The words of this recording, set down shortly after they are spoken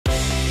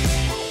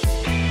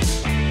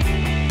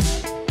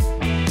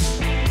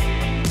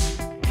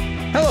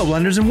Hello,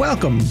 Blenders, and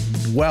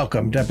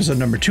welcome to episode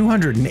number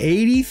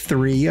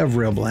 283 of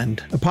Real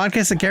Blend, a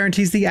podcast that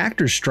guarantees the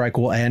actors' strike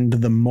will end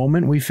the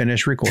moment we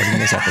finish recording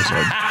this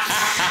episode.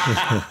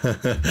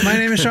 My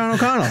name is Sean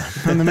O'Connell.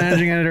 I'm the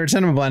managing editor at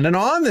Cinema Blend, and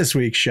on this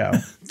week's show,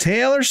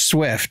 Taylor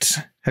Swift.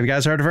 Have you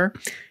guys heard of her?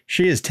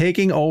 She is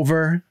taking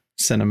over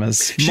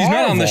cinemas. She's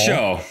not on the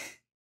show.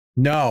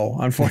 No,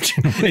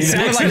 unfortunately. It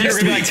sounded like you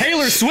were like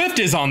Taylor Swift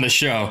is on the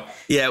show.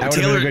 Yeah, that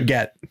Taylor, a good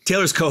get.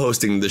 Taylor's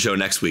co-hosting the show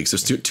next week, so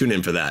tune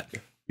in for that.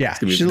 Yeah,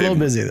 she's a little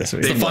busy this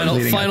week. The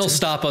final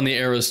stop on the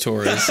Eras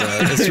tour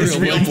is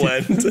Real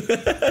Blend.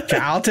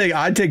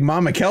 I'd take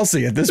Mama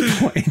Kelsey at this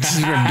point.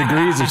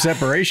 Degrees of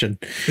separation.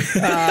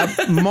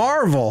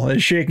 Marvel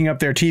is shaking up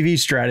their TV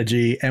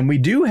strategy, and we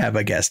do have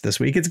a guest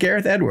this week. It's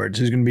Gareth Edwards,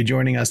 who's going to be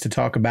joining us to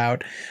talk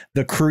about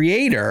The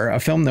Creator,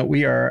 a film that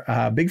we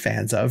are big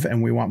fans of,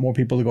 and we want more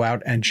people to go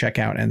out and check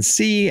out and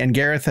see. And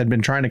Gareth had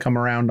been trying to come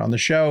around on the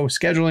show,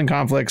 scheduling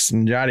conflicts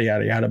and yada,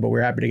 yada, yada, but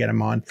we're happy to get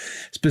him on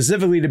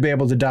specifically to be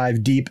able to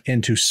dive deep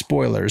into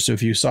spoilers. So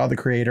if you saw The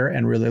Creator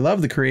and really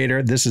love The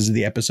Creator, this is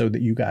the episode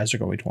that you guys are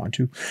going to want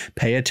to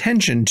pay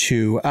attention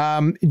to.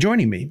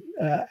 Joining me,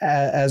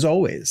 as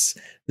always,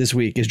 this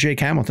week is Jake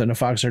Hamilton of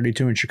Fox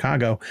 32 in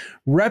Chicago,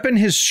 repping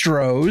his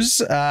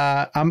Stros.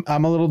 I'm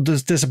a little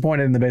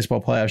disappointed in the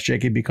baseball playoffs,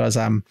 Jakey, because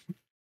I'm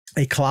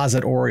a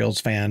closet Orioles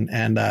fan,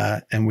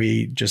 and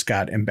we just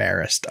got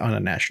embarrassed on a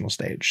national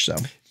stage. So,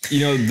 you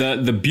know,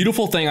 the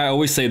beautiful thing, I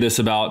always say this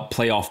about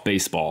playoff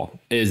baseball,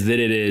 is that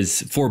it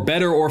is, for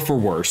better or for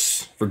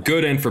worse, for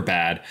good and for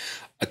bad,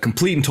 a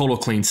complete and total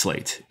clean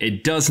slate.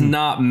 It does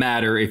not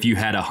matter if you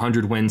had a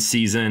 100-win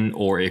season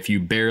or if you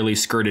barely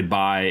skirted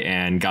by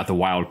and got the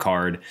wild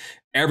card.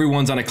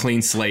 Everyone's on a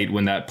clean slate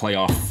when that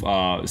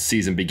playoff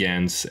season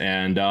begins,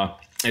 and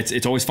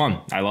it's always fun.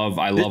 I love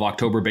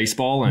October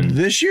baseball, and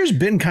this year's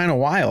been kind of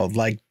wild.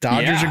 Like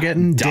Dodgers are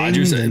getting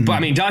Dodgers, dinged, but I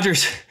mean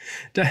Dodgers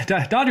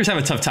have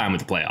a tough time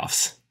with the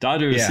playoffs.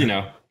 Dodgers, you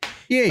know.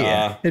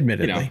 Yeah,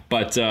 admittedly. You know,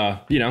 but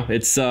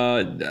it's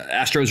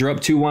Astros are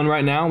up 2-1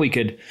 right now. We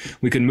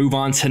could move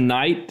on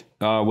tonight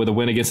with a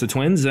win against the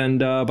Twins, and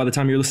by the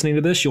time you're listening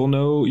to this, you'll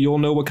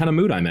know what kind of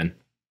mood I'm in.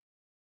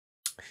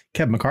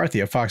 Kevin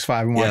McCarthy of Fox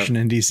 5 in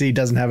Washington, D.C.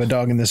 doesn't have a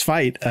dog in this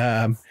fight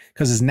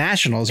because his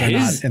Nationals are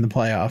not in the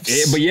playoffs.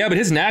 But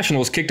his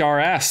Nationals kicked our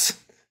ass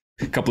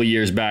a couple of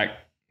years back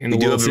in the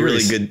World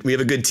Series. We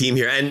have a good team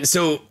here. And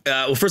so,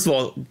 well, first of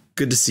all,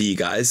 good to see you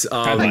guys.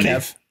 Hi,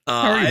 Kev.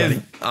 How are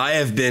you, I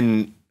have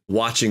been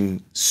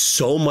watching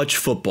so much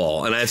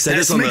football, and I've said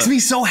this makes me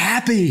so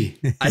happy.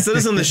 I said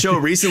this on the show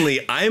recently.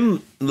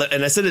 I'm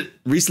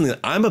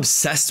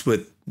obsessed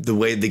with the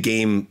way the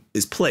game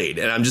is played,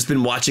 and I've just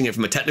been watching it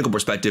from a technical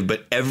perspective.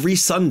 But every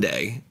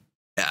Sunday,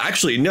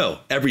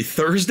 every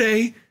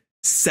Thursday,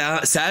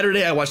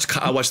 Saturday, I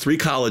watched 3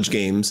 college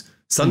games.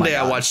 Sunday,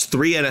 I watched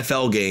 3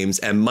 NFL games,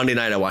 and Monday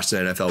night, I watched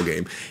an NFL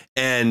game.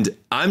 And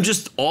I'm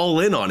just all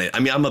in on it.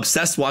 I mean, I'm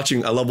obsessed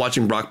watching. I love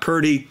watching Brock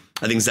Purdy.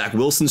 I think Zach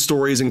Wilson's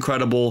story is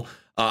incredible.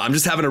 I'm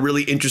just having a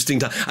really interesting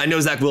time. I know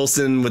Zach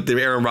Wilson with the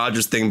Aaron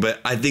Rodgers thing,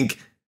 but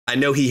I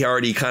know he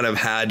already kind of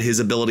had his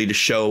ability to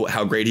show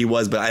how great he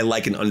was, but I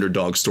like an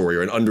underdog story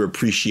or an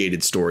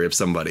underappreciated story of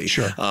somebody.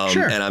 Sure.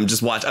 And I'm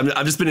just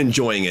I've just been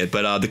enjoying it.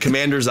 But the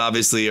Commanders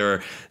obviously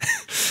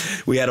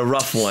we had a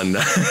rough one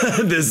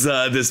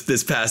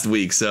this past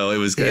week. So it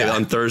was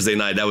on Thursday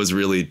night. That was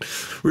really,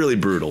 really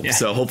brutal. Yeah.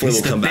 So hopefully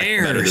we'll come back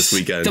better this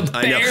weekend. The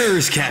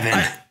Bears,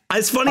 Kevin.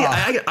 It's funny.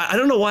 I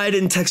don't know why I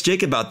didn't text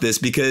Jake about this,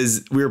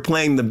 because we were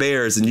playing the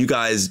Bears and you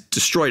guys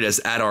destroyed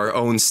us at our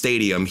own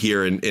stadium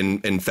here in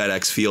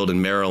FedEx Field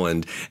in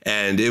Maryland.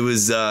 And it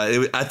was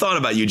I thought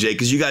about you, Jake,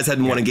 because you guys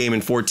hadn't won a game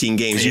in 14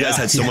 games. You guys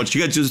had so much.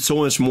 You guys just so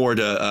much more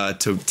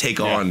to take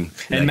on.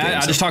 And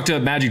I just talked to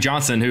Magic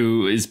Johnson,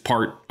 who is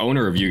part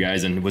owner of you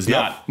guys, and was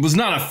not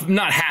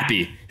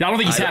happy. I don't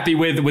think he's happy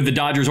with the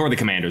Dodgers or the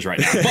Commanders right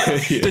now. But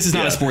this is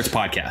not a sports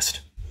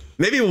podcast.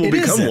 Maybe we'll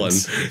become one.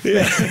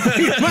 Yeah.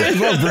 Might as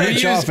well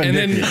branch off. And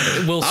then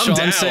will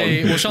Sean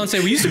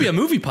say, we used to be a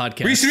movie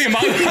podcast. We used to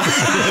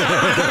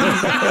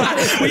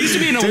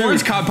be an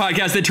awards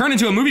podcast that turned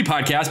into a movie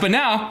podcast, but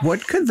now.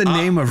 What could the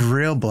name of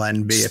Real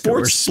Blend be if it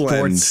were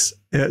sports?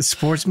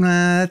 Sports,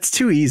 that's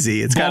too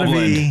easy. It's got to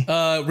be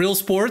Real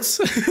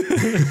Sports. I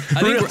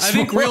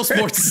think Real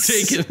Sports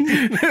is taken.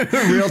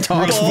 Real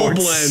Talk Ball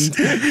Sports.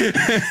 Blend.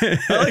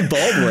 I like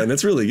Ball Blend.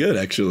 That's really good,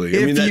 actually.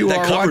 I mean,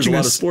 that covers a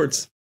lot of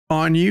sports.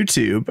 On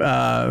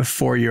YouTube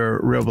for your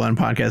Real Blend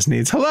podcast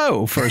needs.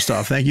 Hello, first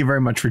off, thank you very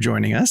much for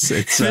joining us.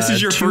 This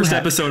is your first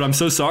episode. I'm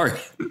so sorry.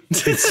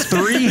 It's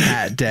 3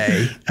 hat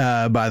day,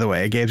 by the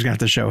way. Gabe's gonna have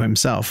to show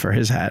himself for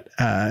his hat,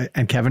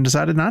 and Kevin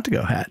decided not to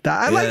go hat.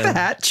 I like the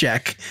hat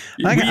check.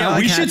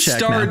 We should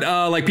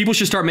start people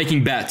should start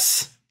making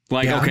bets.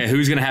 Okay,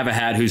 who's going to have a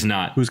hat? Who's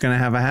not? Who's going to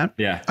have a hat?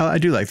 Yeah. I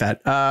do like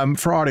that.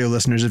 For audio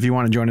listeners, if you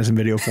want to join us in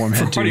video form,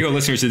 head to audio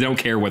listeners that don't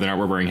care whether or not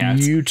we're wearing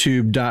hats.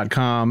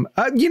 YouTube.com.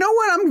 You know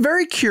what? I'm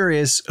very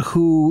curious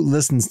who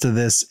listens to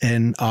this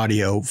in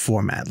audio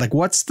format. Like,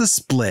 what's the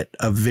split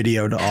of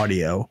video to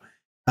audio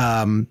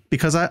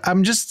Because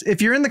I'm just,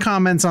 if you're in the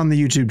comments on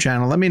the YouTube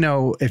channel, let me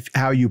know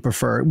how you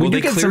prefer. We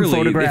do get some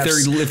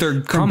photographs. If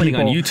they're commenting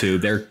on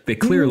YouTube, they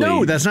clearly.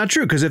 No, that's not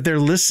true. Because if they're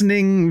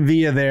listening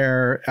via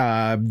their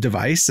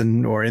device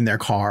or in their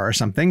car or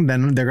something,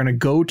 then they're going to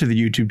go to the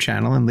YouTube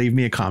channel and leave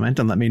me a comment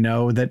and let me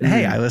know that,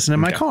 hey, I listen in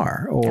my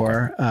car,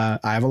 or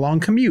I have a long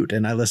commute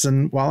and I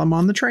listen while I'm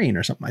on the train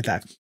or something like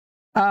that.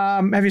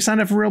 Have you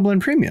signed up for Real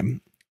Blend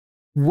Premium?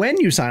 When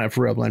you sign up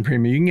for Real Blend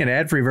Premium, you can get an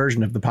ad-free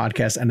version of the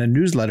podcast and a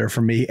newsletter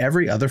from me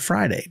every other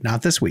Friday,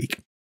 not this week.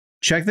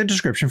 Check the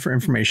description for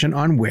information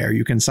on where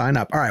you can sign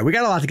up. All right, we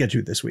got a lot to get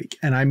to this week.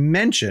 And I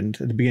mentioned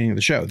at the beginning of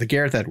the show that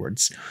Gareth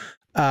Edwards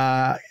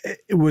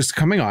it was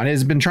coming on.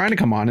 He's been trying to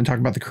come on and talk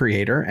about The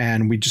Creator,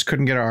 and we just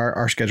couldn't get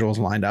our schedules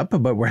lined up,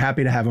 but we're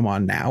happy to have him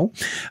on now.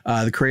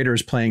 The Creator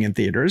is playing in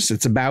theaters.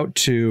 It's about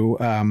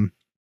to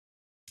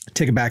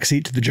take a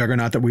backseat to the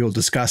juggernaut that we will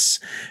discuss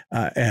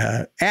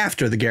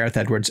after the Gareth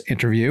Edwards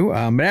interview.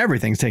 But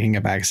everything's taking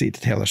a backseat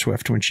to Taylor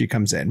Swift when she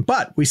comes in.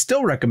 But we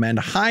still recommend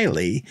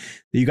highly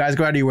that you guys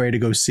go out of your way to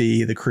go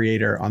see The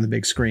Creator on the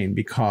big screen,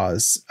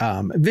 because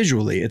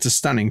visually it's a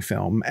stunning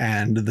film,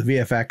 and the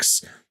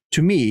VFX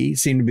to me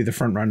seem to be the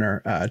front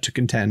runner to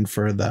contend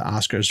for the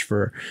Oscars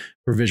for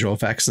visual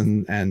effects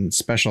and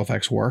special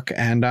effects work.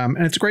 And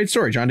it's a great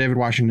story. John David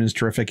Washington is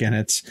terrific, and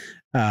it's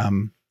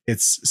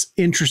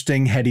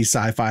interesting, heady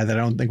sci-fi that I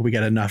don't think we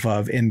get enough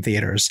of in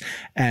theaters.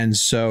 And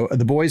so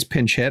the boys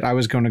pinch hit. I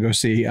was going to go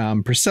see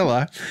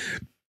Priscilla,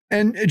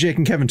 and Jake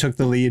and Kevin took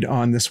the lead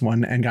on this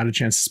one and got a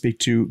chance to speak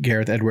to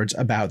Gareth Edwards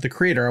about The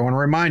Creator. I want to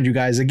remind you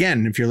guys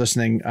again, if you're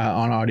listening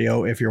on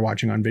audio, if you're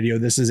watching on video,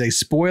 this is a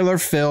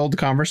spoiler-filled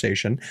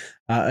conversation,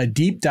 a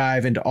deep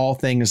dive into all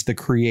things The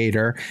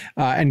Creator,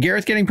 and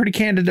Gareth getting pretty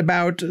candid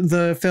about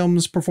the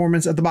film's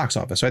performance at the box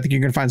office. So I think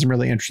you're going to find some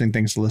really interesting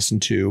things to listen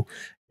to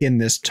in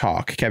this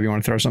talk. Kev, you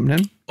want to throw something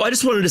in? Well, I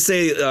just wanted to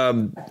say,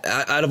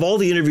 out of all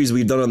the interviews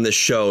we've done on this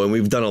show, and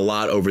we've done a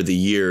lot over the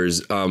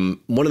years, one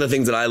of the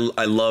things that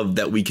I love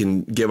that we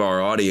can give our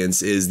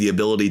audience is the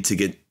ability to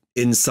get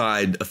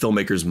inside a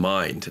filmmaker's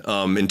mind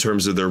in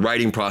terms of their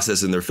writing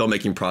process and their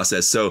filmmaking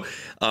process. So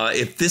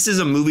if this is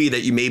a movie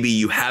that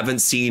you haven't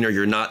seen or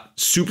you're not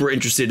super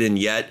interested in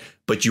yet,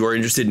 but you are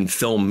interested in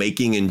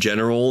filmmaking in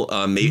general,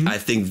 I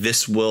think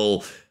this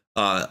will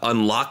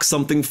unlock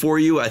something for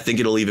you. I think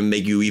it'll even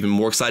make you even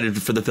more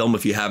excited for the film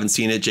if you haven't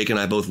seen it. Jake and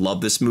I both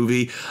love this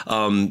movie.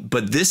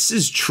 But this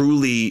is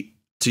truly,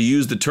 to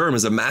use the term,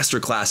 as a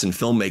masterclass in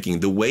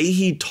filmmaking. The way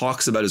he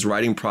talks about his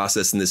writing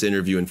process in this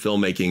interview in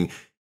filmmaking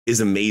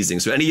is amazing.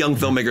 So any young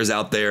filmmakers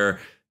out there,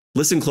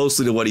 listen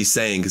closely to what he's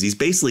saying, because he's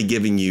basically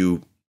giving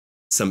you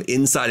some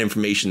inside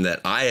information that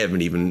I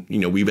haven't even,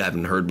 we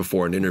haven't heard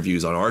before in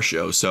interviews on our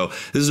show. So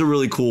this is a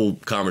really cool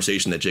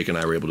conversation that Jake and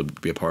I were able to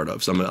be a part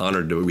of. So I'm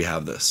honored that we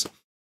have this.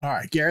 All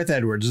right. Gareth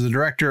Edwards is the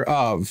director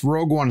of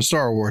Rogue One, a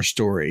Star Wars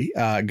Story,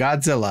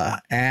 Godzilla,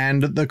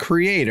 and The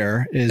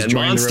Creator is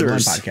joining Monsters. the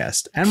Red Line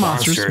podcast. And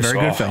Monsters, very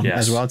good film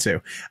as well, too.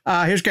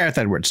 Here's Gareth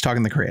Edwards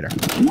talking The Creator.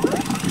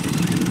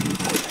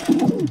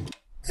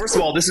 First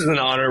of all, this is an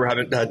honor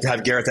to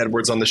have Gareth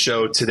Edwards on the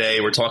show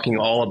today. We're talking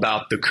all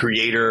about The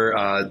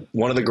Creator,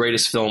 one of the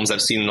greatest films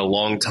I've seen in a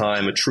long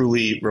time, a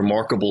truly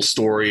remarkable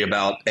story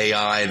about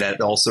AI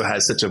that also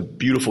has such a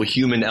beautiful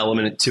human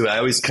element to it. I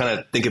always kind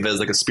of think of it as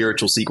like a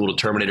spiritual sequel to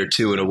Terminator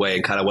 2 in a way,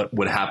 and kind of what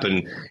would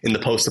happen in the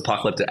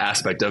post-apocalyptic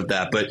aspect of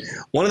that. But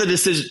one of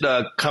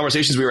the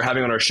conversations we were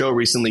having on our show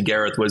recently,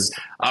 Gareth, was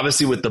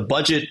obviously with the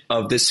budget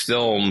of this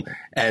film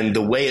and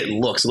the way it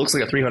looks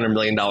like a $300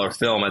 million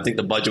film. I think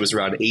the budget was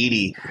around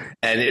 80.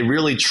 And it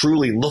really,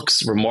 truly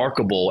looks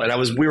remarkable.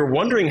 And we were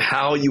wondering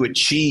how you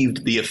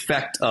achieved the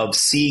effect of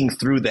seeing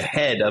through the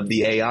head of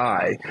the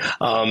AI.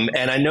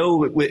 And I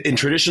know in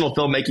traditional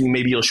filmmaking,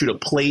 maybe you'll shoot a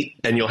plate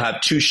and you'll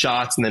have two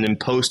shots, and then in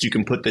post you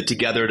can put that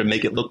together to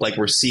make it look like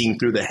we're seeing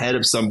through the head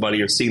of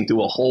somebody or seeing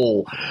through a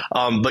hole.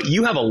 But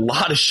you have a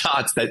lot of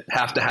shots that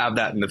have to have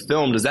that in the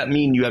film. Does that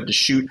mean you have to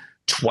shoot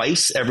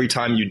twice every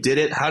time you did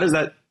it? How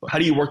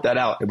do you work that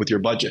out with your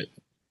budget?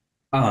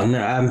 Oh,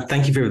 no.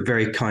 Thank you for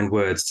very kind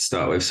words to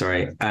start with.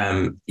 Sorry.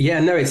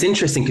 It's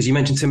interesting because you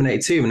mentioned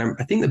Terminator 2, and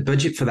I think the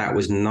budget for that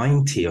was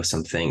 90 or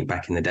something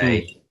back in the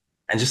day.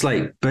 And just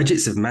like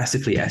budgets have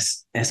massively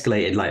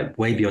escalated, like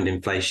way beyond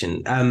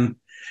inflation.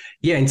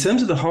 In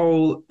terms of the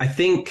whole, I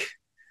think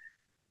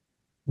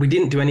we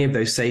didn't do any of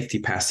those safety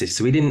passes.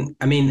 So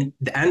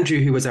Andrew,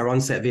 who was our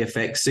on-set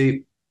VFX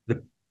suit,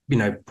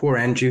 poor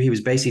Andrew, he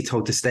was basically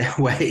told to stay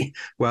away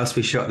whilst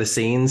we shot the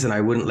scenes, and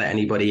I wouldn't let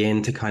anybody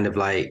in to kind of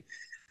like,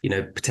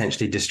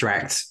 potentially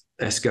distract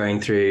us going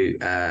through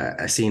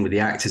a scene with the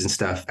actors and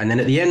stuff. And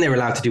then at the end, they were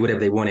allowed to do whatever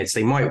they wanted. So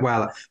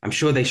I'm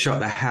sure they shot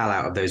the hell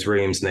out of those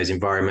rooms and those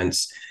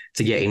environments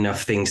to get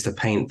enough things to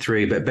paint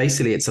through. But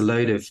basically, it's a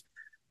load of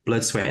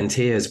blood, sweat, and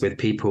tears with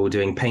people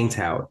doing paint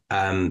out.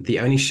 The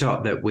only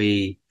shot that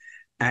we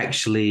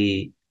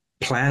actually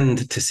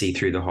planned to see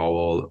through the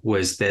hole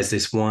was there's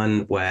this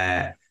one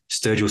where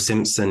Sturgill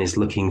Simpson is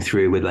looking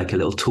through with like a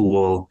little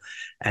tool.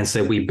 And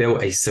so we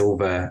built a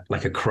silver,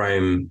 like a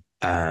chrome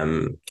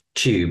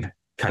tube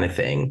kind of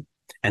thing.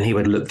 and he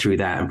would look through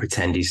that and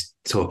pretend he's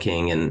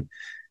talking.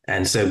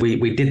 And so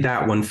we did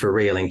that one for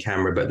real in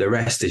camera, but the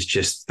rest is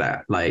just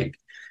that, like,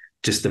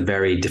 just the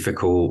very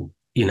difficult,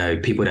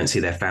 people don't see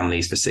their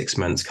families for 6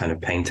 months kind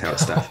of paint out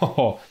stuff.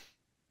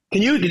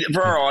 Can you,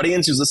 for our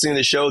audience who's listening to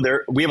the show,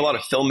 we have a lot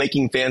of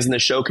filmmaking fans in the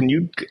show. Can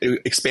you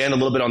expand a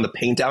little bit on the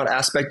paint out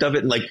aspect of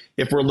it? Like,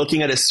 if we're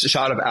looking at a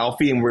shot of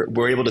Alfie and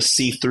we're able to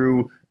see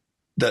through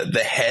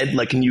the head,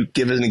 like, can you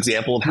give us an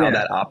example of how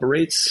that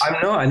operates?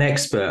 I'm not an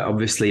expert,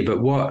 obviously,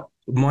 but what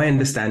my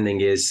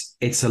understanding is,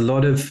 it's a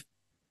lot of,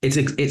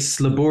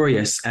 it's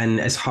laborious and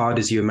as hard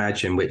as you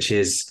imagine, which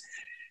is,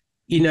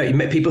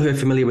 people who are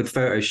familiar with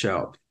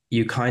Photoshop,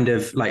 you kind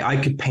of like, I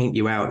could paint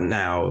you out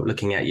now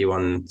looking at you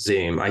on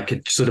Zoom. I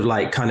could sort of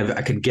like,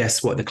 I could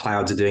guess what the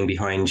clouds are doing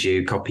behind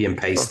you, copy and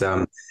paste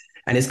them.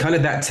 And it's kind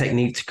of that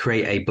technique to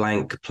create a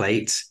blank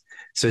plate.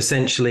 So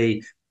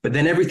essentially, but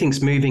then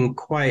everything's moving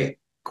quite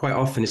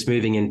often, it's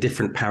moving in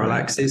different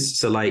parallaxes.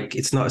 So like,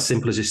 it's not as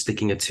simple as just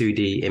sticking a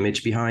 2D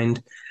image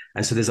behind.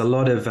 And so there's a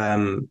lot of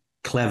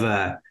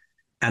clever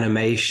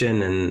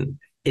animation, and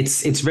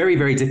it's very,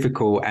 very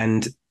difficult.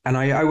 And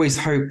I always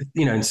hope,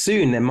 and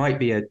soon there might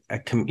be a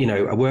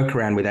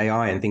workaround with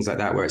AI and things like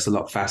that, where it's a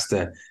lot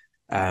faster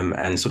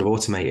and sort of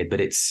automated. But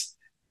it's,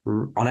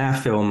 on our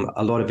film,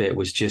 a lot of it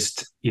was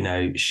just,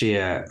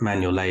 sheer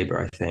manual labor,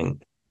 I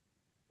think.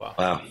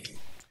 Wow.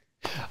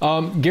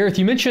 Gareth,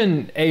 you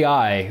mentioned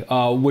AI,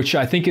 which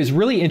I think is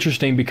really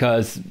interesting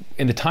because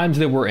in the times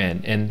that we're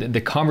in and the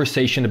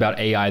conversation about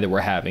AI that we're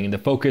having and the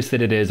focus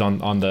that it is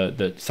on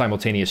the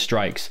simultaneous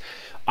strikes,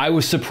 I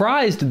was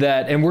surprised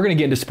that, and we're going to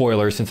get into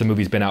spoilers since the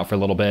movie's been out for a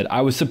little bit,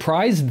 I was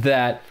surprised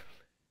that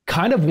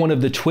kind of one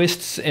of the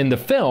twists in the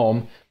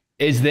film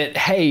is that,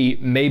 hey,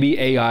 maybe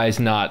AI is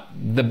not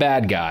the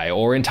bad guy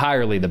or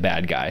entirely the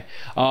bad guy,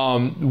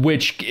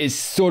 which is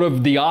sort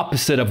of the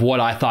opposite of what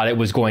I thought it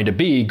was going to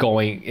be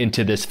going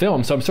into this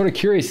film. So I'm sort of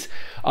curious.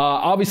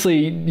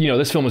 Obviously,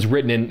 this film was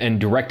written and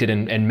directed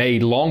and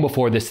made long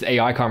before this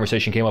AI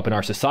conversation came up in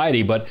our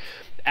society. But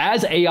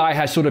as AI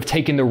has sort of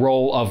taken the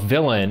role of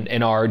villain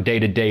in our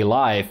day-to-day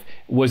life,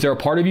 was there a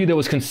part of you that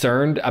was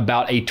concerned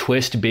about a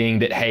twist being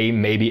that, hey,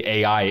 maybe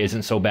AI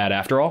isn't so bad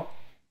after all?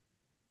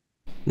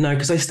 No,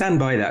 because I stand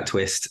by that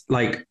twist.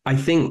 Like, I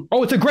think...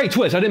 Oh, it's a great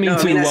twist. I didn't mean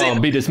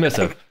to be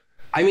dismissive.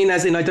 I mean,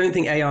 as in, I don't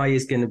think AI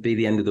is going to be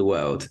the end of the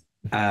world.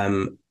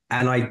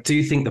 And I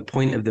do think the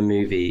point of the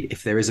movie,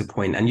 if there is a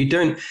point, and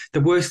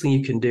the worst thing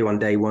you can do on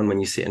day one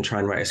when you sit and try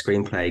and write a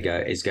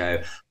screenplay is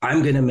go,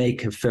 I'm going to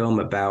make a film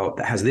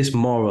that has this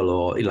moral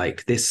or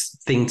like this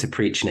thing to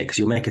preach in it, because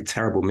you'll make a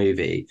terrible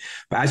movie.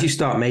 But as you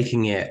start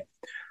making it,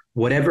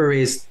 whatever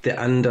is the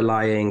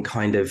underlying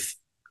kind of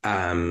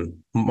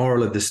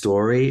moral of the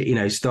story,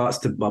 starts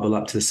to bubble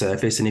up to the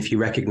surface. And if you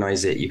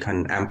recognize it, you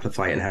can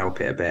amplify it and help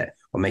it a bit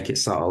or make it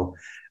subtle.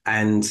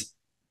 And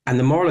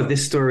the moral of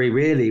this story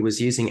really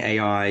was using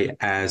AI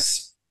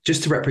as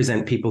just to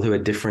represent people who are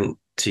different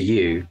to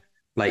you,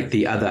 like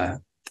the other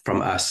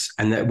from us.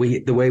 And that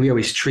the way we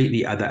always treat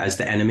the other as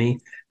the enemy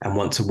and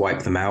want to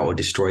wipe them out or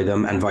destroy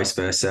them, and vice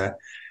versa.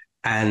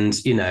 And,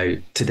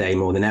 today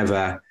more than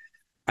ever,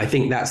 I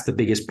think that's the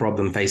biggest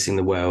problem facing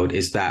the world,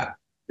 is that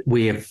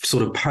we have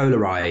sort of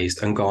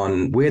polarized and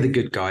gone, we're the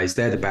good guys,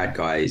 they're the bad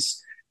guys.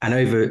 And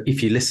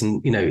if you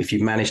listen, if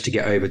you manage to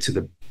get over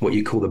to what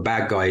you call the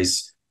bad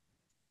guys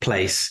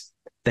place,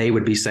 they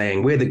would be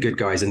saying we're the good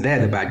guys and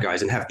they're the bad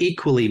guys, and have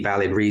equally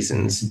valid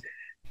reasons.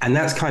 And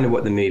that's kind of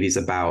what the movie's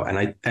about.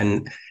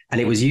 And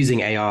it was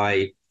using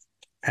AI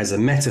as a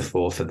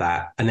metaphor for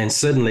that. And then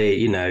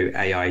suddenly,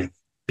 AI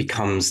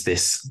becomes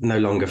this no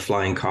longer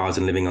flying cars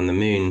and living on the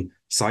moon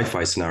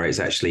sci-fi scenario. It's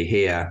actually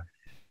here.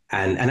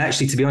 And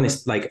actually, to be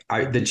honest, like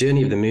the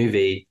journey of the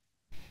movie,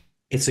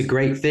 it's a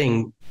great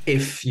thing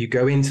if you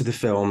go into the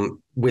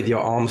film with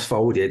your arms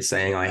folded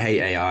saying, I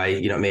hate AI,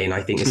 you know what I mean?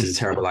 I think this is a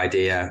terrible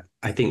idea.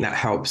 I think that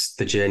helps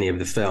the journey of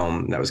the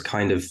film. It's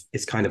kind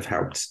of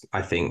helped,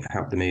 I think,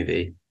 help the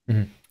movie.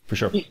 Mm-hmm. For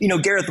sure.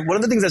 Gareth, one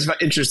of the things that's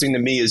interesting to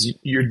me is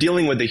you're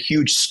dealing with a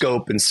huge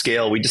scope and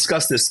scale. We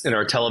discussed this in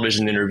our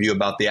television interview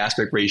about the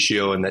aspect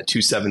ratio and that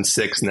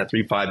 2:7:6 and that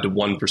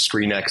 3:5:1 for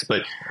ScreenX,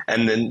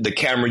 and then the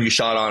camera you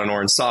shot on, and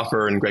Oren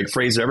Soffer and Greg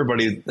Fraser,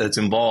 everybody that's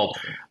involved.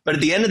 But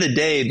at the end of the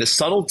day, the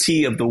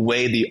subtlety of the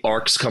way the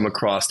arcs come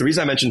across. The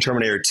reason I mentioned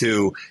Terminator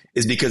 2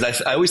 is because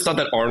I always thought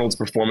that Arnold's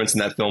performance in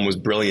that film was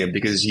brilliant,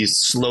 because he's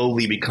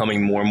slowly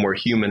becoming more and more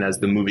human as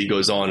the movie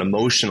goes on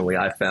emotionally,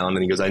 I found.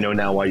 And he goes, I know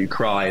now why you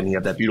cry. And you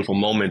have that beautiful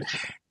moment.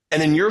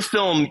 And in your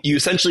film, you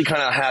essentially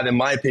kind of have, in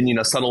my opinion,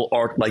 a subtle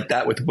arc like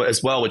that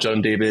as well with John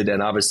David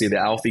and obviously the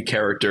Alfie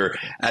character,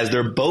 as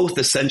they're both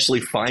essentially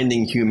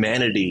finding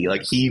humanity.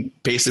 Like, he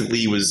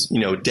basically was,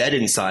 dead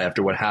inside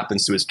after what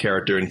happens to his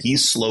character, and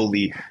he's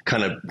slowly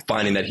kind of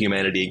finding that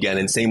humanity again.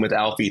 And same with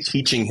Alfie,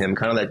 teaching him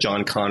kind of that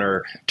John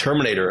Connor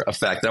Terminator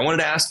effect. And I wanted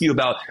to ask you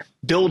about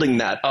building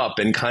that up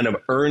and kind of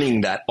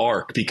earning that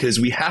arc, because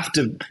we have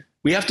to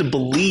we have to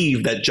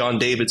believe that John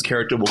David's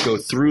character will go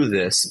through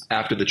this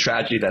after the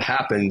tragedy that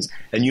happens,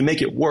 and you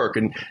make it work.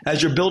 And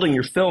as you're building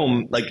your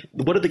film, like,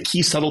 what are the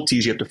key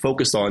subtleties you have to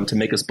focus on to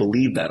make us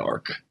believe that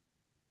arc?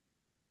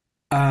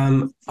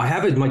 I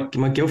have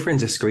my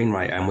girlfriend's a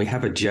screenwriter, and we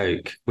have a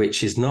joke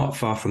which is not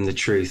far from the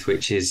truth,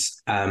 which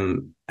is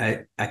a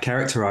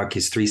character arc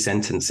is 3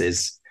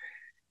 sentences.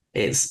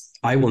 It's,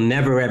 I will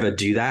never ever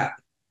do that.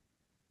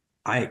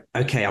 I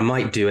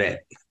might do it.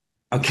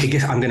 Okay,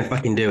 I'm going to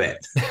fucking do it.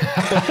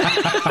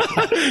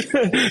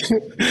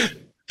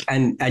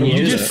 and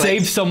you just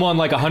saved someone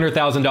like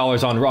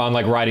 $100,000 on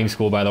like writing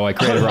school, by the way,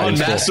 creative writing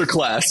school. Master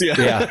class,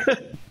 yeah.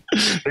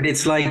 But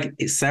it's like,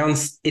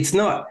 it's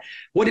not,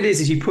 what it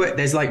is you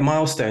there's like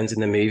milestones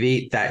in the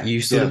movie that you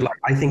sort of like,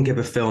 I think of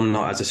a film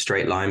not as a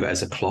straight line, but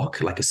as a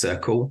clock, like a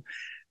circle.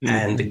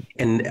 And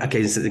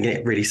okay, this is going to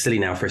get really silly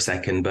now for a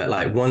second, but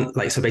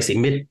so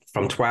basically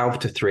from 12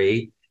 to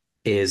 3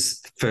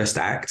 is first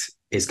act,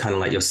 is kind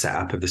of like your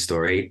setup of the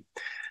story.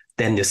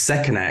 Then the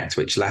second act,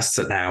 which lasts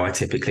an hour,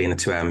 typically in a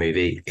 2-hour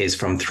movie, is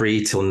from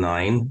 3 till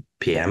 9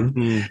 p.m.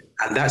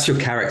 And that's your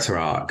character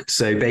arc.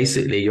 So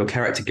basically your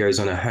character goes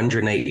on a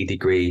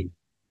 180-degree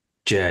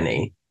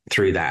journey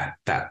through that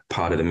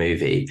part of the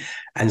movie.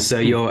 And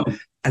so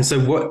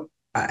what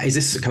is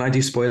this? Can I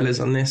do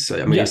spoilers on this?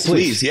 I mean, yes,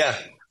 please. Yeah.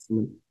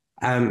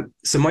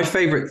 So my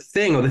favorite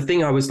thing, or the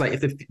thing I was like,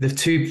 if the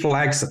 2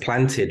 flags are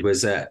planted,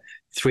 was at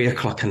 3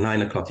 o'clock and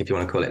 9 o'clock, if you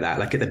want to call it that,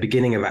 like at the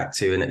beginning of Act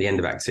 2 and at the end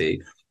of Act 2.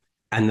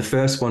 And the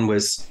first one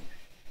was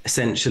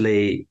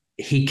essentially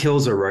he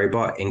kills a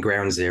robot in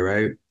Ground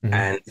Zero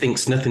and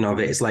thinks nothing of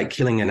it. It's like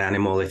killing an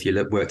animal if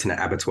you worked in an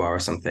abattoir or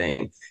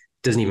something.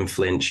 Doesn't even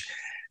flinch.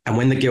 And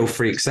when the Gil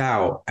freaks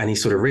out and he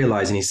sort of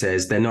realizes and he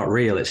says, they're not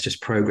real, it's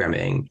just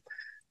programming.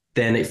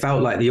 Then it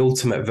felt like the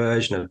ultimate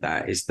version of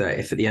that is that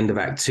if at the end of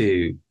Act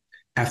 2,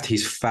 after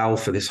he's fell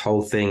for this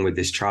whole thing with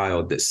this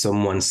child, that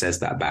someone says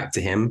that back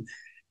to him.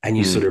 And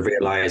you sort of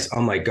realize,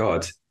 oh my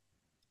God,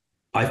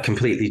 I've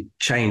completely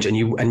changed.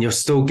 And you're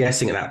still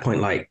guessing at that point,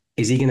 like,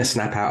 is he going to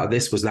snap out of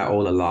this? Was that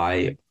all a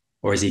lie?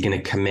 Or is he going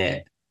to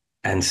commit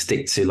and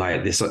stick to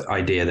like this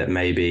idea that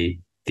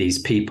maybe these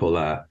people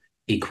are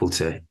equal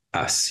to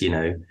us, you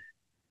know?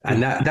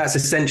 And that's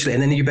essentially,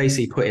 and then you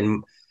basically put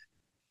in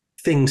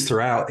things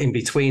throughout in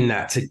between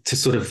that to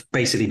sort of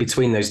basically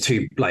between those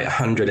 2, like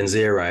 100 and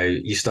 0,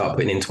 you start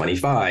putting in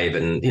 25,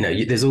 and you know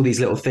there's all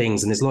these little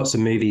things, and there's lots of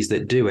movies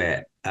that do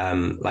it.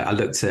 Like I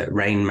looked at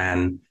Rain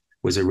Man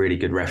was a really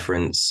good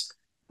reference.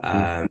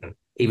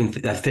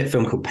 Even a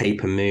film called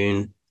Paper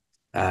Moon,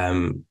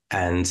 and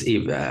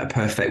even A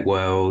Perfect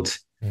World.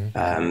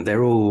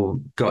 They're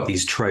all got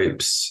these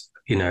tropes,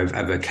 you know,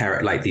 of a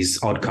character, like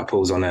these odd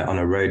couples on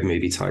a road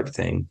movie type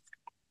thing.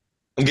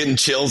 I'm getting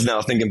chills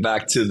now thinking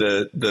back to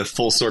the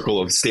full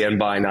circle of Stand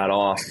By Not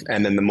Off,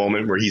 and then the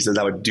moment where he says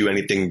I would do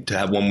anything to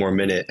have one more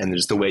minute, and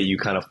just the way you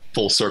kind of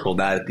full circle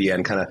that at the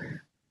end, kind of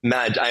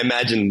I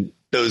imagine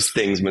those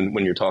things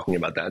when you're talking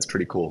about that. It's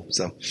pretty cool.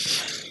 So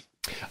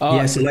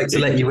so like to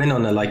let you in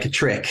on a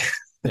trick.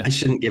 I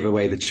shouldn't give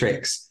away the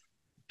tricks.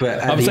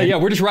 But I'm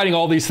saying, we're just writing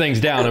all these things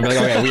down. I'm like,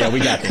 okay, we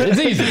got this.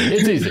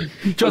 It's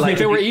easy. Trust me,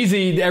 if it were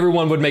easy,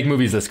 everyone would make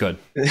movies this good.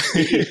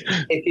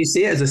 If you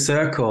see it as a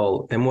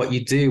circle, then what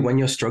you do when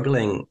you're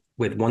struggling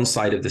with one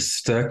side of the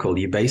circle,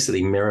 you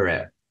basically mirror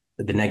it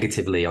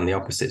negatively on the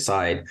opposite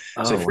side.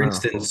 So for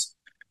instance,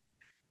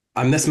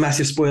 this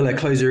massive spoiler,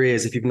 close your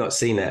ears if you've not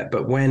seen it.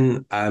 But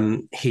when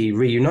he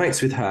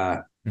reunites with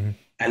her,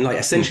 and like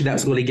essentially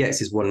that's all he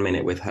gets is 1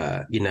 minute with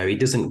her. You know, he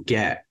doesn't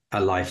get a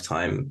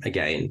lifetime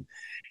again.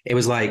 It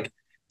was like,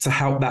 to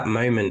help that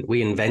moment,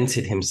 we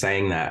invented him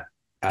saying that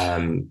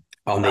like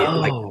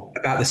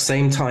about the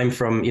same time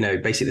from, you know,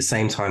 basically the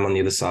same time on the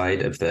other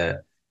side of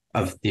the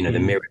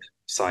mirrored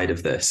side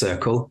of the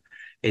circle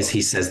is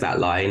he says that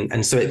line.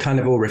 And so it kind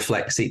of all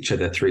reflects each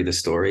other through the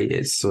story.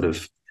 It's sort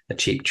of a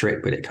cheap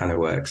trick, but it kind of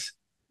works.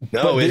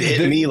 No, it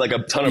hit me like a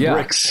ton of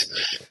bricks.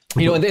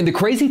 You know, and the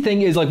crazy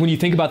thing is, like, when you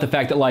think about the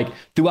fact that, like,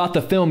 throughout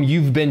the film,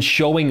 you've been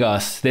showing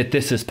us that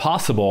this is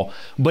possible,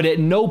 but at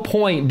no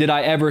point did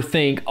I ever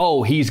think,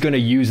 oh, he's going to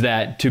use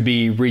that to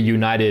be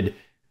reunited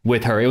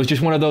with her. It was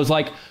just one of those,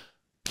 like,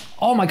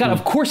 oh my God,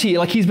 of course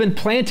he's been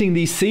planting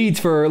these seeds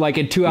for like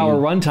a 2-hour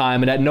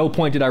runtime, and at no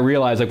point did I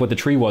realize like what the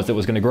tree was that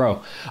was going to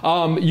grow.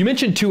 You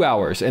mentioned 2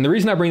 hours, and the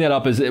reason I bring that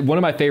up is one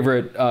of my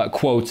favorite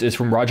quotes is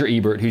from Roger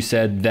Ebert, who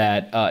said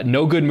that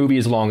no good movie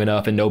is long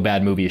enough and no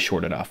bad movie is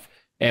short enough.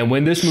 And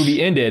when this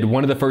movie ended,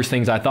 one of the first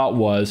things I thought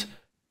was,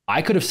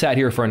 I could have sat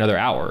here for another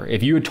hour.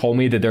 If you had told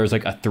me that there was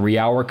like a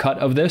 3-hour cut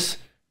of this,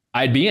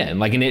 I'd be in.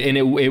 Like, and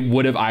it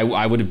would have,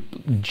 I would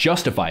have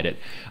justified it.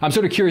 I'm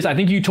sort of curious. I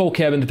think you told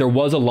Kevin that there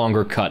was a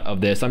longer cut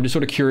of this. I'm just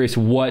sort of curious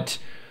what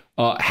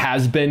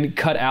has been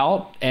cut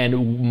out,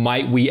 and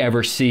might we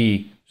ever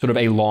see sort of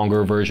a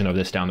longer version of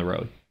this down the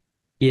road?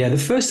 Yeah, the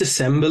first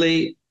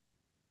assembly,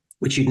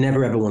 which you'd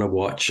never ever want to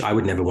watch. I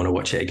would never want to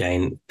watch it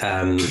again.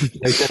 No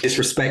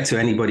disrespect to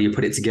anybody who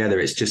put it together.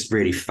 It's just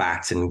really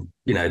fat, and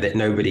you know that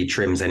nobody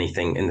trims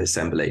anything in the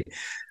assembly.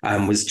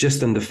 Was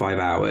just under 5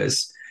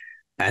 hours.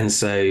 And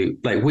so,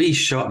 like, we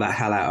shot the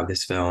hell out of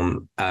this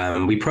film.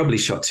 We probably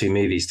shot 2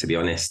 movies, to be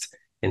honest,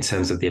 in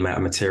terms of the amount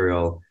of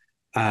material.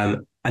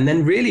 And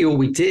then really all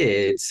we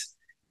did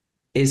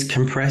is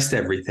compressed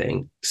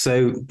everything.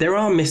 So there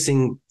are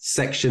missing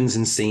sections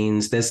and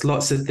scenes. There's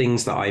lots of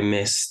things that I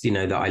missed,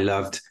 that I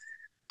loved,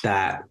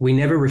 that we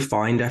never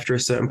refined after a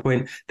certain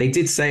point. They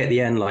did say at the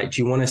end, like,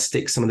 do you want to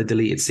stick some of the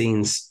deleted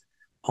scenes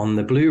on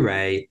the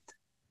Blu-ray?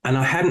 And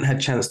I hadn't had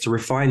a chance to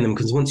refine them,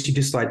 because once you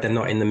decide they're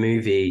not in the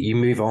movie, you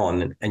move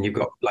on and you've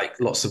got like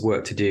lots of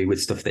work to do with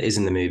stuff that is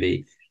in the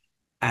movie.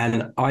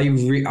 And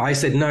I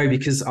said no,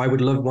 because I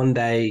would love one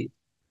day,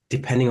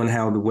 depending on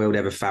how the world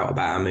ever felt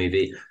about our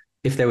movie,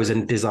 if there was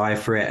a desire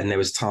for it and there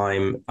was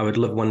time, I would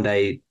love one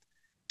day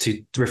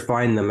to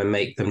refine them and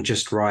make them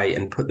just right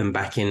and put them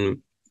back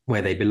in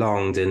where they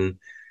belonged. And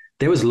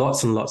there was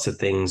lots and lots of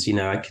things,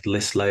 I could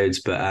list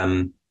loads, but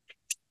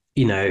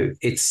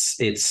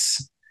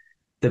it's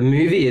the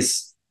movie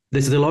is,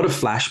 there's a lot of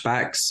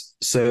flashbacks.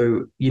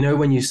 So,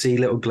 when you see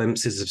little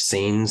glimpses of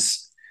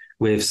scenes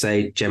with,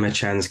 say, Gemma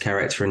Chan's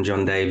character and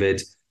John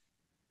David,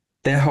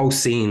 they're whole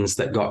scenes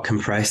that got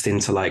compressed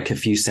into like a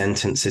few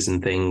sentences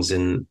and things.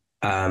 And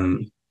I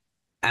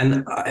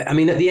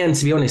mean, at the end,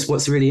 to be honest,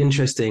 what's really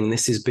interesting,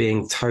 this is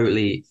being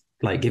totally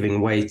like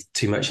giving way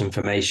too much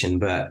information,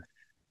 but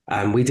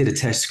we did a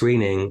test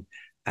screening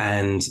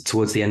and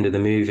towards the end of the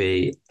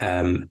movie,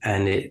 and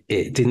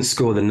it didn't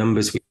score the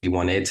numbers we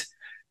wanted.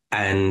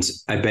 And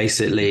I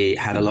basically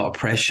had a lot of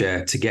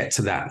pressure to get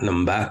to that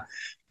number.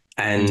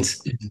 And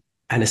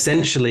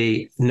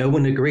essentially no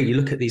one agreed. You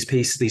look at these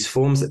pieces, these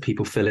forms that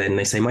people fill in,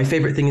 they say, my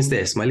favorite thing is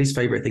this, my least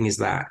favorite thing is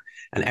that.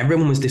 And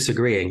everyone was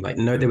disagreeing. Like,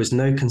 no, there was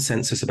no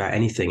consensus about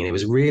anything. And it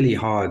was really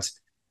hard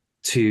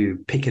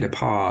to pick it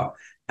apart.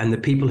 And the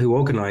people who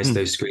organized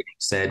those screenings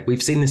said,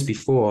 we've seen this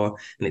before,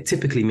 and it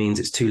typically means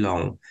it's too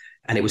long.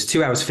 And it was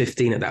 2 hours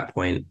 15 at that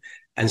point.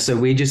 And so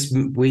we just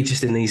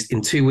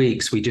in 2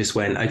 weeks, we just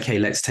went, okay,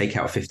 let's take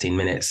out 15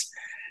 minutes.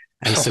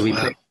 And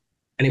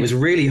and it was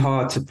really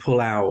hard to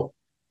pull out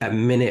a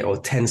minute or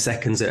 10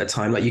 seconds at a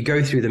time. Like, you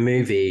go through the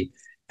movie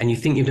and you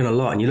think you've done a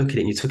lot, and you look at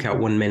it and you took out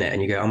 1 minute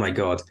and you go, oh my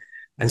God.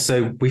 And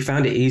so we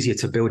found it easier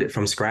to build it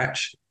from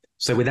scratch.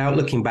 So without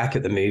looking back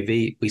at the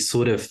movie, we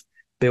sort of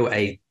built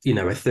a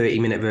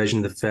 30-minute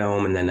version of the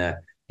film, and then a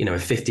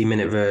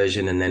 50-minute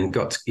version, and then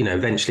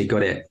eventually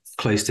got it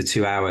close to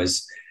 2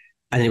 hours.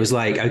 And it was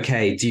like,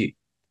 okay, do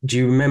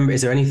you remember,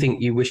 is there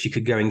anything you wish you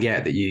could go and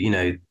get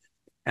that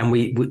and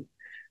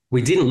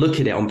we didn't look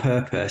at it on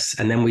purpose.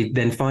 And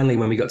then finally,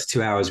 when we got to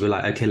 2 hours, we're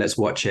like, okay, let's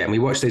watch it. And we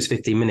watched those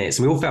 15 minutes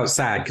and we all felt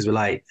sad, because we're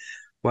like,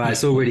 wow,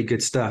 it's all really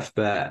good stuff.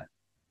 But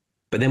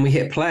then we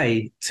hit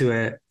play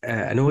to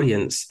an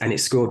audience and it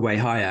scored way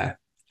higher.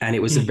 And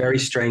it was a very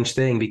strange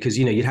thing, because,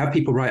 you'd have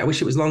people write, I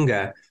wish it was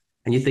longer.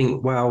 And you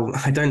think, well,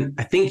 I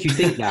think you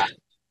think that,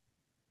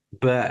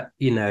 but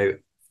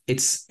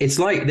it's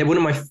like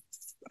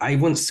I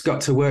once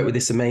got to work with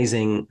this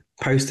amazing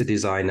poster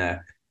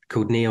designer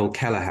called Neil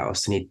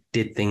Kellerhouse, and he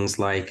did things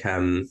like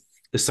the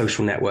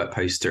Social Network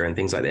poster and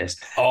things like this.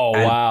 Oh,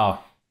 wow.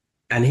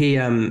 And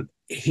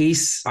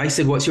I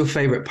said, what's your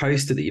favorite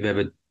poster that you've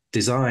ever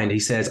designed? He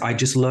says, I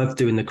just love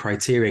doing the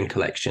Criterion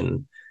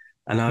Collection.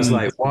 And I was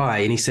like, why?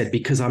 And he said,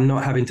 because I'm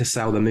not having to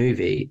sell the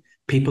movie.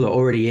 People are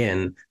already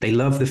in, they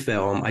love the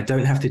film. I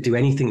don't have to do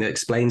anything that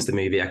explains the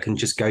movie. I can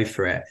just go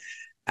for it.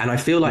 And I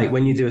feel like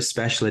when you do a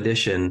special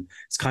edition,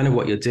 it's kind of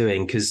what you're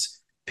doing, because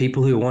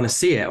people who want to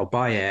see it or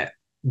buy it,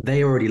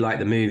 they already like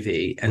the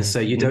movie. And so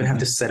you don't have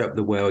to set up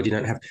the world.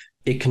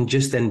 It can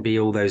just then be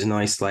all those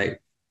nice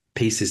like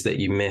pieces that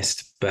you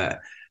missed. But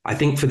I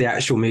think for the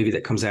actual movie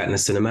that comes out in the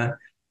cinema,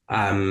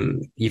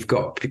 you've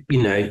got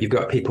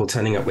people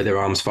turning up with their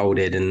arms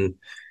folded, and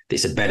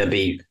this had better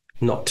be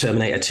not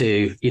Terminator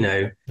 2,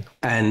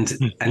 and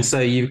so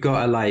you've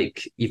got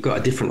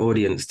a different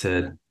audience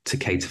to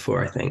cater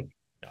for, I think.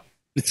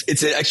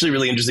 It's actually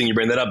really interesting you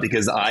bring that up,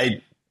 because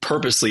I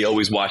purposely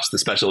always watch the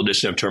special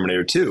edition of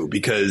Terminator 2,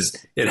 because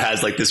it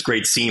has like this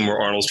great scene where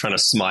Arnold's trying to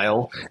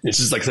smile. It's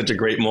just like such a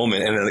great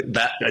moment. And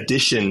that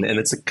edition, and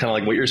it's kind of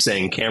like what you're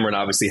saying, Cameron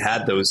obviously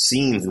had those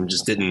scenes and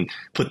just didn't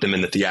put them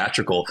in the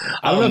theatrical.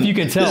 I don't know if you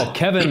can tell,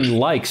 Kevin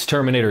likes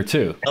Terminator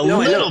 2. A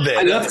little bit.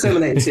 I love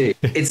Terminator 2.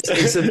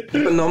 It's a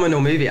phenomenal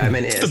movie. I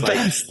mean, it's the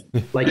best.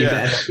 Like you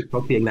better keep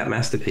copying that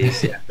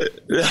masterpiece. Yeah.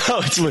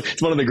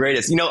 It's one of the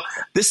greatest.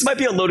 This might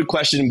be a loaded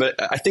question, but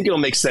I think it'll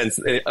make sense,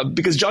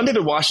 because John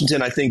David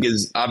Washington, I think,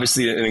 is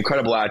obviously an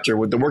incredible actor,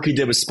 with the work he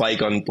did with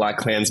Spike on Black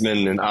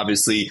Klansman, and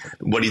obviously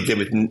what he did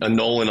with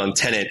Nolan on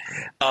Tenet.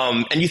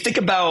 And you think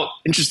about,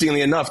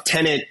 interestingly enough,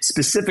 Tenet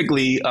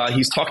specifically,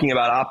 he's talking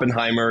about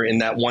Oppenheimer in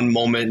that one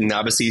moment, and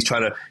obviously he's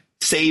trying to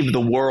save the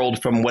world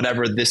from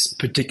whatever this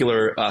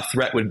particular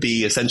threat would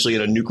be, essentially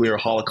in a nuclear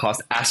holocaust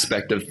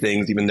aspect of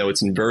things, even though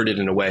it's inverted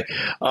in a way.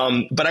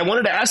 But I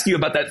wanted to ask you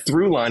about that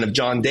through line of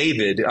John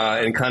David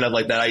and kind of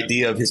like that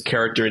idea of his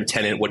character in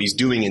Tenet, what he's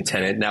doing in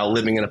Tenet, now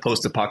living in a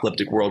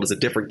post-apocalyptic world as a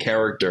different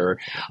character.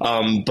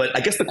 But I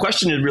guess the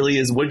question really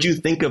is, what do you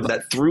think of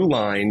that through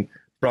line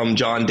from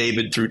John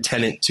David through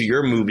Tenet to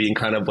your movie and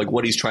kind of like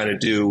what he's trying to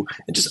do.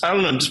 And just, I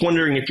don't know, I'm just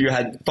wondering if you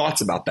had thoughts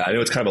about that. I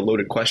know it's kind of a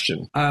loaded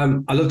question.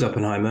 I loved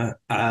Oppenheimer.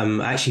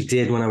 I actually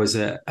did when I was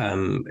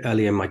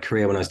early in my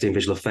career when I was doing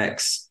visual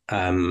effects.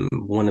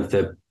 One of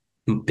the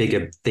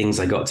bigger things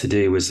I got to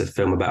do was a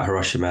film about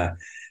Hiroshima.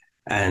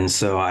 And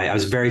so I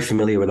was very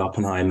familiar with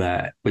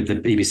Oppenheimer with the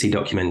BBC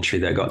documentary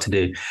that I got to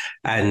do.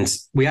 And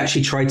we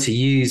actually tried to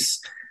use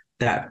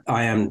that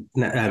I am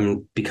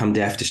become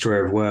death,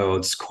 destroyer of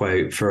worlds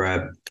quote for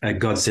a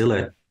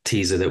Godzilla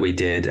teaser that we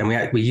did. And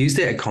we used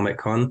it at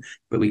Comic-Con,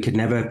 but we could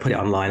never put it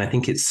online. I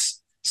think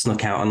it's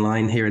snuck out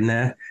online here and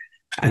there.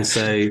 And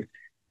so,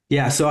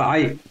 yeah, so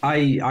I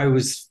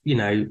was,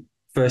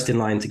 first in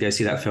line to go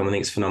see that film. I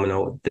think it's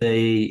phenomenal.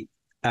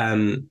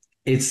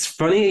 It's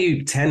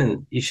funny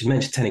you should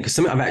mention Tenet, because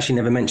something I've actually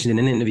never mentioned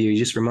in an interview, you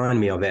just remind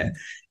me of it,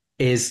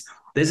 is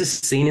there's a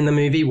scene in the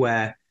movie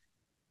where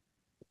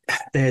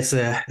there's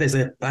an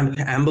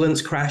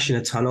ambulance crash in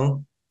a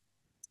tunnel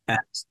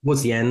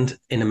towards the end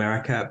in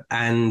America.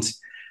 And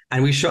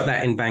we shot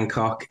that in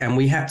Bangkok, and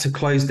we had to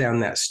close down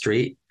that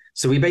street.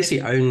 So we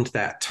basically owned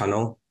that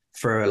tunnel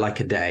for like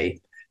a day.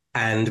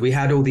 And we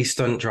had all these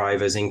stunt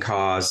drivers in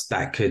cars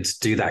that could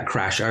do that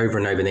crash over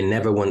and over. They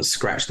never once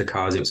scratched the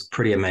cars. It was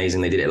pretty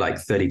amazing. They did it like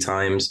 30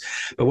 times.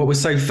 But what was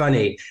so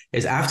funny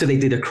is after they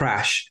did a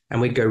crash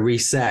and we'd go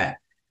reset,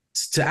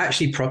 to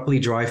actually properly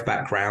drive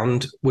back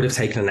round would have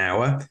taken an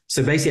hour.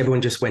 So basically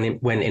everyone just went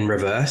in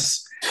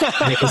reverse.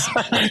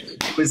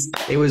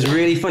 It was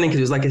really funny because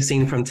it was like a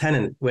scene from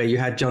Tenet where you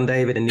had John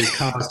David in these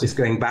cars just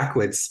going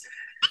backwards.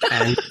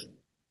 And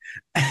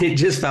it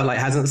just felt like,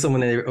 hasn't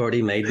someone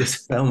already made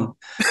this film?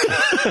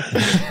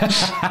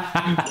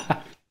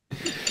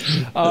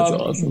 That's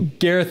awesome.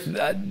 Gareth,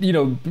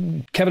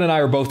 Kevin and I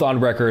are both on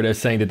record as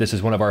saying that this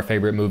is one of our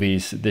favorite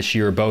movies this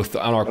year, both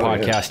on our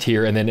podcast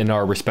here and then in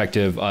our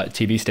respective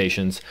TV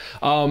stations.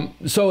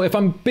 So if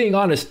I'm being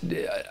honest,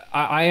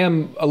 I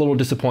am a little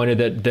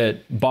disappointed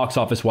that box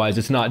office wise,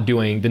 it's not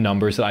doing the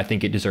numbers that I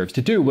think it deserves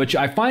to do, which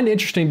I find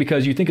interesting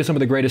because you think of some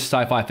of the greatest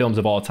sci-fi films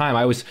of all time.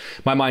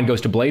 My mind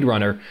goes to Blade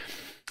Runner.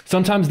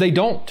 Sometimes they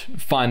don't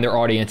find their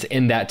audience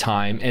in that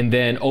time. And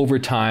then over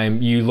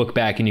time, you look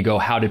back and you go,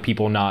 how did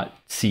people not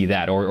see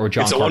that? Or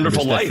John Carpenter's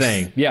The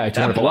Thing. Yeah, It's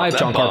a Wonderful Life.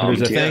 John Carpenter's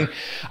The Thing.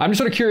 I'm just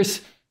sort of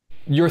curious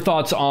your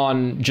thoughts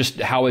on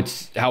just how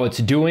it's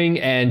doing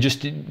and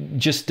just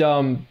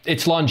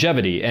its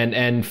longevity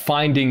and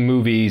finding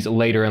movies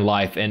later in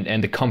life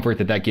and the comfort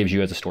that gives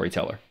you as a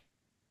storyteller.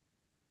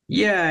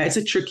 Yeah, it's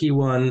a tricky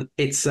one.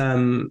 It's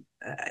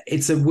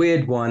a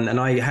weird one. And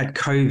I had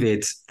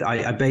COVID.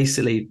 I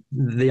basically,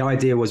 the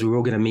idea was we were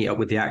all going to meet up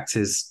with the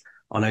actors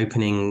on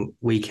opening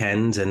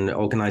weekend and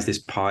organize this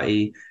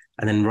party.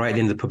 And then right at the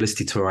end of the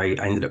publicity tour,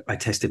 I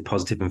tested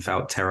positive and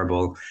felt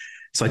terrible.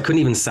 So I couldn't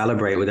even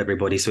celebrate with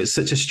everybody. So it's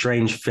such a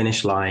strange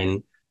finish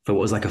line for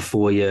what was like a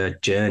 4-year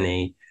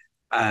journey.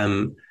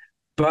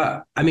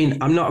 But I mean,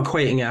 I'm not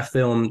equating our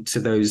film to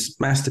those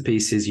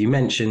masterpieces you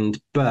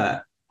mentioned,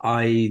 but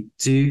I've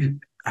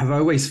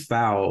always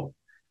felt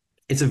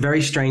it's a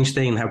very strange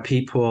thing how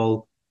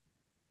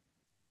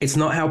it's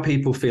not how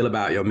people feel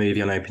about your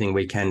movie on opening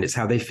weekend. It's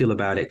how they feel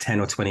about it 10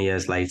 or 20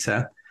 years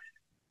later.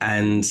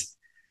 And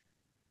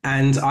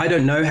I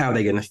don't know how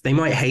they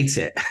might hate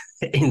it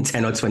in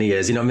 10 or 20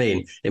 years. You know what I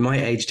mean? It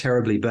might age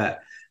terribly, but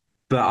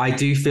I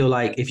do feel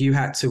like if you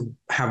had to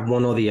have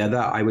one or the other,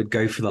 I would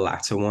go for the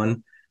latter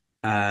one.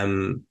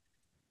 Who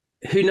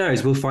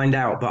knows? We'll find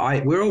out,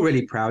 but we're all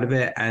really proud of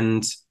it.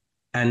 And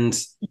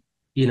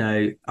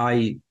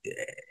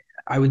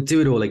I would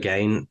do it all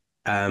again.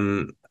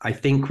 I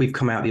think we've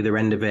come out the other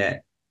end of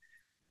it,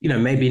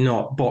 maybe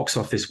not box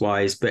office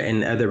wise, but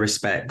in other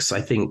respects,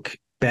 I think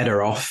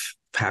better off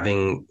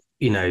having,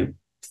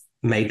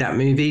 made that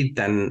movie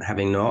than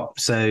having not.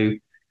 So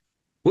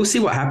we'll see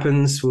what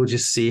happens. We'll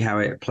just see how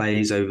it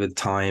plays over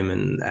time.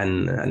 And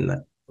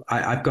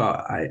I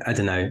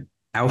don't know,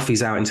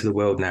 Alfie's out into the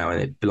world now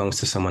and it belongs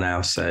to someone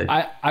else. So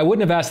I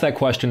wouldn't have asked that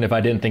question if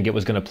I didn't think it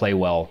was going to play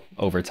well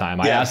over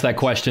time. I asked that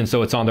question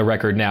so it's on the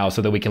record now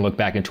so that we can look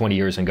back in 20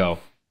 years and go,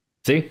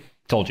 see,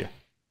 told you.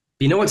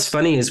 You know what's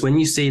funny is when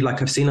you see,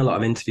 like, I've seen a lot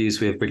of interviews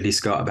with Ridley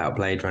Scott about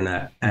Blade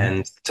Runner,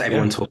 and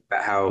everyone talks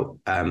about how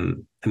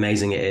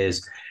amazing it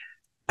is.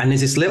 And there's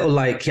this little,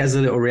 like, he has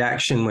a little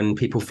reaction when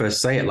people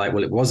first say it, like,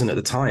 well, it wasn't at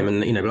the time,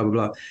 and blah blah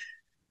blah.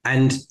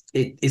 And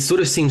it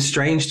sort of seems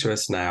strange to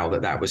us now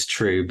that was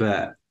true,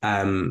 but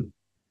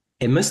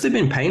it must have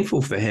been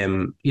painful for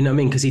him, you know what I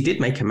mean? Because he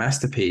did make a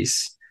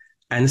masterpiece.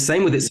 And the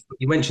same with it.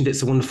 You mentioned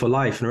It's a Wonderful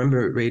Life, and I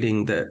remember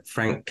reading that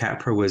Frank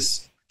Capra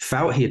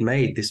felt he had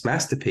made this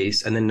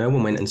masterpiece, and then no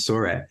one went and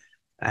saw it.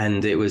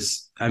 And it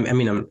was,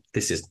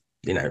 this is,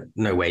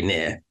 no way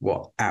near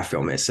what our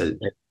film is. So,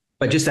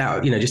 but just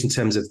just in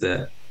terms of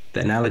the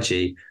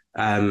analogy,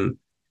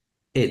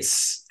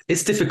 it's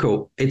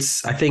difficult. I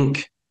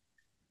think,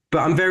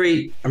 but I'm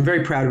very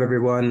proud of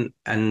everyone,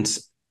 and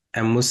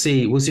we'll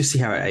just see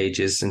how it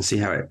ages and see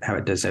how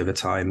it does over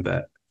time.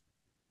 But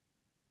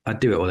I'd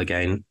do it all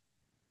again.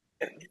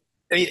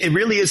 It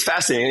really is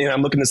fascinating.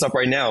 I'm looking this up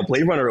right now.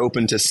 Blade Runner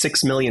opened to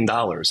 $6 million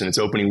in its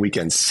opening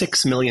weekend.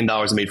 $6 million.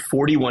 It made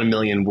 $41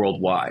 million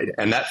worldwide.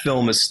 And that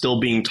film is still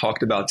being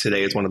talked about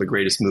today as one of the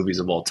greatest movies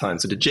of all time.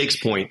 So to Jake's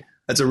point,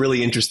 that's a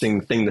really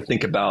interesting thing to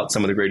think about,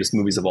 some of the greatest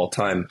movies of all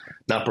time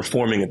not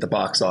performing at the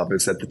box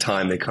office at the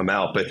time they come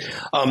out. But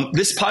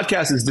this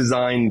podcast is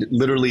designed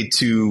literally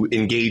to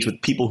engage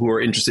with people who are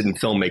interested in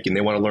filmmaking.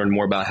 They want to learn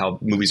more about how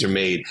movies are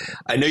made.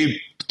 I know you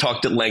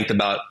talked at length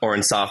about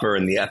Oren Safar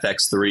and the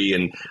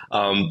FX3,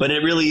 but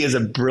it really is a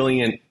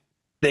brilliant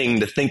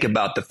thing to think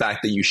about the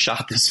fact that you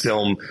shot this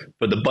film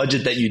for the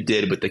budget that you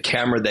did with the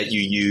camera that you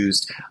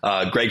used.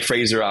 Greg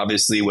Fraser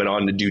obviously went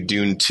on to do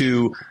Dune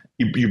 2.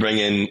 You bring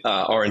in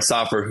Oren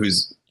Safar,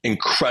 who's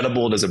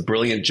incredible, does a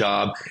brilliant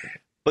job.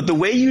 But the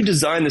way you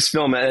design this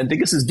film, and I think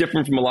this is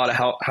different from a lot of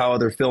how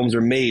other films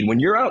are made, when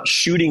you're out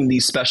shooting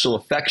these special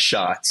effects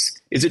shots,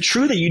 is it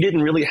true that you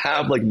didn't really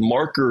have like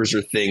markers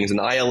or things and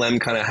ILM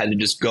kind of had to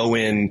just go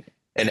in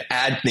and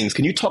add things?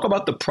 Can you talk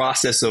about the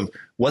process of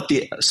what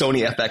the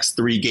Sony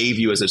FX3 gave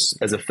you as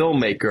a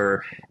filmmaker,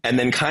 and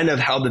then kind of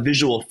how the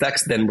visual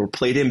effects then were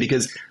played in?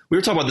 Because we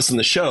were talking about this in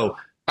the show.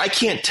 I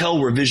can't tell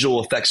where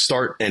visual effects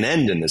start and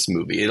end in this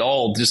movie. It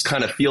all just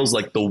kind of feels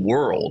like the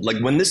world.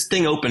 Like when this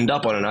thing opened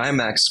up on an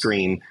IMAX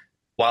screen,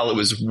 while it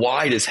was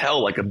wide as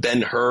hell, like a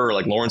Ben-Hur,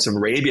 like Lawrence of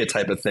Arabia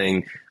type of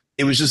thing,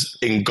 it was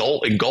just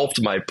engulfed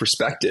my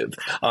perspective.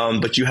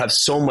 But you have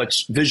so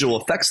much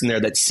visual effects in there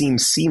that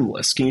seems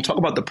seamless. Can you talk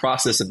about the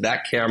process of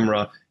that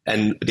camera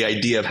and the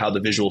idea of how the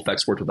visual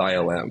effects worked with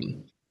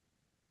ILM?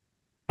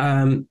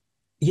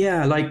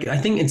 Yeah, like I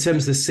think in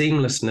terms of the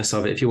seamlessness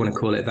of it, if you want to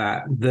call it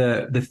that,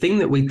 the thing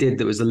that we did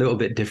that was a little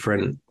bit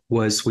different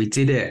was we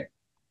did it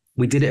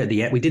at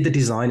the end. We did the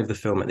design of the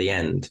film at the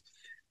end.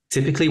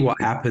 Typically what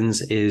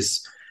happens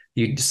is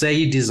you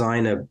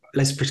design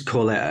let's just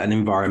call it an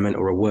environment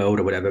or a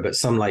world or whatever, but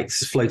some like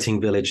floating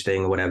village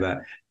thing or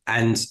whatever.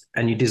 And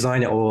you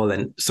design it all,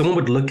 and someone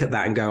would look at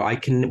that and go,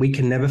 we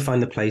can never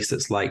find the place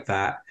that's like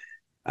that.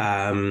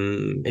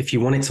 If you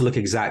want it to look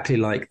exactly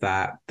like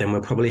that, then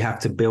we'll probably have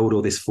to build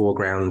all this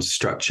foreground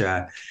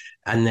structure,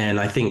 and then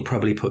I think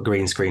probably put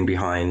green screen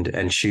behind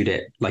and shoot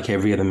it like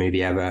every other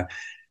movie ever.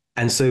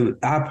 And so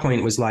our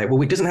point was like,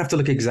 well, it doesn't have to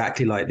look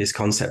exactly like this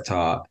concept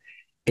art.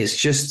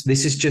 This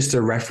is just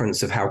a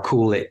reference of how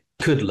cool it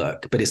could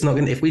look, but it's not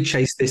going to, if we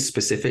chase this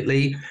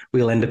specifically,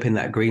 we'll end up in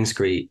that green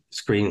screen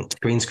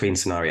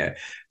scenario.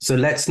 So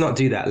let's not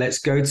do that. Let's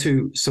go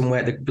to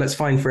somewhere, let's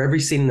find, for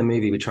every scene in the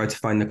movie, we try to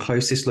find the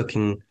closest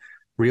looking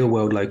real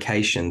world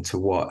location to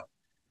what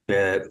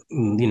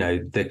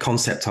the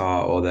concept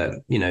art or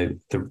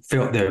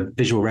the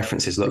visual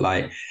references look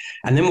like.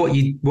 And then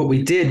what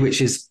we did,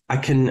 which is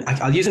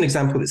I'll use an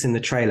example that's in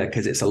the trailer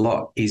because it's a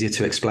lot easier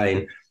to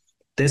explain.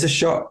 There's a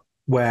shot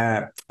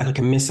where like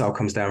a missile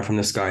comes down from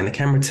the sky and the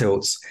camera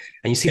tilts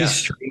and you see these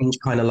strange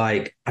kind of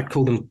like, I'd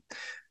call them,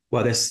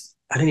 well,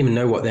 I don't even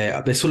know what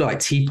they're sort of like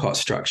teapot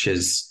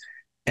structures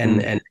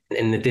and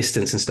in the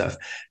distance and stuff.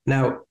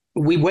 Now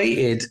we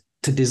waited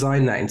to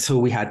design that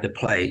until we had the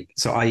play.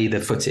 So i.e. the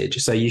footage.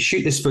 So you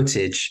shoot this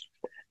footage,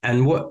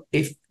 and what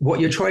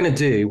you're trying to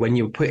do when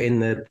you put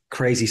in the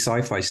crazy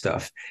sci-fi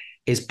stuff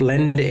is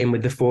blend it in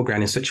with the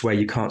foreground in such a way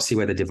you can't see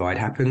where the divide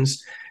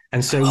happens.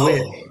 And so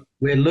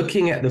we're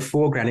looking at the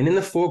foreground, and in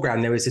the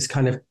foreground there was this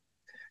kind of,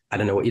 I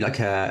don't know what you like,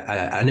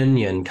 an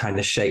onion kind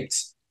of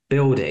shaped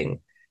building,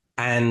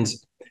 and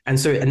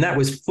that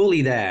was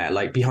fully there,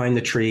 like behind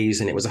the trees,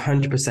 and it was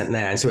 100%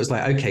 there. And so it's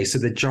like, okay, so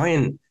the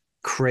giant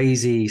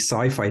crazy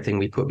sci-fi thing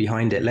we put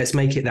behind it, let's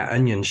make it that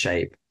onion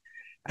shape,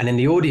 and then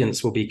the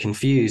audience will be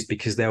confused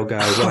because they'll go,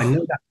 well, I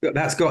know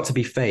that's got to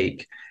be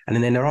fake,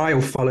 and then their eye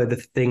will follow the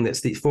thing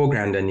that's the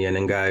foreground onion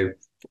and go,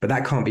 but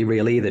that can't be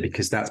real either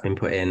because that's been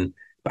put in.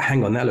 But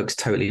hang on, that looks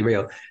totally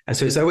real. And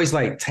so it's always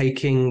like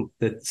taking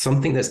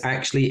something that's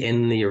actually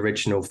in the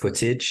original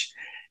footage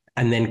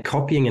and then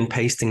copying and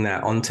pasting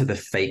that onto the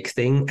fake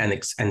thing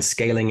and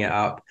scaling it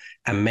up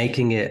and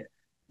making it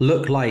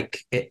look like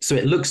it. So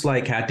it looks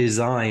like our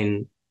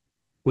design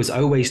was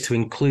always to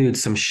include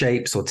some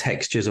shapes or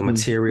textures or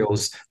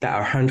materials that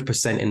are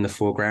 100% in the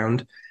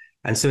foreground.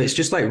 And so it's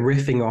just like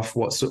riffing off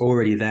what's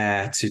already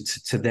there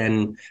to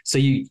then, so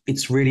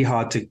it's really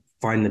hard to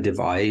find the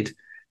divide.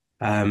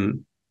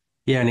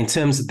 Yeah, and in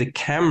terms of the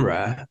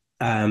camera,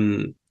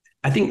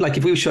 I think like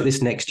if we shot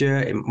this next year,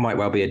 it might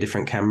well be a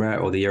different camera,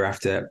 or the year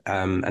after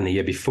and the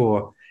year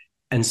before.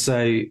 And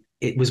so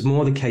it was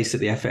more the case that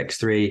the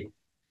FX3,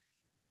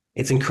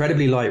 it's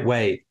incredibly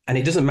lightweight, and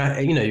it doesn't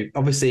matter,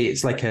 obviously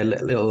it's like a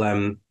little,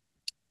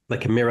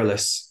 like a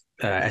mirrorless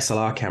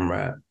SLR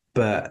camera.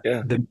 But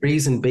the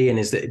reason being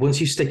is that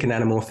once you stick an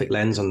anamorphic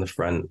lens on the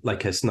front,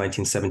 like a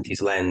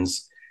 1970s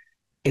lens,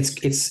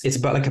 it's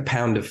about like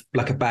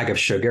a bag of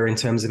sugar in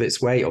terms of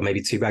its weight, or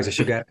maybe 2 bags of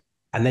sugar.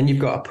 And then you've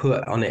got to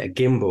put on it a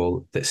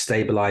gimbal that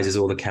stabilizes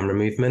all the camera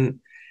movement.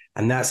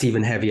 And that's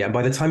even heavier.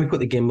 By the time you put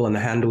the gimbal and the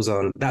handles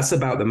on, that's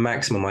about the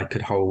maximum I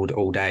could hold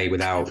all day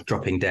without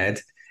dropping dead.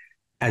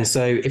 And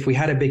so if we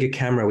had a bigger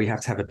camera, we have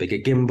to have a bigger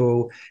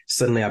gimbal.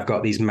 Suddenly I've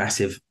got these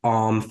massive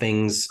arm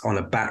things on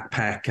a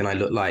backpack and I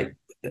look like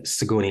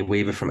Sigourney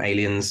Weaver from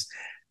Aliens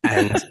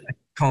and I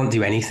can't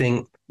do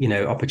anything,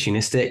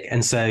 opportunistic.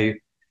 And so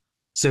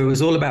it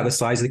was all about the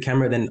size of the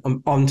camera. Then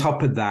on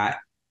top of that,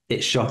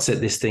 it shot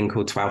at this thing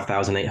called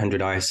 12,800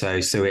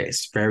 ISO. So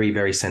it's very,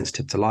 very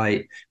sensitive to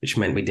light, which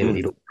meant we didn't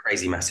need all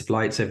crazy massive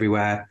lights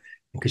everywhere.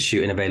 We could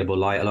shoot in available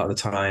light a lot of the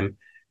time.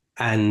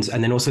 And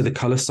then also the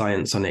color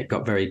science on it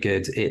got very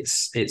good.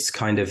 It's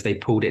kind of, they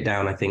pulled it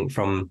down, I think,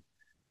 from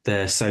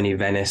the Sony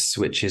Venice,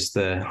 which is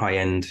the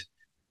high-end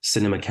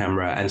cinema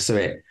camera. And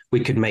so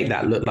we could make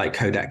that look like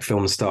Kodak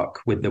film stock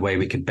with the way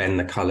we could bend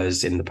the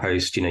colors in the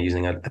post,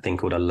 using a thing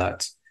called a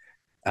LUT.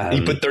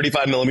 You put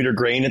 35 millimeter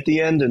grain at the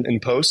end in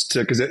post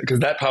because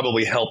that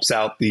probably helps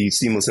out the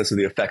seamlessness of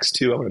the effects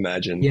too, I would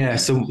imagine. Yeah.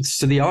 So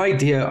the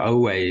idea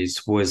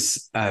always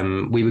was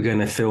we were going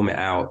to film it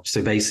out.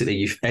 So basically,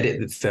 you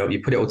edit the film,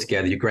 you put it all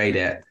together, you grade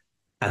it,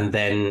 and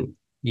then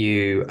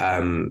you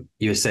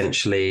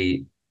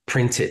essentially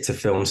print it to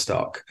film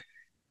stock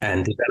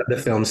and develop the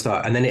film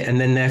stock, and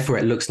then therefore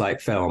it looks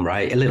like film,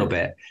 right? A little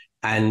bit,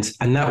 and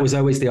that was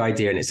always the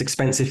idea, and it's an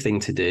expensive thing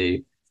to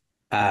do.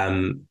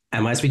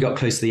 And as we got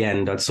close to the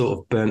end, I'd sort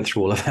of burnt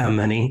through all of our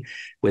money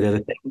with other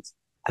things.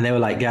 And they were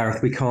like,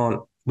 Gareth, we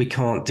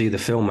can't do the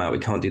film out. We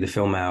can't do the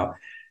film out.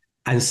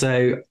 And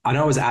so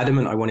I was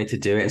adamant I wanted to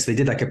do it. And so they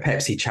did like a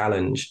Pepsi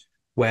challenge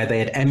where they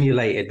had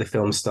emulated the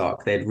film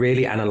stock. They'd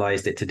really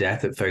analyzed it to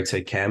death at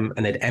Photochem,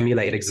 and they'd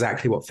emulated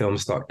exactly what film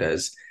stock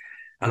does.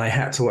 And I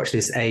had to watch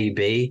this A,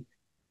 B,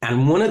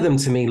 and one of them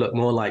to me looked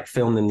more like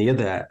film than the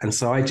other. And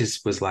so I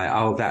just was like,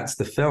 oh, that's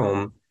the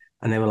film.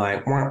 And they were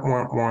like, wah,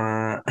 wah,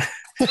 wah.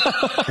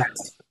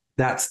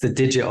 That's the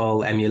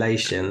digital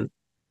emulation.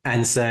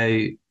 And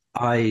so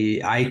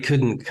I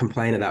couldn't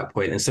complain at that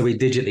point. And so we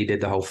digitally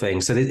did the whole thing.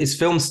 So it's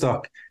film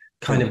stock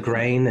kind of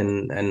grain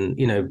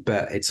and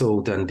but it's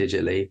all done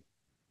digitally.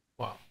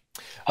 Wow.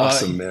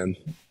 Awesome, man.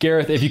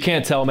 Gareth, if you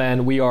can't tell,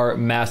 man, we are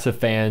massive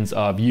fans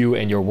of you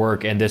and your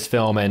work and this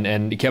film.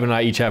 And Kevin and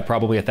I each have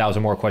probably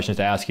 1,000 more questions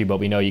to ask you, but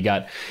we know you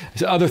got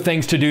other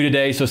things to do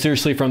today. So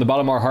seriously, from the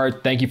bottom of our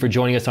heart, thank you for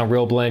joining us on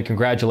Real Blend.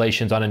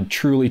 Congratulations on a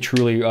truly,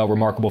 truly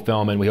remarkable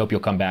film. And we hope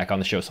you'll come back on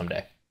the show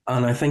someday. Oh,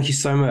 no, thank you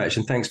so much.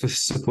 And thanks for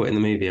supporting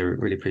the movie. I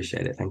really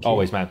appreciate it. Thank you.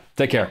 Always, man.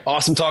 Take care.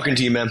 Awesome talking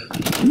to you, man.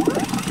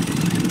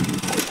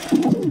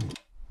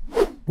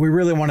 We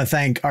really want to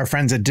thank our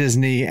friends at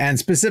Disney and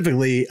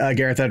specifically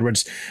Gareth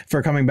Edwards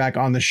for coming back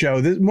on the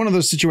show. This, one of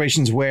those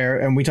situations where,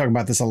 and we talk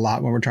about this a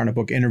lot when we're trying to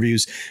book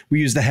interviews, we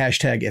use the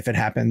hashtag if it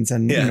happens.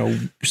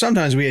 And,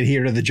 sometimes we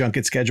adhere to the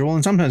junket schedule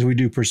and sometimes we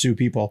do pursue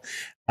people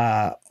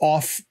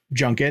off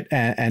junket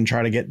and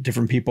try to get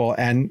different people.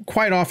 And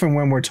quite often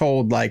when we're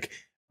told like,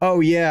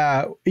 oh,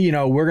 yeah,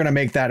 we're going to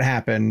make that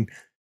happen,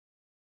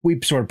 we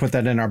sort of put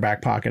that in our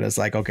back pocket as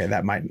like, OK,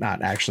 that might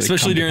not actually,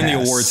 especially during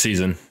the award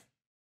season.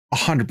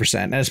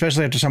 100%. And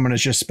especially after someone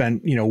has just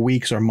spent,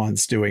 weeks or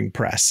months doing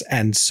press.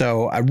 And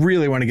so I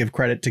really want to give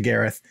credit to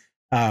Gareth,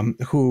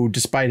 who,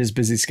 despite his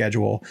busy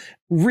schedule,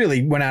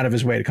 really went out of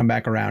his way to come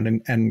back around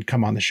and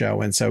come on the show.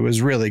 And so it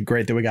was really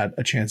great that we got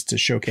a chance to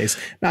showcase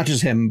not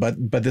just him, but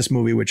this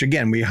movie, which,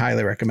 again, we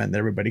highly recommend that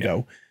everybody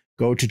go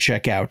to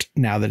check out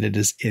now that it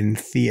is in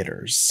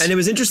theaters. And it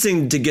was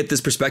interesting to get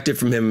this perspective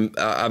from him.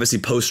 Obviously,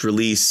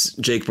 post-release,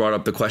 Jake brought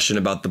up the question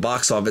about the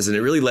box office, and it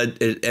really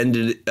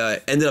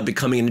ended up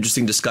becoming an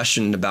interesting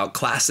discussion about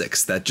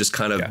classics that just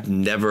kind of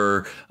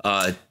never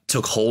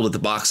took hold at the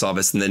box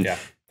office. And then,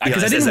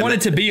 because I didn't want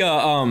it to be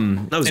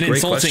an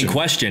insulting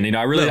question.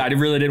 I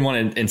really didn't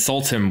want to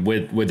insult him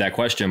with that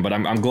question, but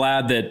I'm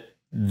glad that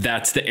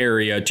that's the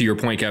area, to your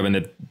point,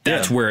 Kevin,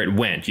 that's where it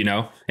went,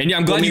 And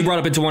I'm glad you brought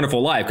up It's a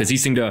Wonderful Life because he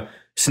seemed to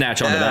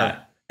snatch onto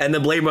that. And the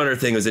Blade Runner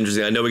thing was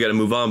interesting. I know we got to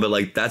move on, but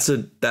like that's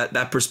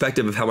that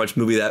perspective of how much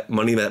money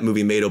that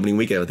movie made opening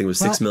weekend, I think it was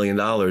 $6 million,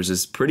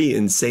 is pretty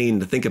insane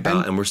to think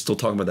about. And we're still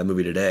talking about that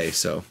movie today.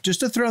 So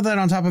just to throw that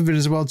on top of it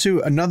as well,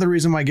 too, another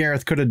reason why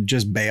Gareth could have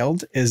just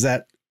bailed is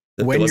that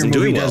when your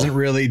movie doesn't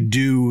really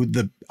do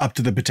up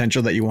to the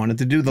potential that you want it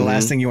to do, the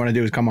last thing you want to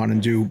do is come on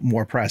and do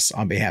more press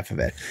on behalf of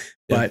it.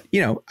 But,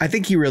 I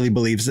think he really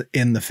believes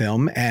in the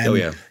film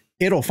and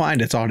it'll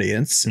find its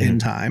audience in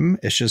time.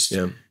 It's just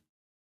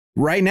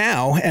right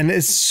now. And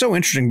it's so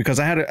interesting because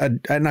I had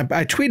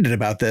I tweeted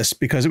about this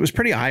because it was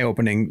pretty eye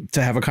opening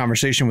to have a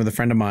conversation with a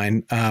friend of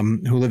mine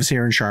who lives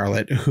here in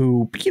Charlotte,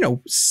 who,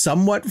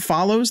 somewhat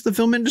follows the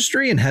film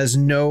industry and has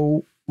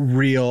no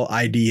real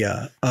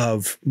idea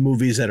of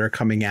movies that are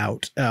coming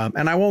out.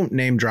 And I won't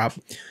name drop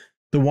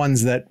the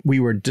ones that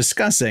we were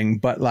discussing,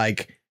 but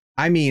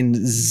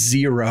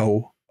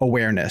zero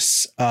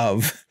awareness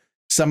of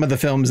some of the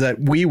films that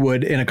we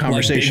would in a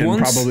conversation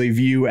probably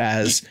view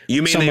as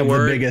some of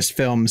the biggest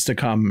films to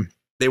come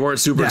They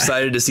weren't super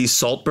excited to see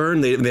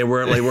Saltburn. They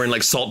weren't like wearing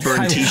like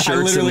Saltburn t-shirts. I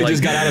literally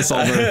just got out of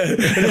Saltburn.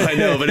 I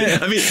know, but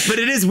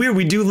it is weird.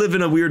 We do live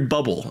in a weird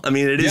bubble. I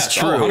mean, it is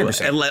true.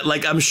 100%. And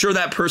like I'm sure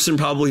that person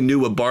probably knew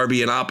what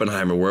Barbie and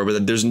Oppenheimer were,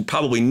 but there's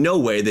probably no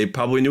way they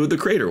probably knew what the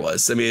creator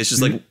was. I mean, it's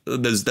just like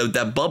there's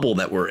that bubble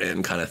that we're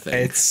in kind of thing.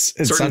 It's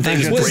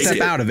sometimes you have to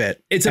step out of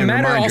it. It's a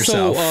matter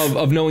also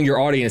of knowing your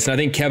audience. And I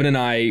think Kevin and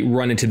I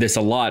run into this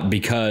a lot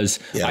because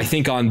I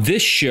think on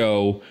this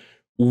show,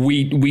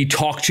 we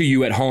talk to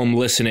you at home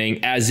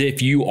listening as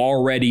if you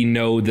already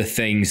know the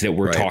things that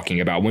we're talking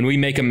about. When we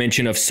make a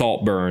mention of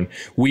Saltburn,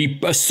 we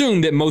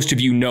assume that most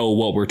of you know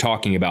what we're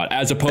talking about,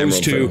 as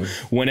opposed to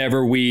when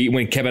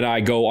Kevin and I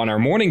go on our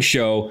morning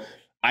show,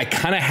 I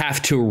kind of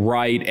have to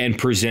write and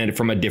present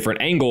from a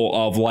different angle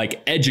of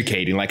like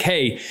educating, like,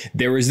 hey,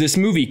 there is this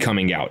movie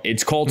coming out.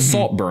 It's called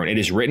Saltburn. It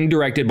is written,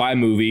 directed by a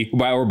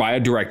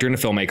director and a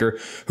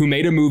filmmaker who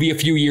made a movie a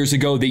few years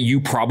ago that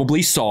you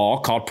probably saw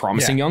called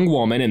Promising Young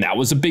Woman. And that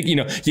was a big,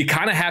 you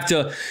kind of have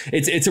to,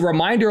 it's a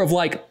reminder of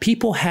like,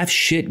 people have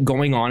shit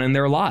going on in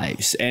their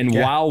lives. And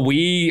while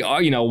we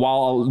are,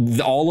 while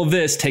all of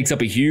this takes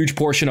up a huge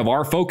portion of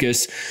our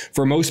focus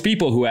for most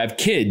people who have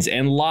kids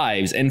and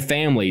lives and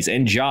families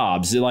and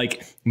jobs,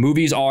 like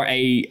movies are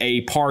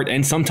a part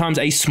and sometimes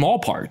a small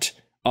part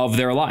of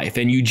their life.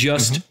 And you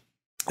just,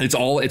 it's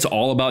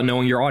all about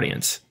knowing your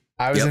audience.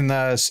 I was in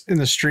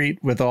the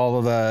street with all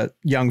of the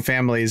young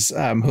families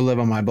who live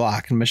on my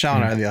block, and Michelle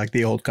and I are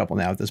the old couple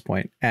now at this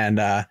point. And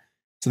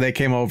so they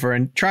came over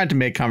and tried to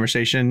make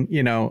conversation,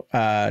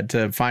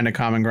 to find a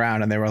common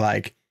ground. And they were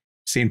like,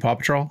 seen Paw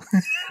Patrol?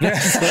 I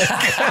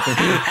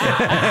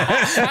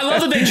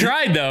love that they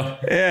tried, though.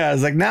 Yeah, I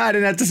was like, nah, I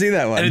didn't have to see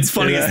that one. And it's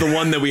funny, it's the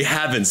one that we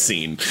haven't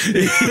seen.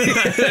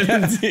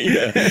 I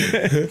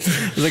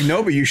was like,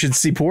 no, but you should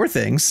see Poor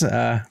Things.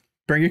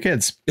 Bring your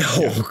kids.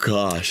 Oh,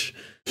 gosh.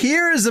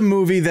 Here is a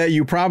movie that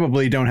you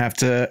probably don't have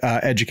to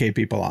educate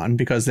people on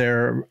because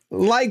they're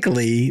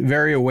likely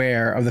very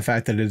aware of the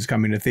fact that it is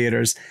coming to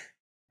theaters.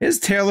 Is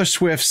Taylor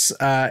Swift's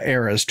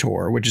Eras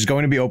Tour, which is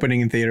going to be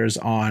opening in theaters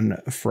on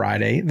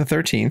Friday the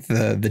 13th.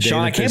 The day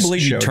Sean, I can't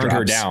believe you turned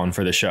her drops. down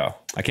for the show.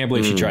 I can't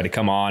believe she tried to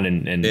come on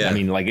and I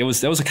mean, like that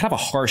was a kind of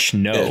a harsh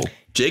no. Yeah.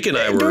 Jake and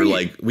I were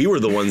we were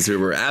the ones who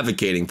were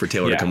advocating for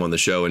Taylor to come on the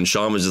show, and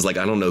Sean was just like,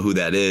 I don't know who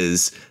that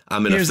is.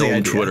 I'm in a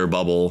film Twitter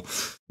bubble.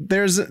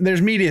 There's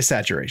media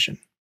saturation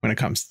when it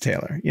comes to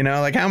Taylor.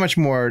 Like how much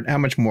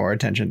more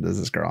attention does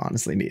this girl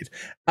honestly need?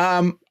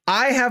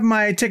 I have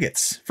my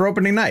tickets for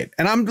opening night,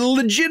 and I'm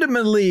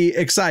legitimately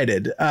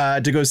excited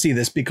to go see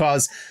this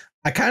because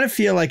I kind of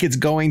feel like it's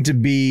going to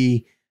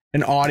be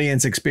an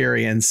audience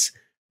experience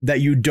that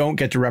you don't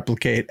get to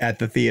replicate at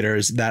the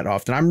theaters that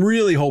often. I'm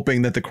really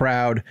hoping that the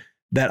crowd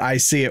that I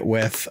see it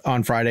with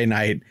on Friday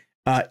night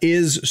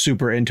is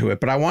super into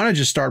it. But I want to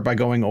just start by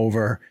going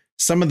over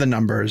some of the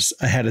numbers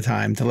ahead of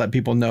time to let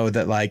people know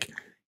that, like,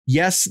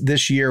 yes,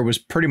 this year was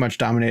pretty much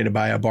dominated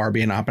by a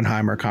Barbie and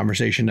Oppenheimer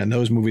conversation, and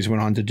those movies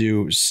went on to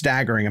do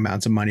staggering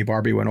amounts of money.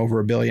 Barbie went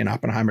over $1 billion.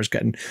 Oppenheimer's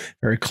getting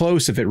very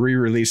close. If it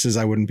re-releases,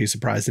 I wouldn't be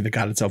surprised if it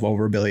got itself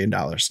over $1 billion.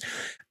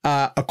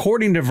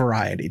 According to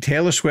Variety,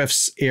 Taylor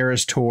Swift's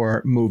Eras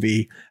Tour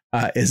movie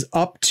is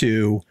up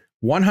to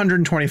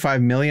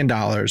 $125 million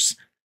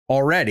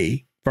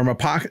already from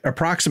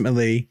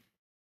approximately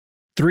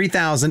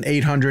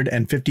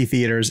 3,850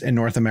 theaters in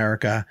North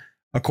America,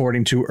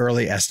 according to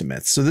early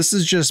estimates. So this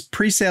is just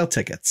pre-sale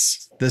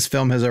tickets. This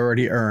film has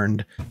already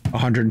earned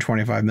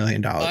 $125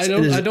 million. I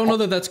don't know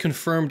that that's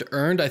confirmed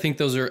earned. I think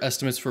those are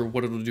estimates for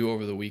what it'll do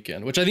over the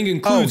weekend, which I think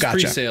includes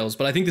pre-sales,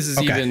 but I think this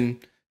is even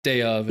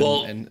day of.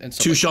 Well, and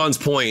to like Sean's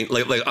point,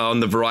 like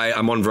on the Variety,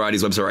 I'm on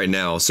Variety's website right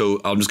now,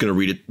 so I'm just going to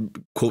read it,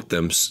 quote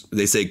them.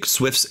 They say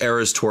Swift's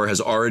Eras Tour has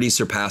already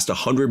surpassed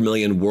 100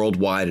 million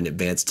worldwide in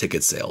advanced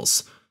ticket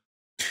sales.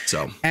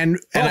 So, and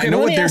I know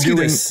what they're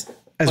doing as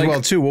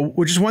well too,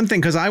 which is one thing,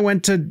 because I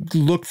went to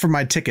look for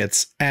my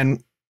tickets,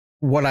 and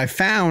what I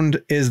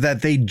found is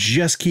that they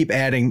just keep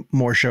adding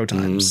more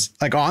showtimes.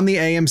 Like on the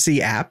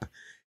AMC app,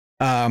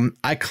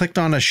 I clicked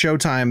on a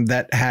showtime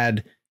that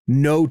had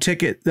no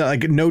tickets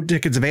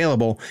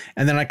available,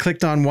 and then I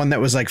clicked on one that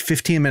was like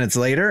 15 minutes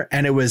later,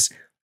 and it was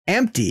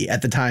empty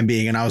at the time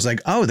being, and I was like,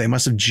 oh, they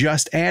must have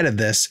just added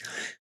this.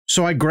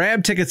 So I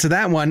grabbed tickets to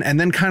that one, and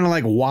then kind of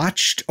like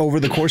watched over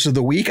the course of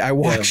the week. I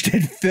watched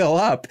it fill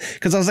up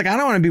because I was like, I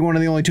don't want to be one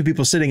of the only two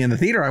people sitting in the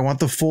theater. I want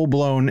the full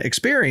blown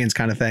experience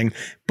kind of thing.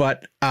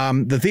 But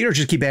the theaters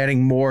just keep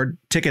adding more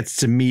tickets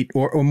to meet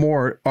or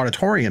more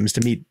auditoriums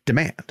to meet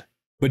demand.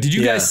 But did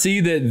you guys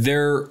see that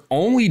they're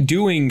only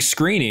doing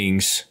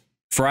screenings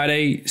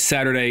Friday,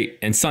 Saturday,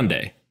 and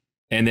Sunday?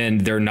 And then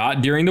they're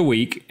not during the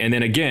week. And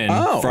then again,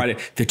 Friday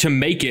to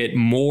make it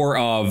more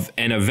of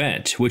an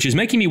event, which is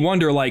making me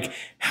wonder, like,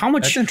 how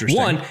much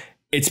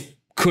it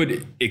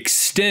could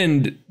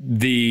extend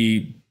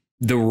the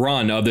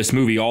run of this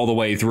movie all the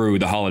way through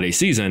the holiday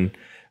season.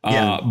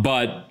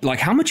 But like,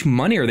 how much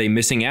money are they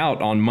missing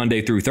out on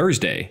Monday through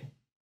Thursday?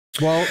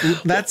 Well,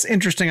 that's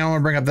interesting. I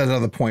want to bring up that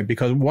other point,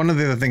 because one of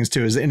the other things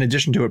too is, in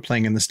addition to it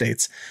playing in the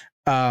States,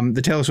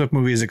 the Taylor Swift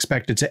movie is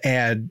expected to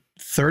add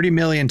 30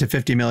 million to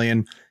 50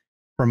 million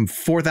from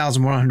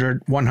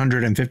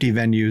 4,150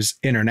 venues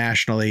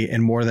internationally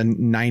in more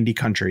than 90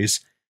 countries.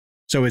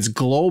 So its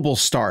global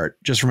start,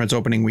 just from its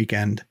opening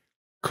weekend,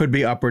 could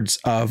be upwards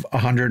of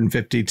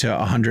 150 to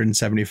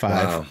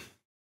 175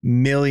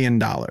 million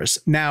dollars.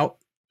 Now,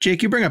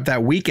 Jake, you bring up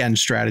that weekend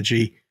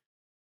strategy.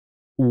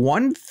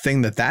 One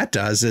thing that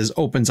does is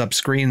opens up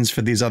screens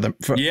for these other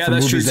for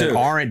movies that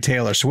aren't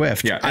Taylor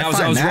Swift. Yeah, I was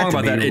wrong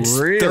about that. It's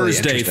really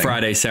Thursday,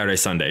 Friday, Saturday,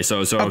 Sunday.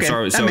 So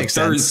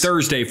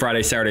Thursday,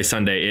 Friday, Saturday,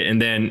 Sunday, and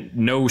then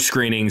no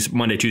screenings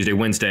Monday, Tuesday,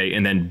 Wednesday,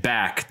 and then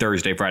back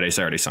Thursday, Friday,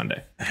 Saturday,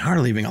 Sunday. They are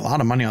leaving a lot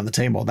of money on the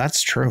table.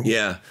 That's true.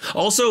 Yeah.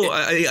 Also,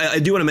 I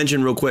do want to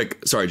mention real quick.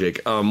 Sorry, Jake.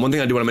 One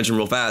thing I do want to mention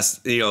real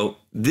fast.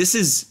 This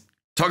is.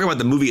 Talking about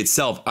the movie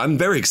itself, I'm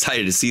very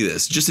excited to see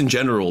this, just in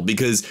general,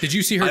 because... Did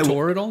you see her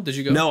tour at all? Did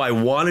you go? No, I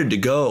wanted to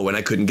go, and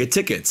I couldn't get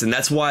tickets. And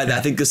that's why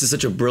I think this is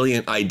such a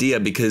brilliant idea,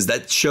 because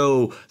those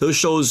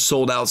shows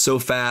sold out so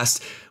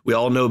fast. We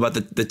all know about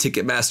the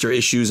Ticketmaster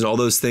issues and all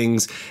those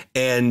things.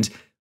 And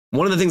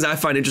one of the things I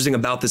find interesting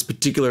about this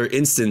particular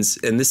instance,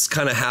 and this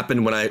kind of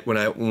happened when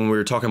we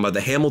were talking about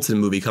the Hamilton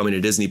movie coming to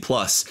Disney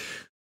Plus.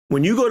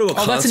 When you go to a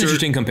concert, that's an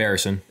interesting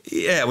comparison.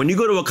 Yeah, when you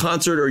go to a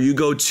concert or you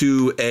go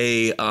to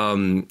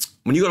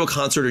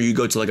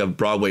like a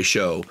Broadway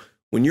show,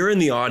 when you're in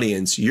the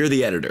audience, you're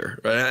the editor.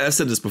 Right? I've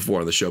said this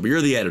before on the show, but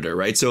you're the editor,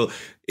 right? So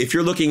if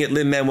you're looking at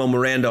Lin-Manuel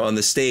Miranda on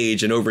the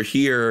stage and over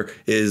here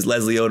is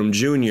Leslie Odom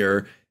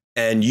Jr.,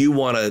 and you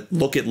want to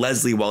look at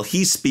Leslie while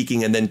he's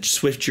speaking and then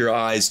switch your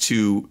eyes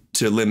to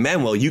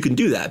Lin-Manuel, you can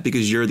do that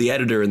because you're the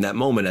editor in that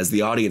moment as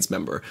the audience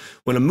member.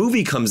 When a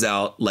movie comes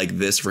out like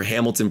this, for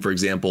Hamilton, for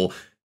example,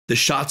 the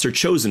shots are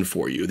chosen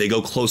for you. They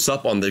go close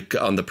up on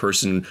the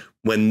person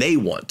when they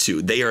want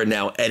to. They are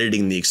now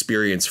editing the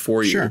experience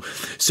for you. Sure.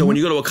 So when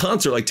you go to a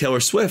concert like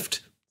Taylor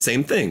Swift,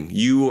 same thing.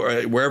 You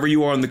are wherever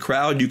you are in the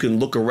crowd, you can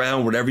look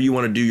around, whatever you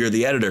want to do. You're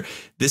the editor.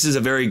 This is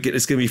it's going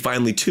to be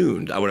finely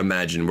tuned. I would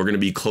imagine we're going to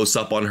be close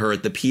up on her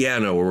at the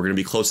piano, or we're going to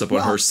be close up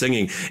on her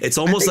singing. It's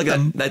almost like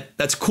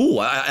that's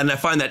cool. And I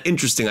find that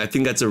interesting. I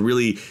think that's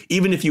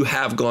even if you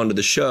have gone to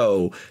the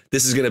show,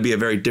 this is going to be a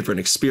very different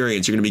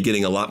experience. You're going to be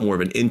getting a lot more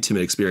of an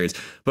intimate experience,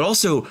 but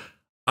also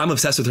I'm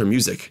obsessed with her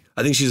music.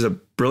 I think she's a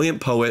brilliant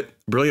poet,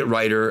 brilliant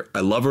writer. I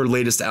love her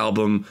latest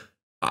album.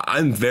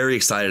 I'm very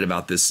excited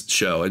about this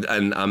show,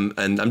 and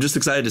I'm just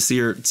excited to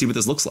see what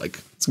this looks like.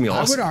 It's gonna be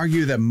awesome. I would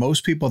argue that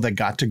most people that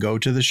got to go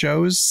to the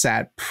shows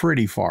sat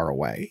pretty far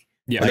away.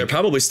 Yeah, they're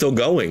probably still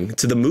going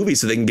to the movie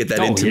so they can get that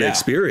intimate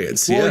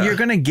experience. Well, you're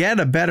gonna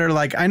get a better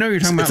I know you're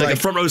talking about like a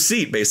front row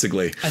seat,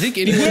 basically. I think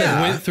anyone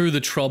that went through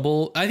the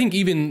trouble, I think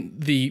even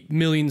the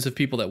millions of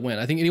people that went,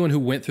 I think anyone who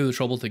went through the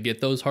trouble to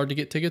get those hard to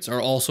get tickets are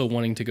also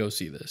wanting to go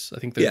see this. I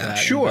think they're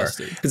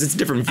because it's a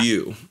different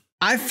view.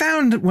 I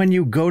found when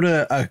you go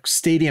to a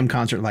stadium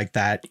concert like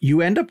that,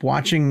 you end up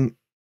watching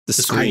the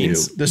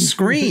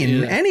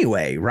screen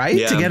anyway, right?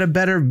 Yeah. To get a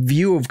better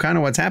view of kind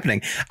of what's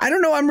happening. I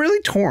don't know. I'm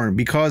really torn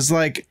because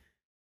and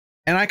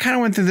I kind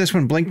of went through this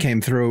when Blink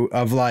came through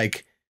of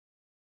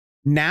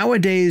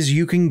nowadays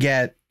you can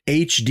get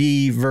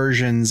HD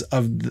versions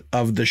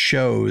of the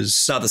shows.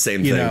 It's not the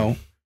same thing.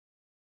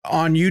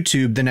 On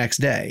YouTube the next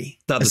day.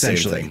 Not the same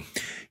thing.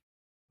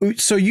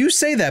 So you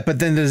say that, but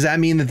then does that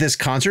mean that this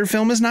concert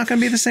film is not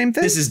going to be the same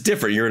thing? This is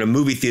different. You're in a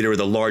movie theater with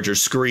a larger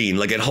screen.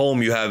 Like at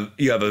home, you have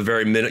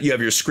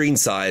your screen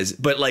size,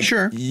 but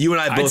you and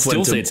I both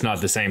went to. It's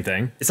not the same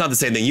thing. It's not the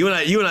same thing. You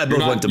and I both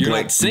went to. You're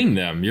not seeing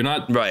them. You're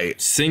not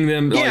seeing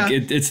them. Yeah.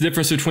 It's the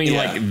difference between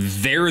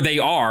there they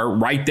are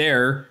right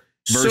there.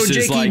 Versus so,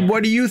 Jakey,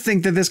 what do you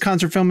think that this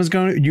concert film is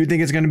going to? Do you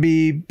think it's going to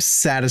be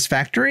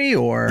satisfactory,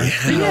 or I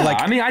think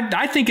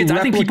it's.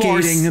 I think people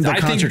are the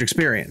concert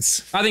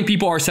experience. I think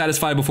people are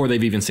satisfied before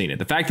they've even seen it.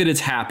 The fact that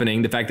it's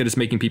happening, the fact that it's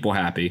making people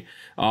happy.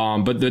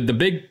 But the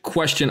big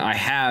question I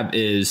have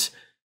is,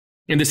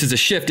 and this is a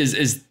shift,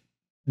 is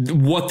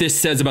what this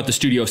says about the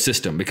studio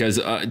system, because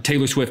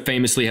Taylor Swift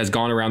famously has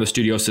gone around the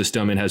studio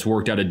system and has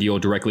worked out a deal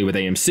directly with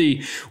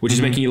AMC, which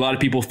is making a lot of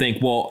people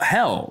think, well,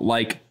 hell,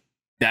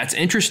 that's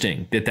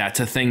interesting that's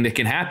a thing that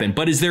can happen.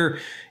 But is there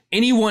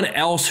anyone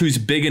else who's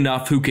big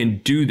enough who can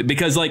do that?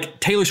 Because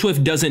Taylor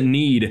Swift doesn't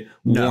need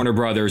Warner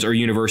Brothers or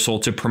Universal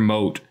to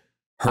promote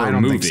her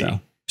movie.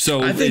 Think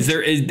so is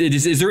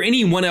there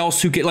anyone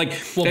else who can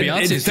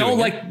Beyonce's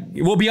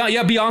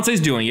Beyonce's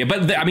doing it.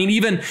 But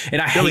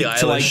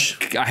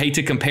I hate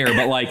to compare,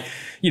 but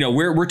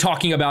we're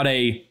talking about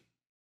a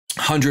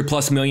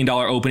 $100+ million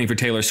opening for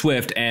Taylor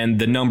Swift, and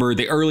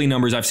the early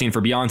numbers I've seen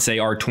for Beyonce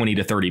are 20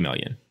 to 30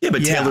 million. Yeah,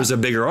 but Taylor's a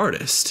bigger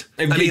artist.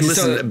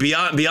 Listen,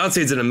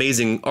 Beyonce's an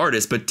amazing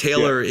artist, but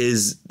Taylor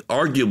is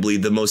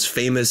arguably the most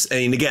famous.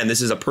 And again,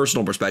 this is a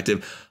personal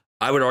perspective.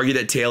 I would argue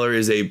that Taylor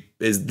is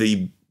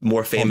the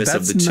more famous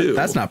of the two.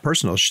 That's not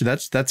personal.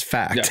 That's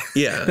fact.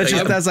 Yeah.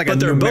 That's like but a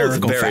they're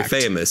both very fact.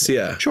 famous.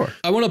 Yeah. Sure.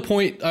 I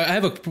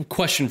have a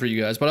question for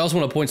you guys, but I also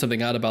want to point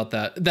something out about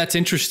that. That's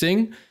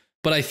interesting.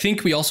 But I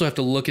think we also have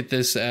to look at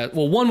this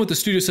one, with the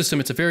studio system,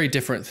 it's a very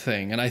different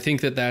thing. And I think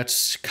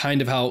that's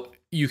kind of how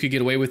you could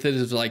get away with it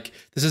is like,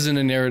 this isn't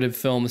a narrative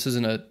film. This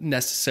isn't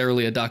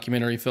necessarily a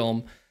documentary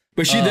film.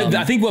 But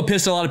I think what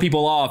pissed a lot of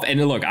people off, and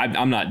look,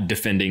 I'm not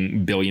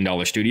defending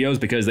billion-dollar studios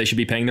because they should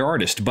be paying their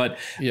artist, but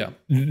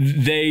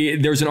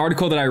there's an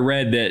article that I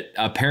read that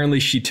apparently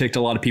she ticked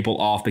a lot of people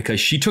off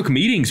because she took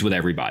meetings with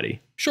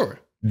everybody. Sure.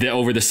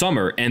 Over the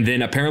summer, and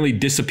then apparently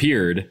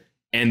disappeared.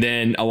 And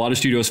then a lot of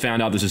studios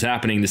found out this was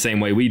happening the same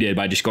way we did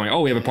by just going,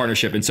 oh, we have a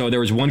partnership. And so there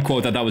was one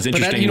quote that I thought was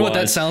interesting. But you know what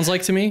that sounds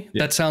like to me?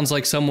 Yeah. That sounds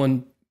like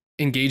someone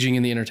engaging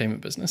in the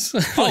entertainment business.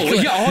 The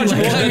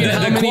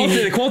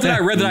quote that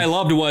I read that I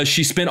loved was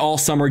she spent all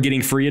summer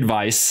getting free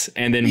advice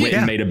and then went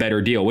and made a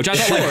better deal, which I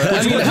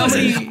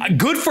thought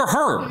good for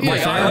her.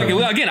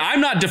 Again,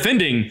 I'm not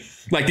defending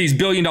like these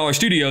billion-dollar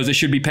studios that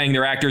should be paying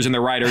their actors and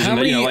their writers. I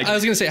was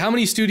going to say, how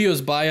many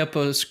studios buy up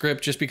a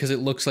script just because it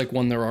looks like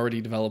one they're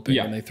already developing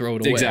and they throw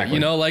it away? Exactly.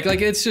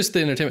 It's just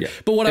the entertainment.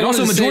 Yeah. But what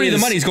also majority of the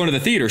money is going to the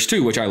theaters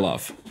too, which I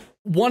love.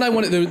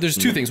 There's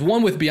two things.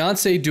 One, with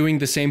Beyonce doing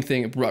the same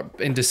thing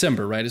in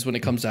December, right, is when it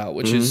comes out,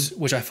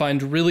 which I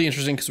find really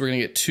interesting because we're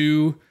going to get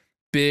two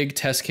big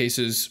test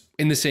cases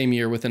in the same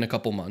year within a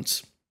couple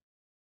months.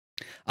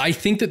 I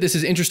think that this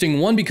is interesting,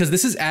 one, because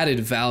this is added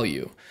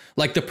value.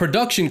 Like the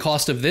production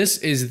cost of this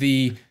is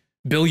the $1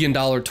 billion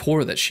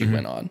tour that she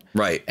went on.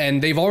 Right.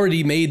 And they've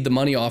already made the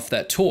money off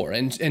that tour.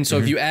 And so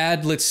if you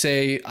add, let's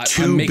say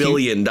 $2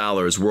 billion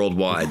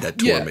worldwide that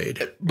tour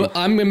made. But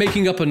I'm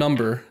making up a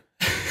number.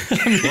 That's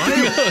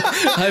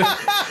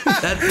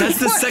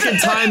the second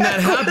time that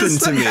happened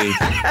to me.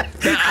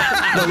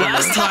 The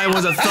last time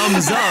was a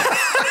thumbs up.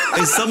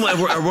 Is someone?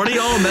 What are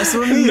y'all messing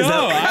with me?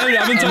 No, I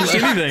haven't touched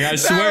anything. I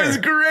swear. That was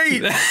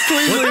great.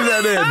 Please leave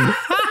that in.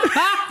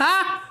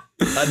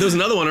 There was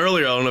another one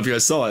earlier. I don't know if you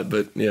guys saw it,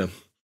 but yeah.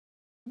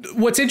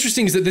 What's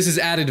interesting is that this is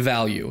added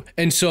value.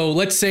 And so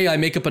let's say I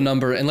make up a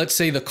number, and let's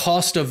say the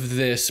cost of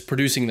this,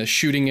 producing this,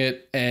 shooting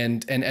it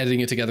and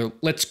editing it together,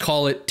 let's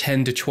call it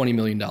 $10 to $20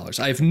 million.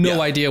 I have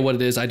no idea what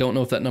it is. I don't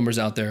know if that number's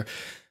out there.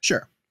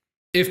 Sure.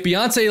 If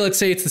Beyonce, let's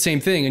say it's the same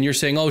thing, and you're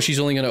saying, oh, she's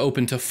only going to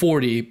open to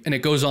 40 and it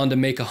goes on to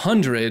make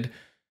 100.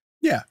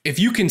 Yeah. If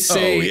you can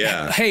say,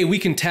 hey, we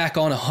can tack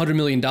on $100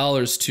 million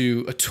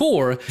to a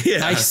tour,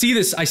 I see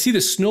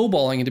this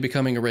snowballing into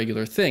becoming a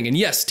regular thing. And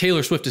yes,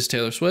 Taylor Swift is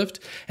Taylor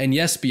Swift. And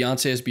yes,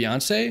 Beyonce is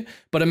Beyonce.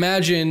 But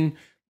imagine,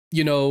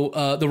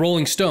 the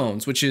Rolling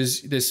Stones, which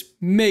is this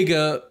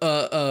mega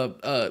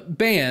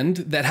band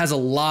that has a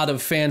lot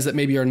of fans that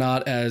maybe are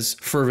not as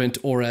fervent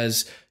or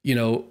as,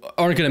 aren't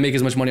going to make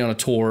as much money on a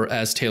tour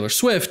as Taylor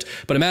Swift.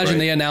 But imagine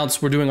they announce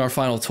we're doing our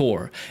final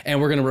tour and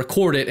we're going to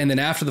record it. And then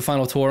after the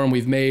final tour and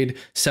we've made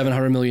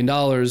 $700 million,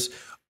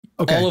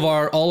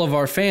 all of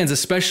our fans,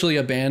 especially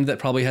a band that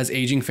probably has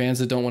aging fans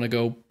that don't want to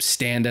go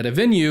stand at a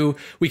venue,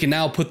 we can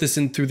now put this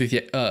in through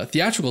the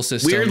theatrical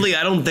system. Weirdly,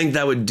 I don't think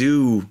that would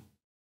do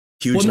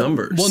huge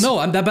numbers. Well,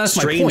 no, that's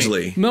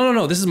strangely. My point.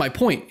 No. This is my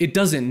point. It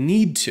doesn't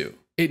need to.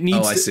 It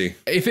needs. Oh, I see.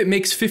 If it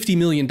makes $50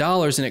 million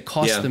and it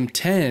costs them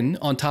 10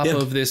 on top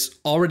of this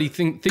already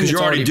thing because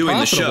you're already doing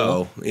the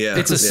show. Yeah,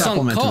 it's a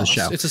sunk cost. To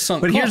the show. It's a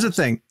sunk cost. But here's the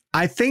thing.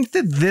 I think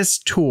that this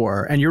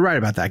tour, and you're right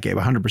about that, Gabe,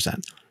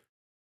 100%.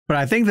 But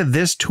I think that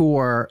this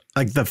tour,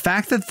 like the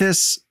fact that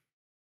this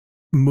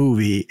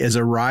movie is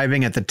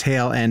arriving at the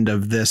tail end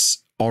of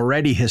this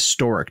already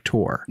historic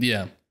tour.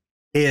 Yeah.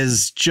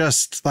 Is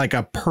just like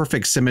a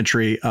perfect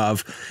symmetry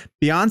of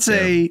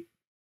Beyonce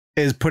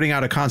is putting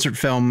out a concert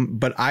film,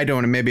 but I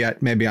don't, and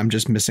maybe I'm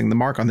just missing the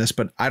mark on this,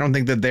 but I don't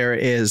think that there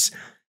is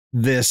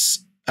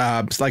this,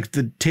 like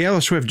the Taylor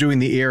Swift doing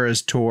the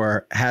Eras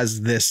tour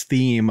has this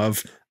theme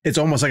of, it's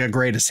almost like a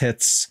greatest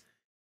hits,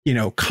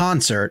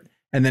 concert.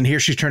 And then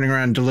here she's turning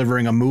around and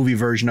delivering a movie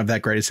version of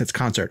that greatest hits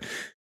concert.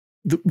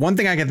 The one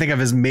thing I can think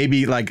of is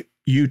maybe like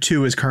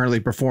U2 is currently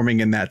performing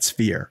in that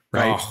sphere,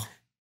 right? Oh.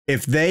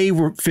 If they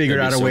were figured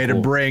out a way to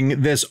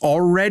bring this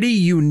already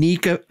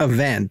unique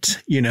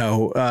event,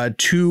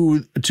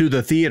 to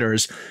the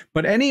theaters,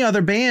 but any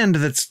other band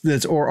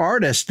that's or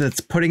artist that's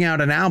putting out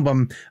an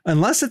album,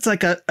 unless it's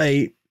like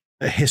a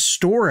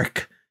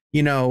historic,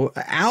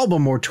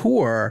 album or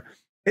tour,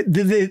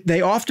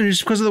 they often,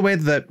 just because of the way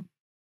that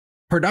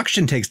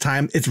production takes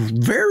time, it's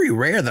very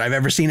rare that I've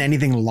ever seen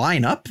anything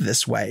line up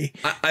this way.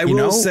 I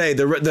will say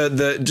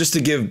the just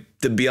to give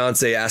the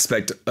Beyonce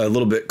aspect a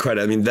little bit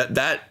credit. I mean,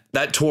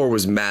 that tour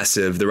was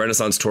massive. The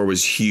Renaissance tour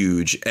was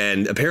huge.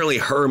 And apparently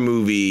her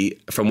movie,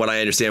 from what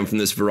I understand from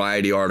this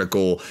Variety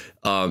article,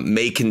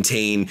 may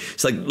contain,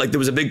 it's like there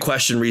was a big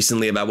question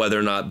recently about whether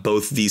or not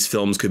both these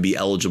films could be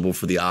eligible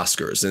for the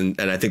Oscars. And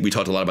I think we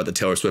talked a lot about the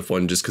Taylor Swift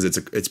one just because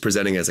it's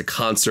presenting as a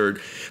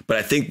concert. But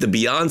I think the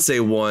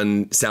Beyonce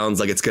one sounds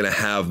like it's going to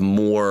have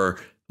more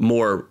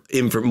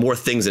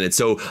things in it.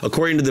 So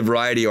according to the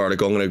Variety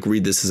article, I'm going to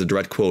read this as a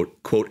direct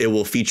quote, it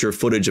will feature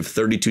footage of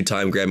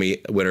 32-time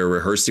Grammy winner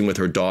rehearsing with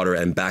her daughter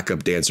and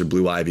backup dancer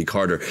Blue Ivy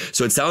Carter.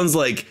 So it sounds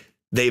like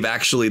the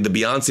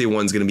Beyonce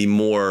one's going to be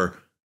more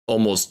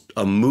almost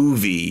a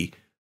movie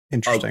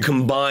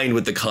combined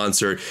with the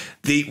concert.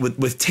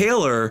 With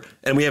Taylor,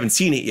 and we haven't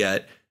seen it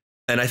yet,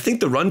 And I think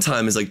the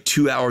runtime is like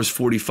 2 hours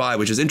 45,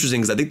 which is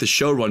interesting because I think the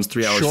show runs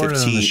 3 hours Shorter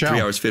than the 15. show. 3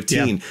 hours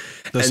 15.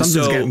 Yeah.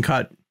 Something's getting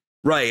cut.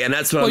 Right, and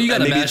that's what. Well, you got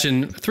to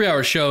imagine 3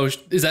 hour show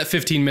is that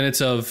 15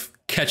 minutes of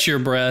catch your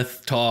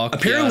breath talk.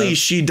 Apparently,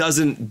 she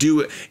doesn't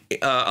do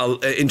an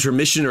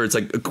intermission, or it's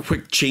like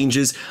quick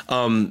changes.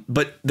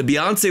 But the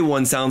Beyonce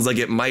one sounds like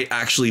it might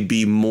actually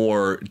be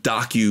more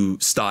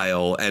docu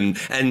style, and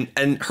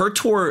her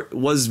tour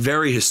was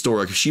very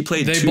historic. She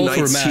played they 2 both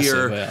nights were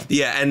massive, here,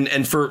 yeah,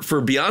 and for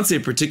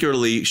Beyonce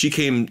particularly, she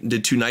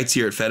did 2 nights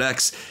here at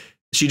FedEx.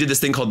 She did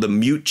this thing called the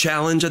Mute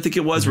Challenge, I think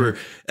it was, where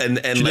and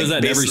she does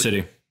that in every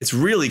city. It's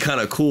really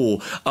kind of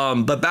cool.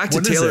 But back to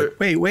what Taylor.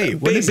 Wait.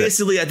 What is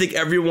basically, I think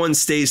everyone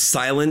stays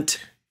silent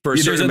for a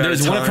certain amount of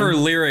time. One of her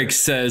lyrics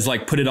says,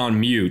 like, put it on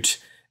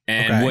mute.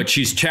 And what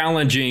she's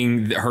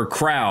challenging her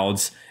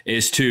crowds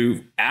is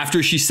to,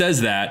 after she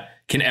says that,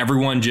 can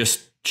everyone just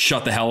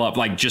shut the hell up?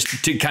 Like,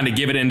 just to kind of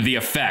give it in the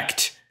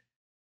effect.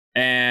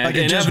 And like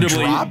it inevitably, just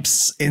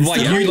drops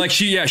instantly?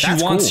 she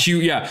That's wants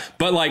cool.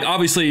 but like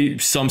obviously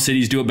some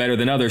cities do it better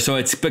than others, so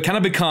it's kind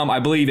of become, I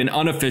believe, an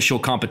unofficial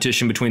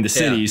competition between the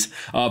cities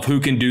of who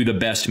can do the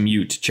best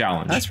mute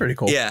challenge. That's pretty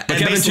cool. Yeah, but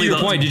Kevin, to your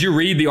point, did you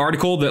read the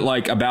article that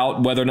like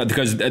about whether or not,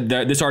 because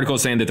this article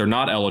is saying that they're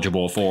not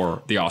eligible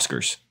for the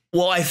Oscars?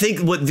 Well, I think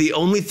the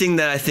only thing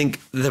that I think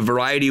the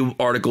Variety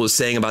article is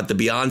saying about the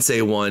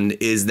Beyonce one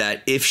is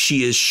that if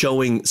she is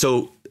showing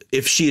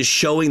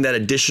that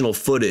additional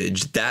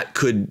footage, that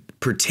could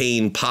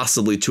pertain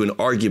possibly to an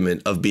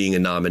argument of being a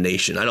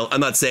nomination. I'm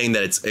not saying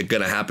that it's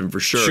going to happen for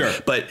sure.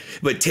 But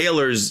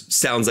Taylor's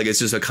sounds like it's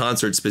just a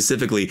concert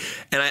specifically.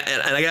 And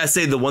I gotta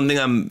say, the one thing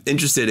I'm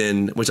interested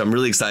in, which I'm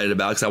really excited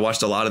about, because I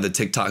watched a lot of the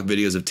TikTok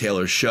videos of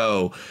Taylor's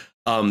show.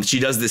 She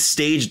does this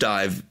stage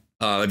dive.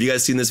 Have you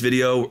guys seen this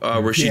video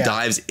where she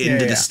dives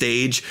into the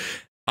stage?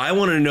 I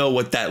want to know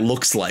what that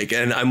looks like,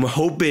 and I'm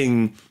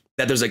hoping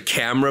that there's a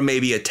camera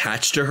maybe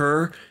attached to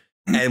her,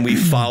 and we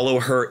follow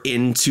her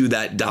into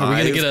that dive. Are we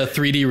gonna get a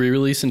 3D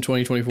re-release in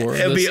 2024?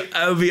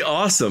 That would be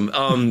awesome.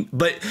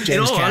 But James in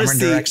all Cameron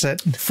honesty, directs it.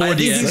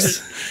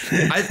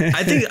 4DX.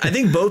 I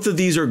think both of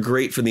these are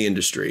great for the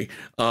industry.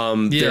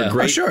 They're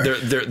great. sure.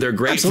 They're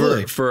great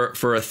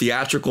for a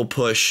theatrical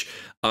push.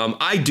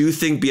 I do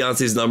think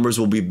Beyonce's numbers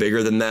will be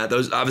bigger than that.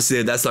 Those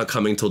obviously that's not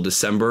coming till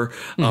December.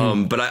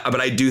 But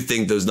I do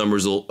think those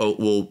numbers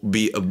will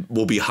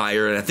be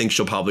higher, and I think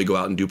she'll probably go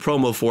out and do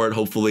promo for it,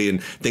 hopefully,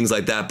 and things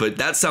like that. But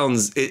that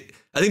sounds.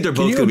 I think they're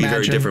both going to be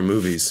very different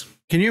movies.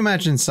 Can you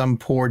imagine some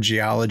poor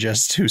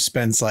geologist who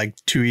spends like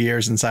 2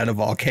 years inside a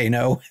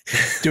volcano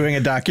doing a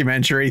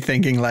documentary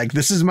thinking like,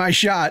 this is my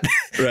shot.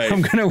 Right.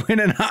 I'm going to win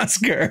an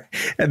Oscar.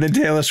 And then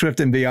Taylor Swift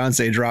and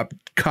Beyonce drop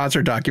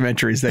concert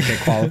documentaries that get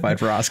qualified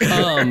for Oscar.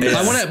 I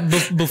want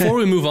to, before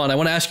we move on, I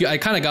want to ask you, I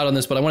kind of got on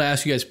this, but I want to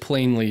ask you guys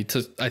plainly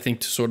to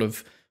sort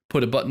of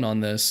put a button on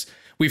this.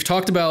 We've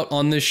talked about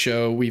on this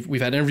show, we've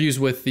had interviews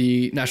with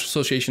the National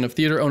Association of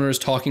Theater Owners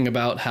talking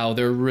about how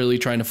they're really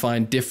trying to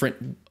find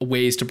different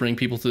ways to bring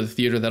people to the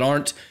theater that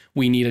aren't,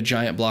 we need a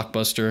giant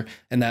blockbuster.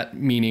 And that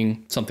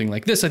meaning something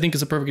like this, I think,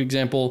 is a perfect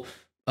example.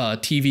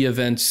 TV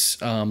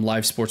events,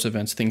 live sports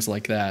events, things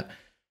like that.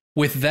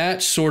 With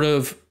that sort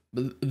of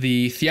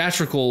the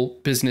theatrical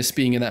business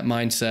being in that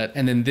mindset,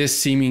 and then this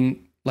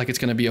seeming like it's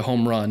going to be a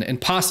home run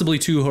and possibly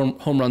 2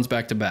 home runs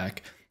back to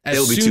back.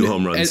 It'll be 2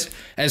 home runs.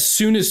 As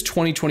soon as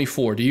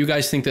 2024, do you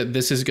guys think that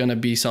this is going to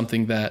be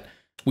something that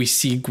we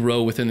see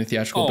grow within the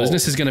theatrical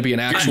business? Is going to be an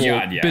actual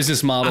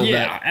business model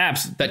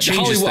that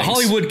changes things?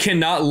 Hollywood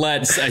cannot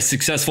let a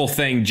successful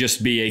thing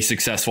just be a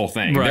successful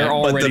thing. Right. They're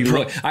already.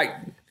 Go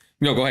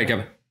ahead,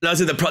 Kevin. I was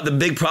saying the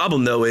big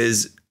problem though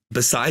is,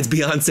 besides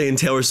Beyonce and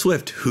Taylor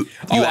Swift,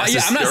 I'm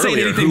not saying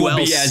anything will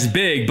be as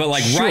big, but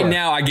like right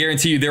now, I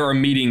guarantee you there are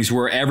meetings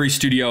where every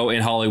studio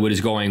in Hollywood is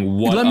going,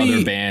 what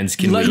other bands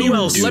can we do?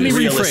 Let me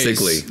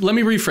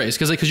rephrase,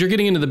 because you're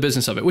getting into the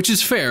business of it, which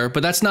is fair,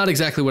 but that's not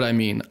exactly what I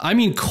mean. I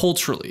mean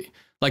culturally.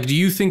 Like, do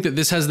you think that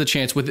this has the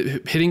chance, with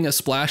it hitting a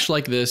splash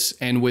like this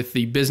and with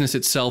the business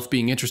itself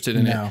being interested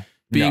in it,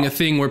 being a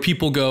thing where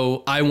people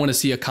go, I want to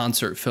see a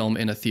concert film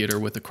in a theater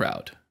with a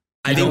crowd?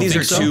 I think these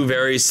are 2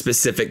 very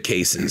specific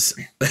cases.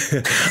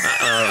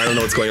 I don't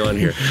know what's going on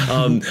here.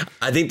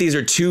 I think these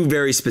are 2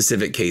 very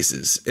specific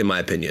cases, in my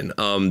opinion.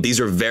 These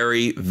are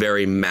very,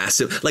 very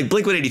massive. Like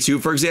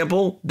Blink-182, for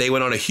example, they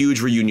went on a huge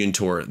reunion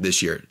tour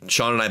this year.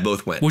 Sean and I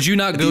both went. Would you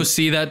not go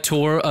see that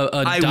tour,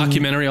 a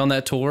documentary on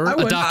that tour?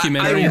 A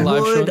documentary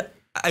live show?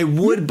 I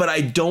would, but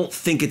I don't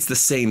think it's the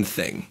same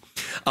thing.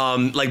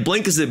 Like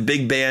Blink is a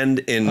big band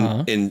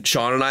in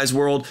Sean and I's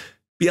world.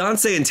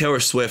 Beyonce and Taylor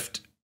Swift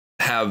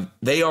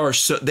they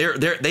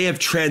have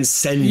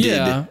transcended.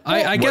 Yeah,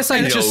 I guess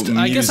I just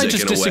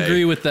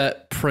disagree with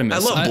that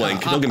premise. I love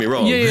Blink. Don't get me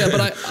wrong. Yeah,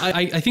 but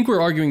I think we're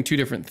arguing 2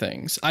 different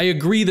things. I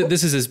agree that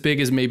this is as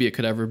big as maybe it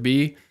could ever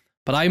be,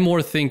 but I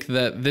more think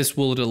that this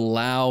will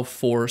allow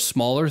for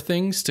smaller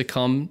things to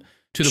come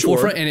to the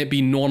forefront and it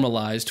be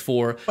normalized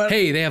for.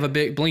 Hey,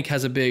 Blink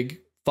has a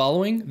big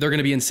following. They're going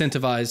to be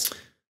incentivized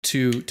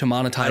to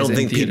monetize. I don't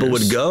think people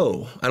would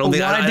go. I don't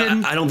think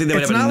they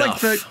would have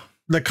enough.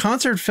 the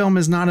concert film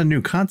is not a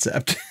new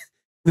concept.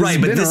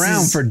 Right, but been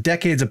around for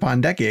decades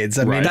upon decades.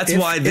 I mean, that's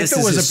why this if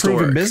it was historic. a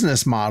proven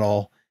business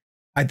model,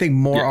 I think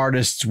more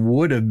artists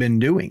would have been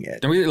doing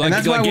it. And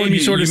that's why when you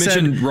sort of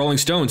mentioned Rolling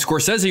Stone,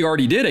 Scorsese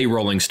already did a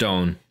Rolling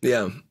Stone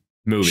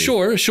movie.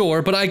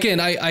 Sure. But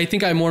again, I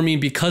think I more mean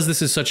because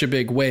this is such a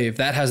big wave,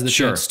 that has the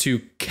chance to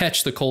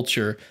catch the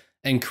culture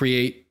and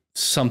create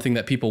something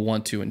that people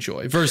want to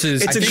enjoy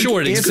versus it exists.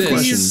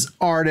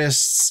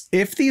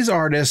 If these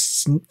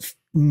artists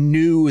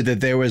knew that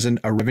there was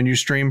a revenue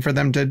stream for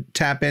them to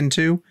tap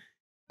into,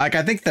 like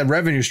I think the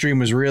revenue stream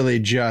was really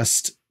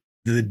just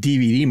the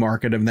DVD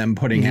market of them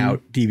putting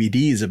out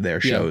DVDs of their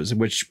shows,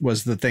 which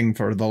was the thing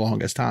for the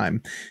longest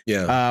time.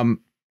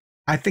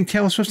 I think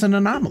Taylor Swift's an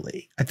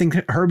anomaly. I think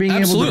her being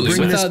able to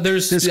bring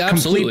this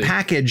complete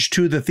package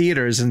to the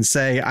theaters and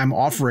say, I'm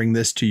offering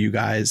this to you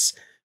guys,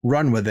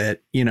 run with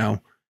it, you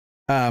know.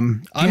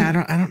 I'm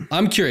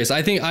curious.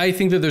 I think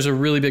that there's a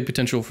really big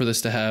potential for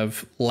this to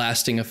have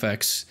lasting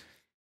effects.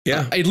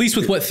 At least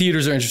with what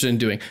theaters are interested in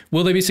doing.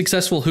 Will they be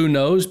successful? Who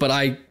knows? But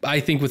I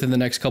think within the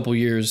next couple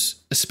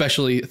years,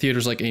 especially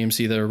theaters like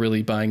AMC that are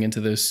really buying into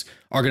this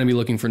are going to be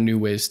looking for new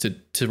ways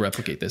to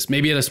replicate this.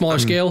 Maybe at a smaller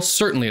scale,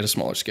 certainly at a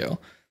smaller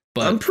scale.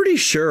 But I'm pretty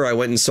sure I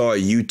went and saw a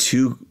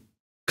U2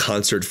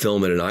 concert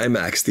film at an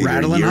IMAX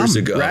theater years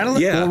ago.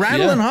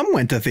 Rattle and Hum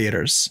went to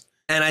theaters.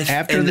 And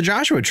after the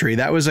Joshua Tree,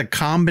 that was a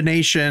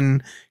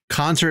combination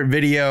concert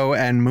video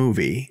and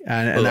movie,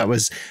 and that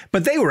was,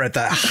 but they were at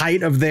the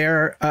height of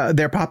their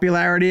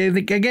popularity. I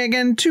think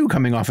again too,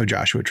 coming off of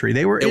Joshua Tree,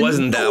 they were. It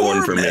wasn't that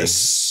one for me. It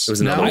was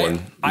another one.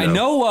 I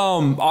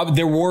know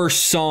there were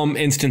some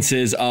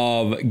instances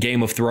of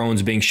Game of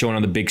Thrones being shown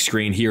on the big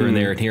screen here and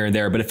there and here and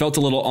there, but it felt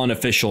a little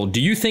unofficial. Do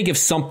you think if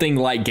something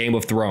like Game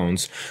of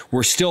Thrones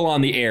were still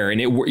on the air and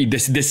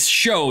this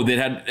show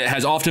that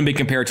has often been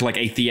compared to like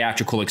a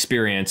theatrical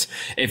experience,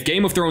 if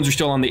Game of Thrones are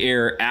still on the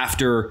air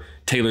after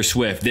Taylor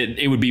Swift, that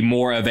it would be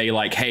more of a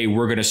like, hey,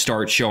 we're going to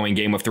start showing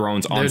Game of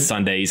Thrones on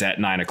Sundays at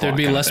 9 o'clock. There'd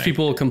be less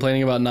people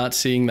complaining about not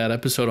seeing that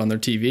episode on their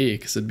TV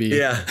because it'd be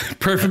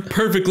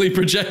perfectly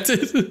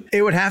projected.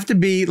 It would have to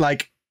be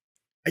like,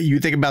 you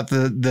think about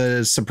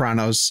the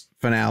Sopranos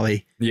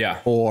finale,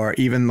 or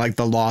even like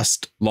the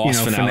Lost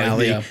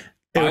finale. It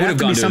would have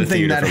to be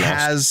something that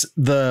has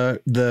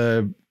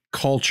the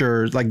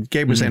culture, like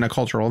Gabe was saying, a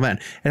cultural event.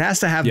 It has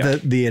to have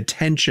the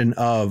attention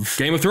of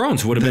Game of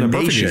Thrones would have been a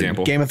perfect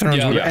example. Game of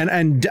Thrones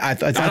and I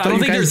thought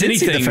you guys did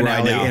see the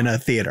finale in a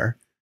theater.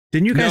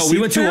 Didn't you guys? No, we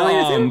went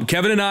to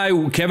Kevin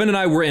and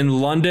I were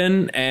in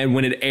London, and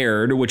when it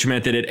aired, which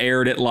meant that it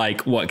aired at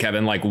like what,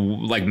 Kevin, like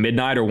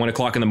midnight or 1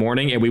 o'clock in the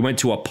morning, and we went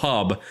to a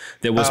pub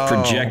that was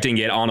projecting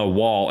it on a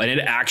wall, and it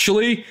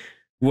actually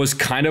was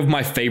kind of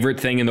my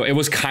favorite thing, it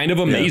was kind of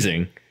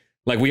amazing.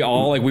 Like we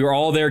were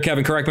all there.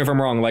 Kevin, correct me if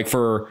I'm wrong. Like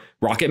for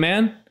Rocket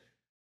Man.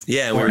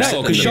 Yeah,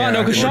 because Sean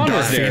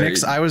was there.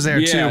 Phoenix, I was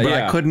there too, but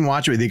I couldn't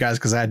watch it with you guys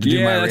because I had to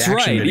do my reaction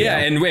video. Yeah,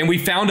 and we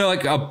found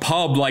a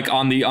pub like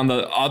on the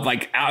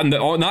like out in the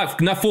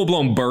not full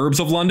blown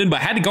burbs of London,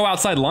 but had to go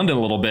outside London a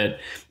little bit,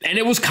 and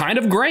it was kind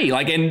of great.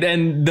 Like,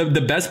 and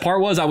the best part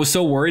was I was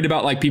so worried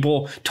about like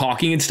people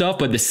talking and stuff,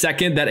 but the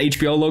second that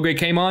HBO logo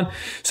came on,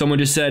 someone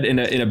just said in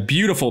a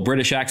beautiful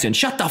British accent,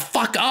 "Shut the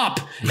fuck up,"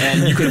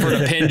 and you could have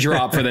heard a pin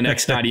drop for the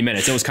next 90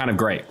 minutes. It was kind of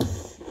great.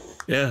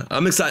 Yeah,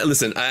 I'm excited.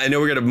 Listen, I know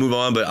we're going to move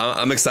on, but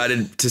I'm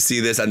excited to see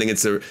this. I think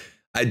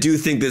I do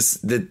think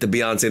that the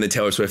Beyonce and the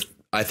Taylor Swift,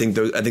 I think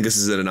this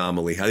is an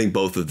anomaly. I think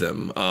both of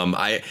them.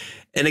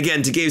 And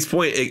again, to Gabe's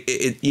point,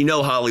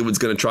 Hollywood's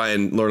going to try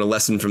and learn a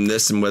lesson from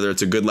this, and whether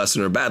it's a good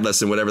lesson or a bad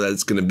lesson, whatever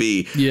that's going to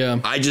be. Yeah,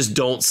 I just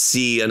don't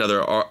see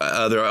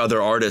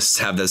other artists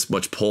have this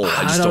much pull.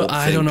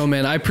 I don't know,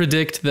 man. I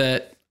predict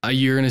that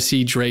you're going to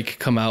see Drake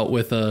come out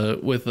with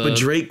a.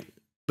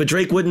 But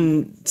Drake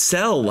wouldn't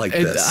sell like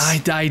this.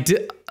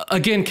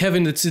 Again,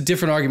 Kevin, it's a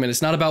different argument.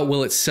 It's not about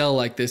will it sell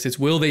like this. It's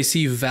will they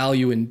see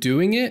value in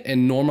doing it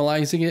and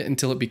normalizing it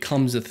until it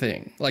becomes a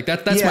thing. Like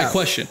that's my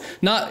question.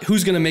 Not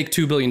who's going to make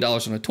 $2 billion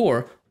on a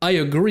tour. I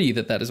agree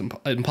that is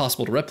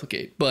impossible to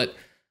replicate. But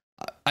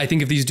I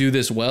think if these do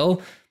this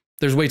well,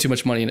 there's way too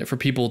much money in it for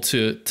people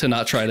to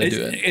not try to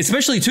do it.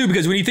 Especially too,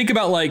 because when you think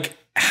about like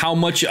how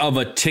much of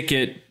a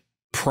ticket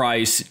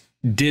price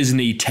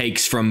Disney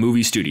takes from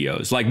movie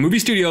studios. Like movie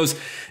studios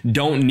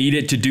don't need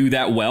it to do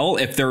that well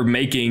if they're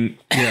making,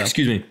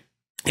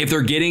 if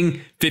they're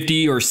getting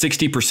 50 or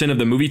 60% of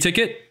the movie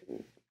ticket,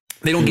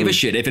 they don't give a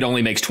shit if it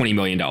only makes $20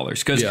 million,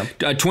 because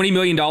 $20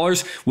 million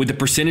with the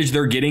percentage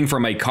they're getting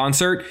from a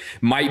concert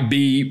might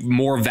be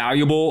more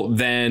valuable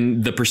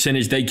than the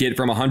percentage they get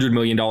from $100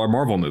 million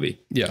Marvel movie.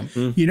 Yeah.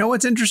 You know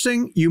what's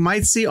interesting? You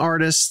might see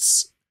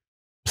artists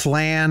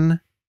plan,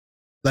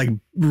 like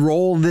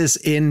roll this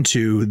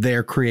into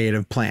their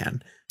creative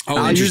plan.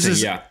 I'll use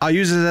this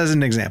as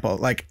an example.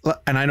 Like,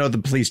 and I know the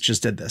Police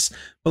just did this,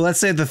 but let's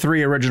say the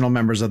 3 original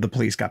members of the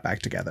Police got back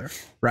together,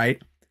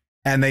 right?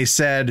 And they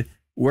said,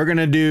 we're going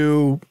to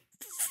do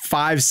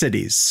 5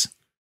 cities,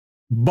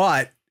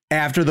 but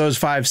after those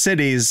 5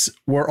 cities,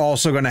 we're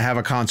also going to have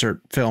a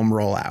concert film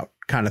rollout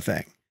kind of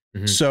thing.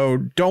 So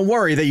don't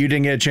worry that you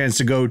didn't get a chance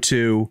to go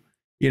to,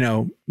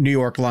 New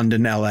York,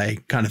 London, LA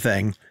kind of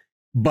thing.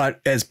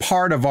 But as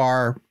part of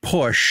our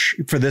push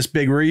for this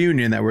big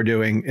reunion that we're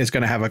doing, is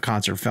going to have a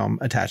concert film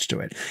attached to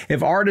it.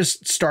 If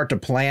artists start to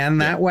plan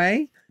that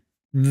way,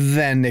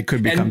 then it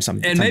could become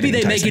something. And maybe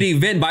they enticing. make an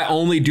event by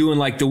only doing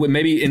like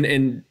maybe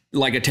in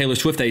like a Taylor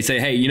Swift, they say,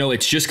 hey,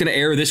 it's just going to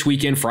air this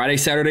weekend, Friday,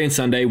 Saturday, and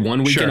Sunday,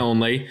 one weekend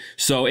only.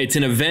 So it's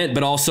an event,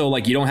 but also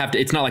like you don't have to.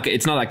 It's not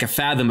like a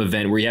Fathom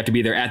event where you have to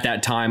be there at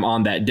that time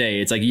on that day.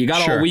 It's like you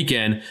got all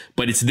weekend,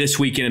 but it's this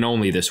weekend and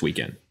only this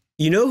weekend.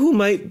 You know who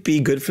might be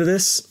good for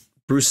this?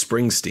 Bruce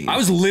Springsteen. I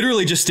was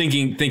literally just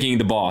thinking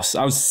the Boss.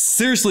 I was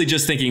seriously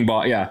just thinking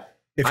boss. Yeah.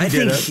 If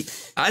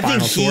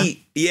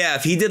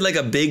he did like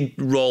a big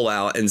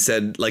rollout and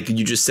said, like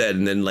you just said,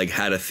 and then like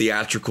had a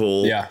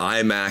theatrical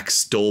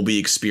IMAX Dolby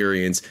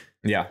experience.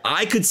 Yeah.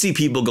 I could see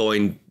people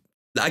going,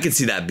 I could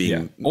see that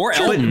being, or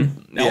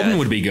Elton. Elton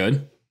would be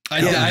good.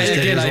 I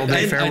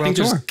think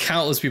there's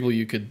countless people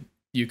you could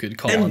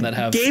call on that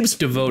have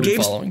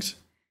devoted followings.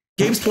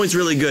 Gabe's point's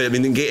really good. I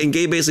mean, and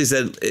Gabe basically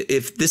said,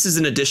 if this is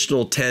an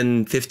additional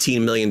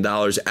 $10-15 million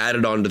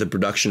added on to the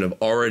production of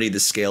already the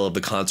scale of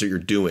the concert you're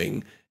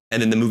doing,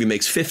 and then the movie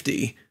makes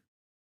 50,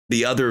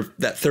 the other,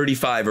 that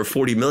 35 or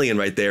 40 million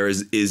right there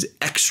is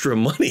extra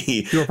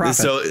money.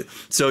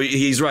 So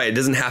he's right. It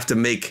doesn't have to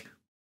make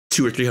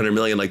 200 or 300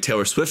 million like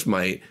Taylor Swift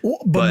might.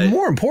 But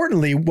more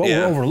importantly, what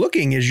we're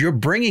overlooking is you're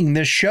bringing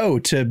this show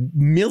to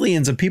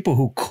millions of people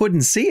who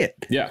couldn't see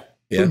it. Yeah.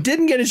 Who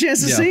didn't get a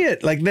chance to see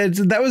it. Like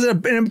that was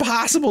an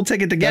impossible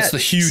ticket to get. That's the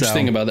huge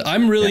thing about it.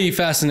 I'm really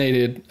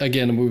fascinated.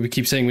 Again, we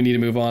keep saying we need to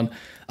move on.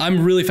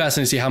 I'm really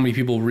fascinated to see how many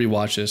people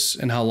rewatch this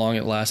and how long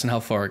it lasts and how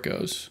far it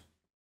goes.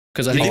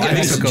 Because I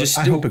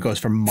hope it goes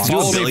for months.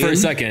 Follow me for a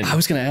second. I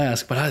was going to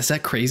ask, but is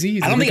that crazy?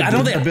 I don't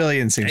think a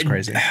billion seems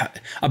crazy.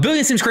 A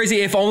billion seems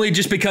crazy, if only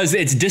just because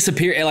it's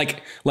disappeared.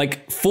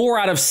 Like 3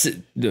 out of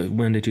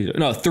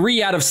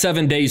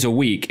 7 days a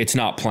week, it's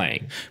not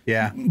playing.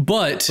 Yeah,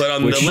 but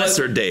on the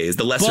lesser days,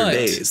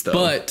 though.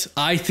 But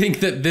I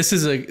think that this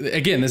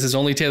is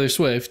only Taylor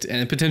Swift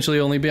and potentially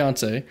only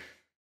Beyonce.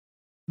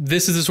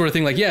 This is the sort of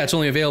thing like, it's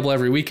only available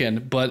every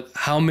weekend, but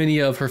how many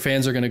of her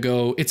fans are going to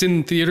go, it's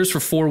in theaters for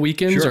 4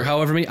 weekends or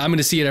however many, I'm going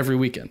to see it every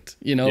weekend,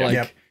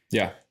 Yeah.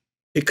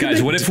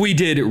 Guys, what if we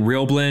did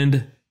Real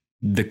Blend,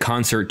 the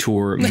concert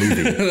tour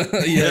movie? All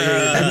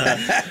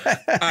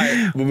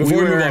right. Well,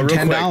 before we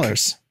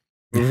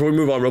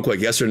move on real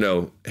quick, yes or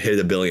no, hit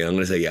 $1 billion. I'm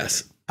going to say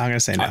yes. I'm going to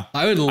say no.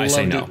 I would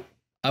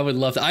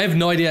love to. I have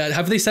no idea.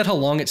 Have they said how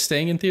long it's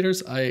staying in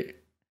theaters?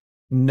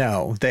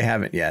 No, they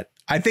haven't yet.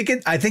 I think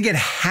it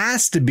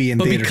has to be in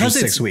theaters for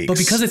 6 weeks. But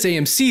because it's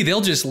AMC,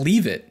 they'll just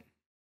leave it,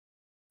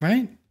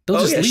 right?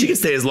 She can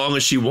stay as long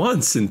as she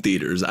wants in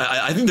theaters.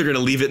 I think they're going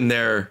to leave it in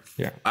there.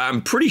 Yeah,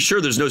 I'm pretty sure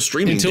there's no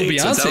streaming until date,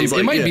 Beyonce. So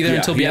it might be there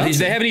until Beyonce.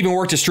 They haven't even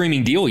worked a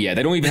streaming deal yet.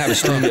 They don't even have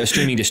a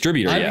streaming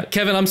distributor yet.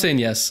 Kevin, I'm saying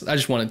yes. I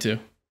just wanted to.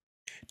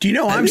 Do you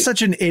know I'm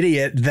such an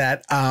idiot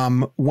that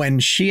when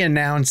she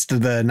announced the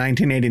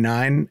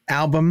 1989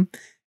 album,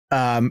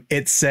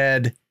 it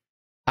said,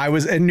 I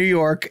was in New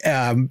York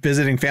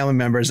visiting family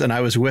members, and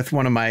I was with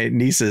one of my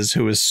nieces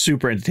who was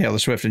super into Taylor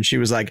Swift. And she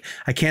was like,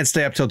 I can't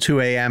stay up till 2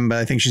 a.m., but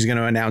I think she's going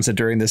to announce it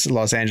during this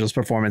Los Angeles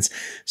performance.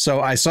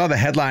 So I saw the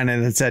headline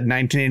and it said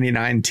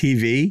 1989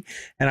 TV.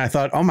 And I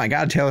thought, oh my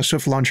God, Taylor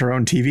Swift launched her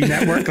own TV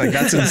network. Like,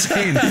 that's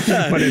insane.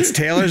 But it's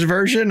Taylor's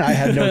version. I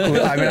had no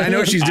clue. I mean, I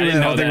know she's doing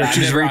the whole thing where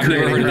she's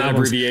recreating her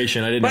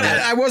abbreviation. I didn't know that.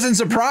 I wasn't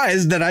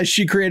surprised that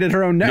she created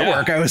her own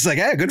network. I was like,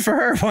 hey, good for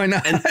her. Why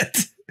not?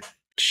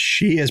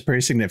 She is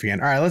pretty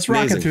significant. All right, let's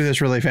rock it through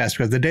this really fast,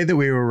 because the day that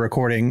we were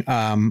recording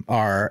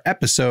our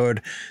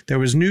episode, there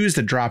was news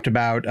that dropped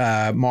about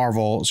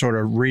Marvel sort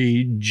of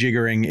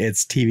rejiggering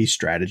its TV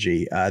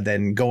strategy,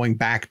 then going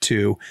back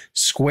to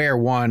square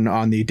one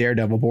on the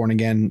Daredevil Born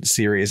Again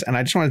series. And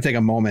I just want to take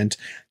a moment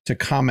to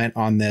comment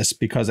on this,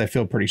 because I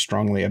feel pretty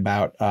strongly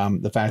about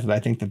the fact that I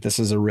think that this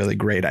is a really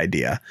great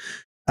idea.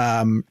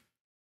 I'm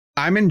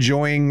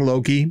enjoying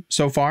Loki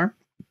so far.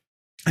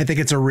 I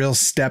think it's a real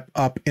step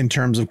up in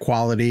terms of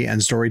quality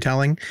and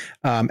storytelling.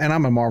 And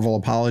I'm a Marvel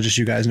apologist.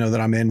 You guys know that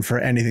I'm in for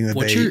anything that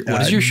what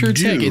does your shirt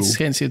say?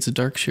 Can't see it's a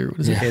dark shirt. What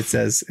is it? It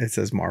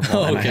says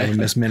Marvel. And I have a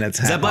Miss Minutes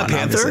hat. Is that Black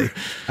Panther?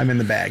 Obviously. I'm in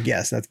the bag.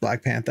 Yes, that's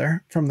Black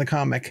Panther from the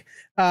comic.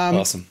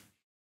 Awesome.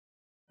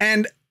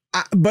 And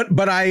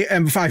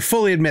I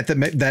fully admit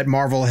that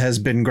Marvel has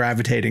been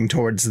gravitating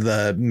towards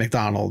the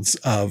McDonald's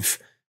of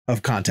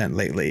content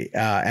lately,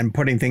 and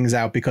putting things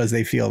out because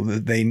they feel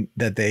that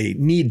they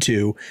need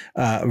to,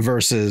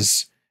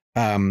 versus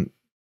trying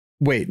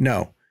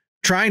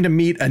to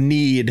meet a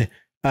need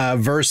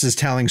versus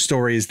telling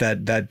stories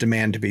that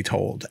demand to be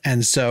told.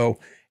 And so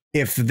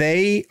if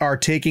they are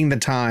taking the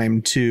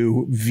time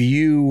to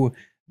view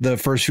the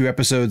first few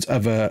episodes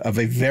of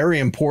a very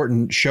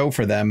important show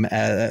for them,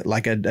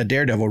 like a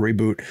Daredevil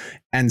reboot,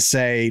 and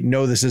say,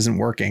 no, this isn't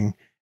working,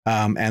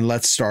 and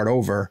let's start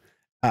over,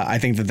 I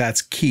think that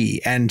that's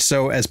key. And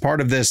so as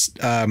part of this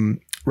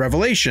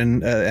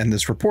revelation and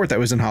this report that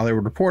was in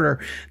Hollywood Reporter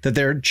that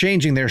they're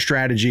changing their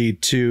strategy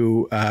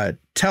to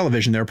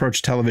television, their approach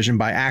to television,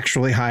 by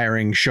actually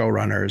hiring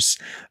showrunners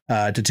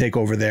to take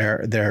over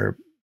their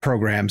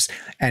programs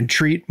and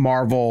treat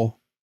Marvel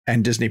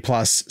and Disney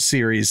Plus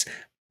series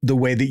the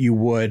way that you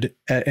would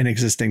an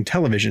existing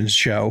television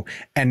show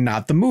and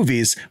not the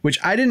movies, which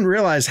I didn't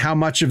realize how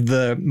much of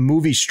the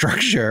movie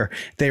structure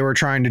they were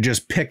trying to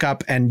just pick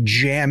up and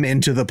jam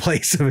into the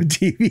place of a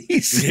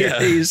TV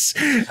series.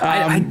 Yeah.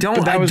 I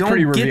don't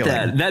get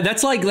that.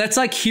 That's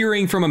like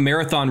hearing from a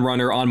marathon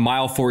runner on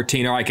mile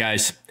 14. All right,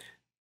 guys,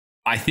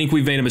 I think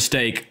we've made a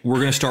mistake. We're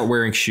going to start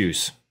wearing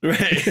shoes.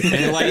 Right.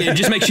 And it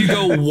just makes you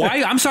go,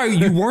 why? I'm sorry,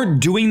 you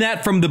weren't doing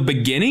that from the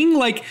beginning?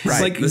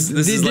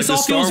 This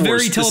all feels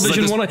very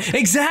television.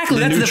 Exactly.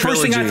 That's the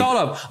first thing I thought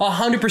of.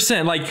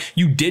 100%. Like,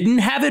 you didn't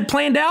have it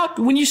planned out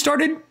when you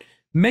started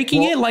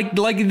making it. Like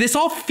this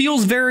all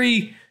feels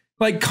very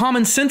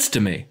common sense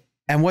to me.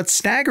 And what's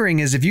staggering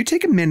is if you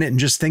take a minute and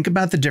just think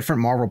about the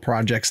different Marvel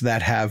projects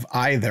that have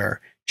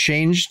either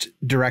changed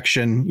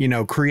direction,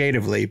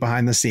 creatively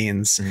behind the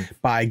scenes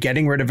by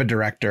getting rid of a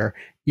director.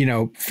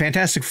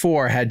 Fantastic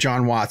Four had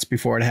John Watts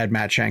before it had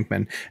Matt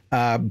Shankman.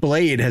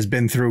 Blade has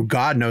been through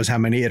God knows how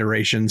many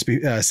iterations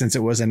since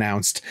it was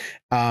announced.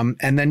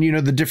 And then,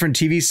 the different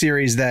TV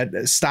series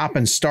that stop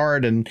and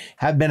start and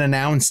have been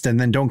announced and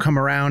then don't come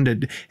around.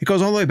 It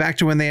goes all the way back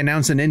to when they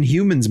announced an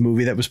Inhumans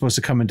movie that was supposed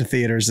to come into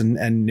theaters. And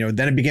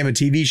then it became a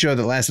TV show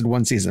that lasted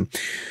one season.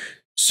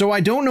 So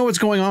I don't know what's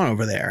going on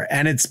over there.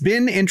 And it's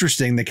been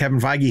interesting that Kevin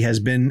Feige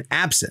has been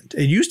absent.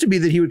 It used to be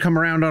that he would come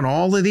around on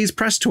all of these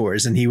press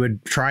tours and he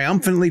would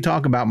triumphantly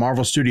talk about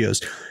Marvel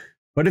Studios.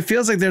 But it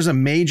feels like there's a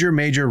major,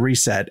 major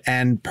reset.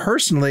 And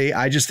personally,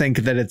 I just think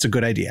that it's a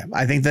good idea.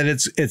 I think that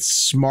it's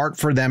smart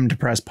for them to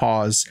press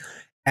pause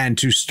and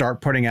to start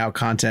putting out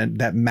content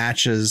that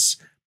matches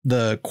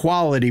the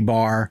quality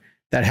bar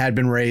that had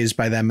been raised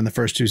by them in the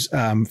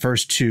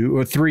first two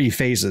or three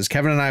phases.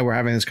 Kevin and I were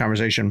having this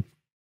conversation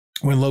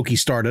when Loki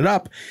started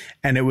up,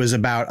 and it was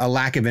about a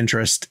lack of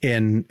interest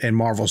in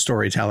Marvel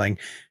storytelling.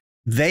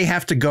 They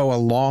have to go a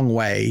long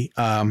way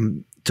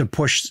to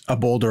push a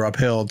boulder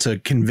uphill to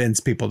convince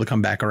people to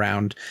come back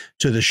around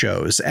to the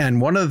shows. And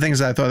one of the things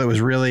that I thought that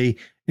was really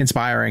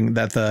inspiring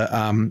that the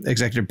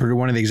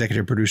one of the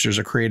executive producers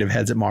or creative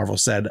heads at Marvel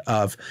said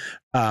of,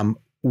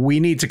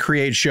 we need to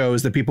create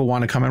shows that people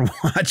want to come and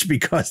watch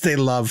because they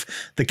love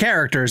the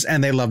characters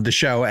and they love the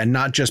show, and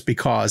not just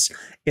because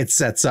it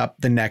sets up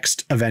the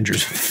next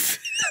Avengers film.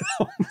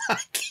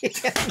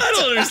 I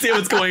don't understand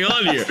what's going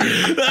on here.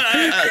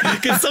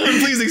 Can someone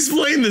please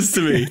explain this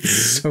to me?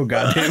 So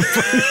goddamn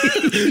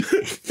funny.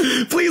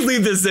 Please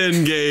leave this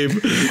in, Gabe.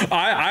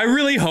 I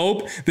really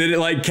hope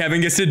that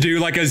Kevin gets to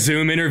do a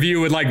Zoom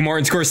interview with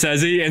Martin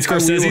Scorsese, and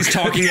Scorsese's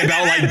talking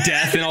about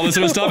death and all this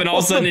sort of stuff, and all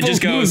of a sudden it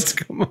just goes.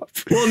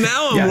 Well,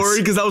 now I'm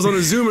worried because I was on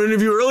a Zoom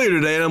interview earlier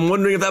today, and I'm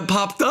wondering if that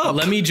popped up.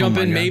 Let me jump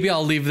in. God. Maybe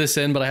I'll leave this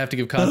in, but I have to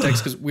give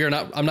context because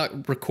I'm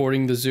not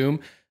recording the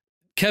Zoom.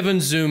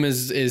 Kevin's Zoom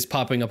is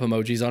popping up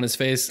emojis on his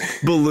face.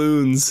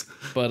 Balloons.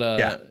 But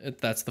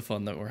that's the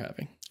fun that we're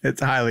having.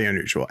 It's highly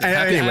unusual.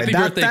 Anyway,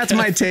 that's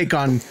my take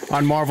on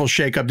Marvel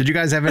shakeup. Did you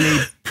guys have any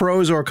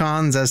pros or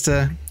cons as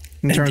to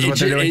in terms of what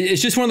they're doing?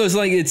 It's just one of those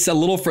it's a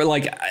little for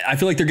I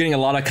feel like they're getting a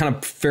lot of kind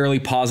of fairly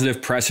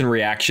positive press and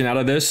reaction out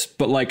of this.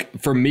 But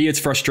for me, it's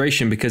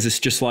frustration because it's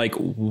just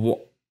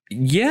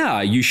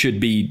you should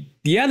be.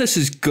 Yeah, this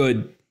is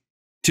good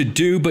to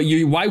do, but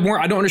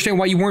I don't understand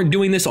why you weren't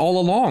doing this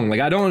all along.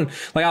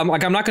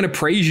 I'm not going to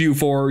praise you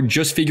for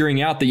just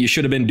figuring out that you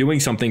should have been doing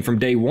something from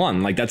day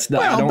one. I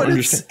don't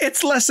understand.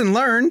 It's lesson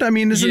learned. I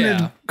mean, isn't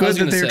it good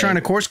that they're trying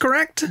to course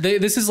correct?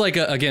 This is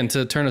again,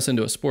 to turn us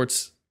into a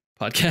sports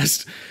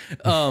podcast.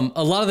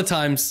 A lot of the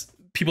times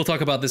people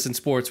talk about this in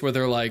sports where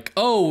they're like,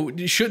 oh,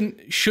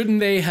 shouldn't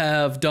they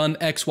have done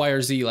X, Y,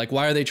 or Z?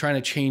 Why are they trying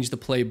to change the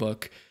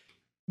playbook?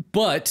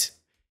 But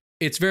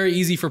it's very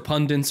easy for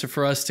pundits or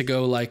for us to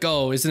go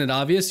oh, isn't it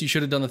obvious? You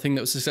should have done the thing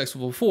that was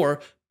successful before.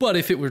 But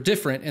if it were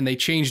different and they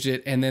changed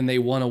it and then they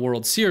won a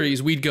World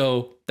Series, we'd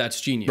go,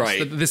 that's genius.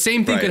 Right. The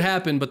same thing could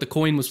happen, but the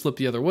coin was flipped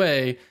the other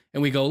way.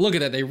 And we go, look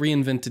at that. They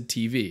reinvented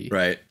TV.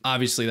 Right.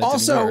 Obviously that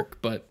didn't work.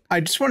 But I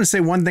just want to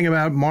say one thing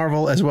about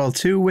Marvel as well,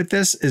 too, with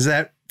this is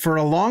that for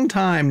a long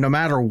time, no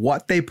matter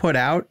what they put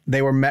out,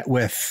 they were met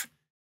with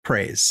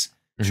praise.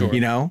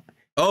 Sure.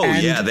 Oh,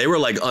 and they were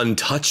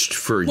untouched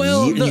for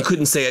years. You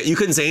couldn't say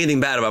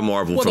anything bad about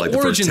Marvel for the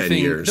first 10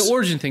 years. The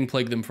origin thing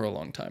plagued them for a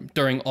long time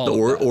during all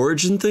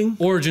origin thing?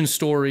 Origin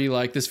story,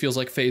 this feels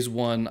like phase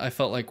one, I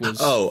felt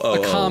was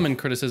a common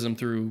criticism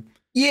through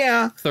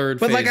third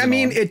phase. But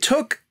it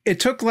took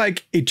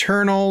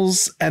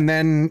Eternals and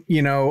then,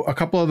 a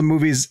couple of the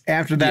movies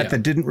after that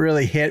didn't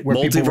really hit where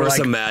people were Multiverse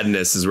of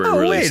Madness is where it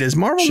really is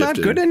Marvel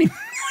shifted. Not good anymore?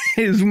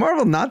 Is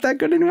Marvel not that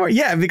good anymore?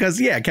 Yeah, because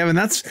Kevin,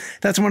 that's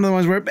one of the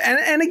ones where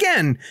and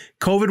again,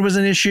 COVID was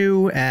an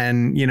issue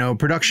and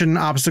production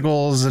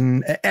obstacles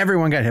and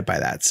everyone got hit by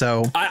that.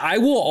 So I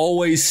will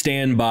always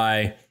stand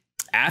by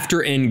after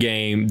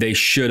Endgame, they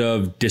should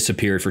have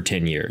disappeared for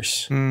 10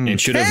 years and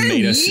should have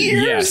made us.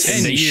 Yes,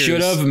 and they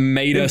should have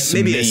made us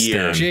maybe miss a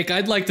year. them. Jake,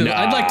 I'd like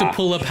to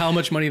pull up how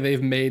much money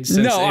they've made since.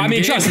 No, I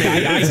mean, Endgame. trust me,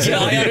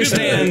 I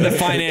understand the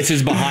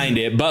finances behind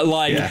it, but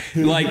like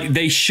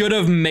they should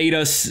have made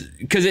us,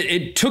 because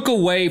it took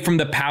away from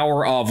the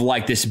power of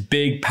like this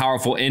big,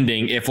 powerful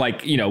ending. If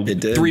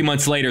 3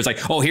 months later, it's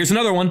like, oh, here's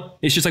another one.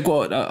 It's just like,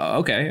 well,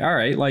 okay, all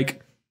right,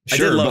 like.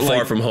 Sure, I did love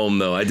Far From Home,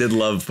 though. I did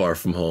love Far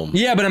From Home.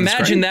 Yeah, but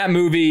imagine that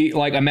movie.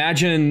 Like,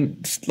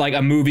 imagine like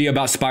a movie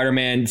about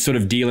Spider-Man sort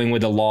of dealing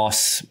with the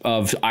loss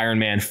of Iron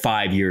Man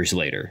 5 years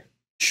later.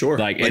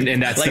 Sure.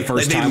 And that's the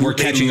first time we're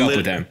catching up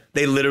with them.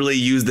 They literally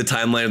use the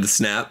timeline of the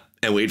snap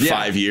and wait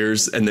 5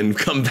 years and then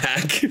come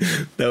back.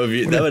 That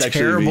would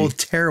terrible, actually be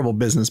terrible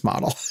business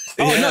model.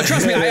 Oh, no,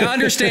 trust me. I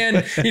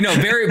understand,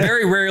 very,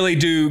 very rarely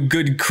do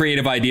good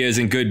creative ideas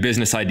and good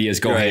business ideas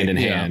go hand in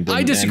hand.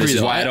 I disagree, This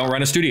is though. why I don't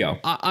run a studio.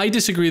 I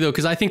disagree, though,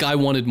 because I think I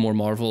wanted more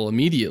Marvel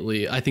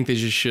immediately. I think they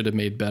just should have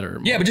made better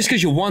Marvel. Yeah, but just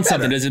because you want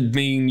something doesn't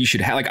mean you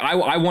should have. Like,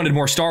 I wanted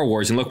more Star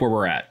Wars, and look where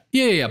we're at.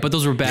 Yeah, but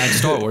those were bad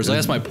Star Wars.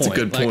 That's my point. It's a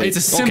good point. It's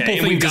a simple Okay,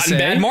 thing we've to gotten say.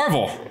 bad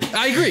Marvel.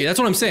 I agree. That's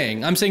what I'm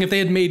saying. I'm saying if they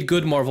had made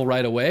good Marvel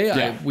right away,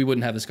 we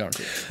wouldn't have this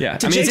conversation. Yeah,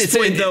 To Jake's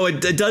point, though,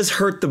 it does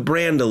hurt the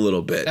brand a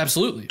little bit.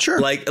 Absolutely. Sure.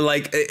 Like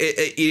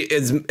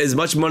as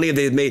much money as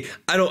they've made,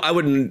 I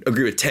wouldn't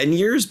agree with 10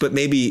 years, but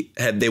maybe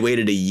had they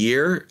waited a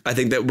year, I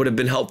think that would have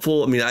been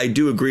helpful. I mean, I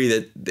do agree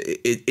that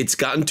it's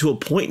gotten to a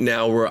point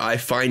now where I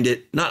find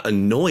it not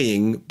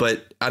annoying,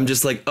 but I'm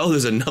just like, oh,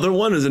 there's another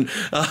one.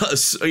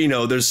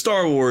 There's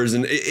Star Wars,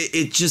 and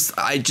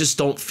I just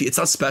don't feel it's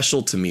not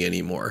special to me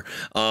anymore.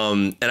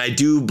 And I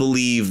do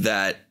believe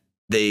that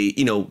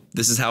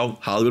this is how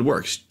Hollywood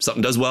works.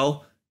 Something does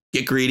well,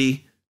 get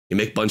greedy, you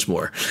make a bunch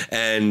more,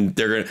 and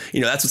they're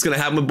gonna, that's what's gonna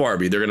happen with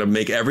Barbie. They're gonna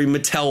make every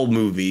Mattel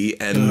movie,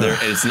 and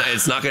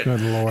it's not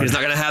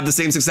gonna have the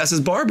same success as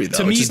Barbie, though.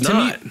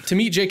 To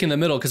meet Jake in the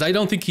middle, because I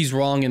don't think he's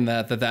wrong in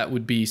that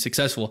would be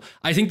successful.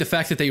 I think the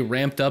fact that they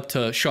ramped up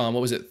to, Sean,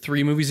 what was it,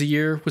 3 movies a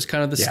year was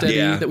kind of the steady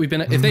that we've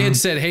been. If they had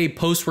said, hey,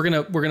 post, we're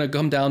gonna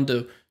come down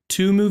to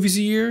 2 movies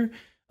a year.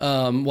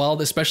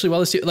 Especially while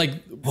this, like,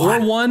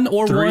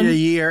 or 3 a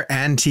year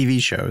and TV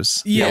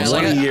shows. Yeah,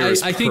 like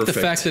I think the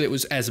fact that it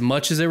was as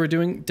much as they were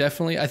doing,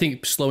 definitely. I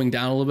think slowing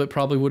down a little bit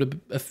probably would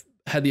have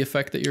had the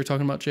effect that you're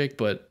talking about, Jake.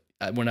 But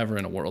we're never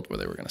in a world where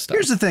they were going to stop.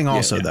 Here's the thing,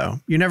 also, though,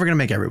 you're never going to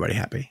make everybody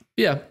happy.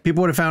 Yeah,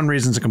 people would have found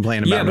reasons to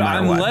complain about. Yeah, but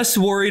I'm less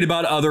worried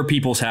about other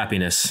people's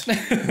happiness.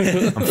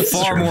 I'm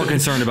far more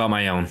concerned about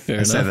my own.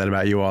 I say that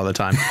about you all the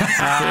time.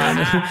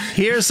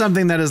 Here's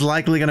something that is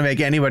likely going to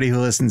make anybody who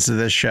listens to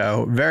this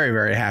show very,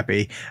 very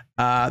happy.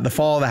 The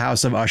Fall of the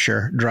House of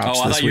Usher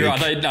drops this week.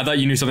 I thought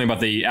you knew something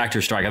about the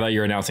actor strike. I thought you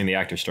were announcing the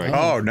actor strike.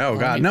 Oh, no,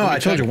 God. No, I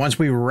told you, once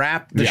we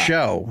wrap the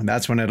show,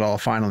 that's when it'll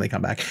finally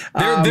come back.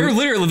 They're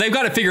literally, they've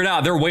got it figured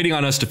out. They're waiting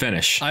on us to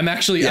finish. I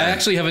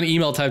actually have an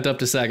email typed up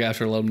to SAG-AFTRA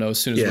to let them know as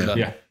soon as we're done.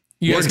 Yeah.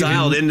 We're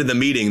dialed into the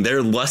meeting.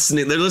 They're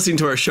listening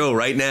to our show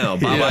right now.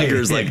 Bob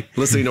Iger's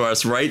listening to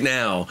us right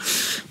now,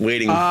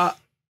 waiting.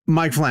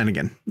 Mike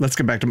Flanagan. Let's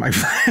get back to Mike.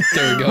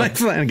 There we go. Mike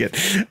Flanagan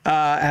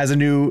has a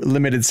new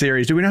limited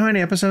series. Do we know how many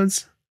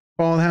episodes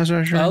Fall of the House of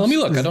Usher? Let me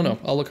look. I don't know.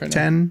 I'll look right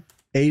 10,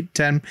 8,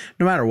 10.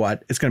 No matter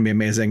what, it's going to be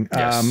amazing.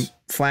 Yes.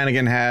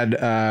 Flanagan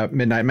had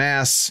Midnight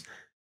Mass,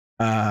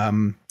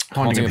 Haunting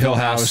of Hill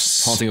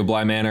House, Haunting of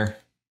Bly Manor.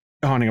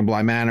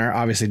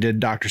 Obviously did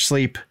Dr.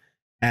 Sleep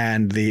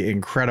and the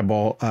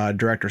incredible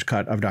director's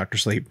cut of Dr.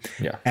 Sleep.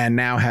 Yeah. And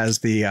now has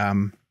the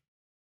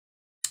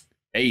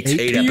 8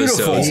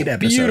 episodes. 8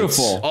 episodes.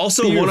 Beautiful.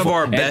 Also, one of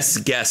our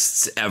best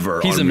guests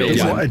ever. He's on Real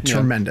amazing. Time.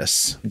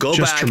 Tremendous. Go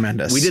Just back.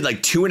 Tremendous. We did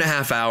like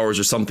 2.5 hours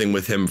or something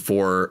with him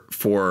for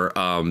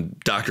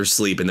Dr.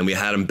 Sleep, and then we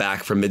had him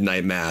back for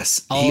Midnight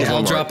Mass.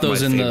 I'll drop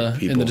those in the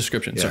people.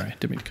 description. Sorry,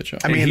 didn't mean to cut you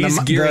off. I mean, he's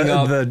gearing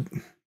up.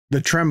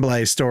 The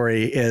Tremblay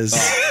story is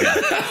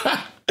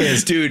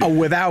Dude,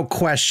 without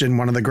question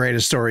one of the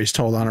greatest stories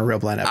told on a Real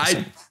Blend episode.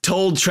 I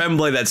told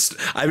Tremblay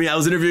I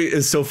was interviewing.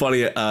 It's so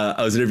funny.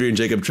 I was interviewing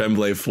Jacob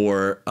Tremblay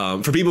for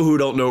people who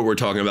don't know what we're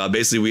talking about.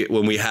 Basically,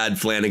 when we had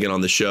Flanagan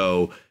on the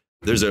show,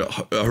 there's a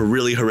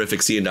really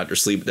horrific scene in Dr.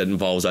 Sleep that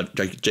involves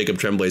Jacob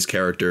Tremblay's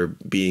character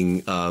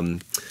being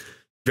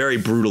very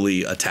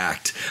brutally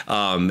attacked.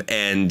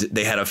 And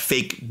they had a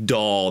fake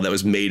doll that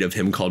was made of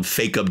him called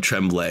Fake-Up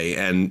Tremblay.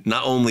 And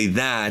not only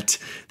that,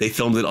 they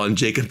filmed it on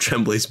Jacob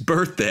Tremblay's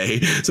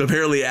birthday. So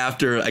apparently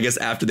after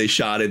they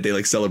shot it,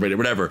 they celebrated,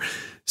 whatever.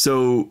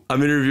 So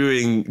I'm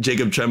interviewing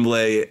Jacob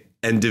Tremblay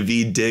and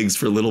Daveed Diggs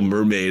for Little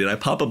Mermaid. And I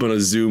pop up on a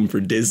Zoom for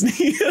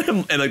Disney.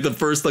 And the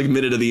first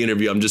minute of the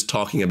interview, I'm just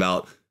talking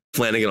about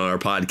Flanagan on our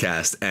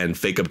podcast and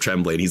Fake Up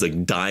Tremblay, and he's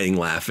like dying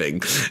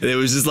laughing. And it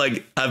was just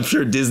like, I'm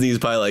sure Disney's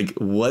probably like,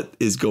 what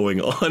is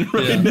going on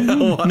right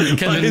now?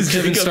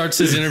 Kevin starts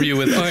his interview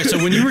with, all right, so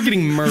when you were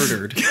getting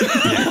murdered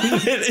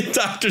in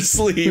Dr.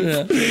 Sleep,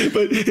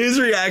 but his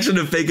reaction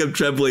to Fake Up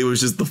Tremblay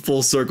was just the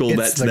full circle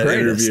that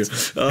interview.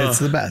 It's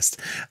the best.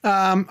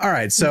 All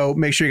right, so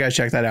make sure you guys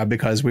check that out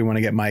because we want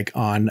to get Mike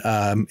on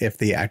if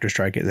the actor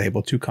strike is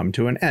able to come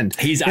to an end.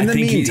 I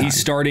think he's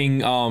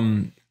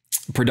starting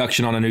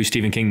production on a new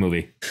Stephen King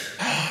movie.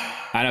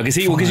 I know because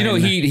he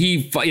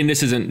and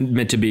this isn't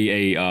meant to be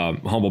a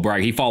humble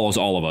brag. He follows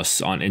all of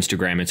us on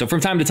Instagram, and so from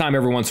time to time,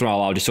 every once in a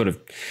while, I'll just sort of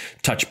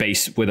touch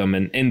base with him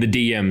and in the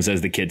DMs,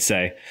 as the kids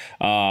say.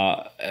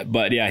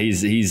 But yeah,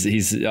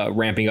 he's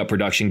ramping up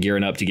production,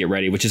 gearing up to get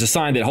ready, which is a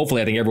sign that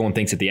hopefully I think everyone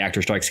thinks that the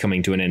actor strike's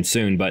coming to an end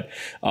soon. But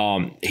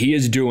he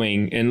is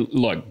doing, and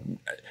look,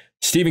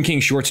 Stephen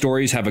King's short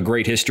stories have a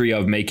great history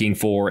of making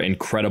for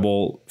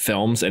incredible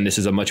films, and this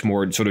is a much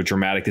more sort of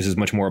dramatic. This is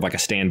much more of like a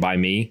Stand By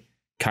Me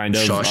kind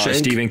of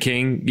Stephen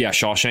King. Yeah,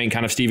 Shawshank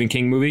kind of Stephen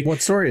King movie.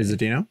 What story is it?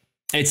 Do you know?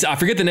 I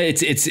forget the name.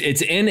 It's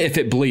in If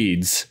It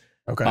Bleeds.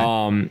 Okay.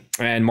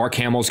 And Mark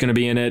Hamill's going to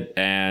be in it,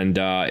 and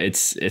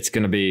it's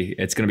going to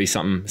be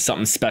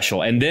something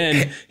special. And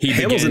then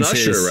Hamill's an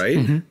usher, right?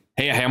 Mm-hmm.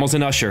 Hey, Hamill's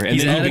an usher, and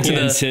then he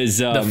begins his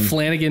the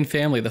Flanagan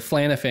family, the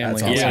Flana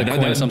family. Awesome.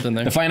 Yeah, something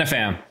there. The Flana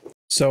fam.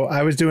 So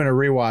I was doing a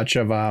rewatch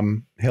of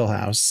Hill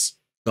House,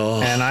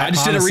 and I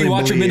just did a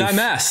rewatch of Midnight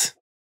Mass.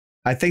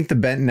 I think the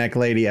Bent Neck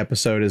Lady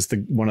episode is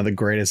one of the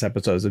greatest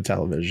episodes of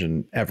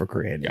television ever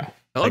created. Yeah,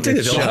 I don't think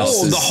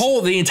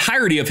the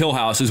entirety of Hill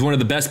House is one of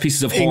the best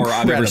pieces of horror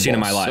I've ever seen in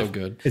my life. So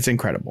good. It's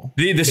incredible.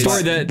 The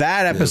story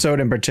that episode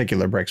in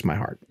particular breaks my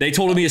heart. They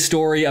told me a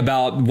story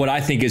about what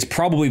I think is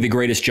probably the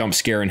greatest jump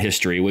scare in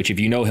history, which if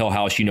you know Hill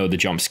House, you know the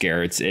jump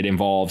scare. It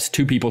involves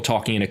two people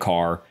talking in a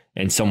car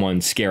and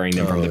someone scaring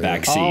them from the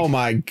back seat. Oh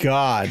my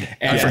God.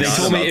 And they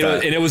told me,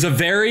 it was a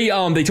very,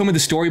 they told me the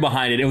story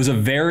behind it. It was a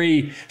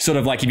very sort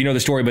of like, if you know the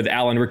story with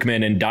Alan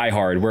Rickman and Die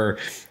Hard, where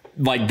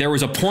like there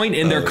was a point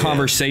in their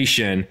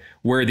conversation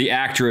where the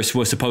actress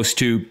was supposed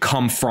to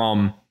come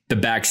from the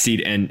back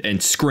seat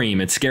and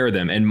scream and scare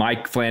them. And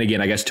Mike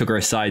Flanagan, I guess, took her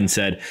aside and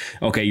said,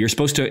 okay, you're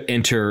supposed to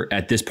enter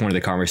at this point of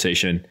the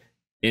conversation.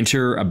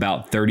 Enter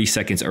about 30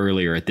 seconds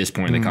earlier at this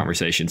point in the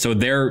conversation. So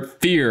their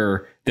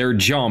fear, their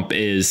jump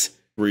is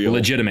real,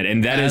 legitimate,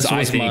 and that is,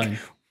 I think, mine.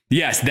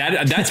 Yes,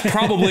 that's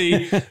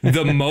probably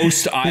the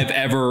most I've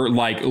ever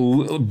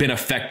been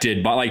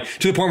affected by, like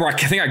to the point where I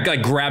think I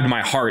grabbed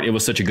my heart. It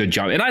was such a good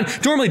jump,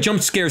 and normally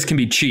jump scares can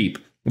be cheap.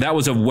 That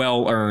was a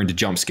well-earned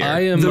jump scare.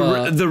 I am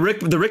the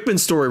Rickman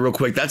story, real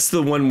quick. That's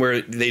the one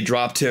where they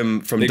dropped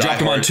him from. They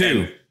dropped him on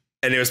 2.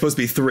 And it was supposed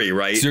to be 3,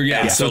 right? So,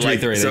 yeah, so like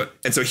 3.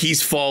 So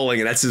he's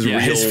falling, and that's his real...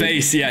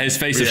 His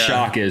face of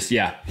shock is,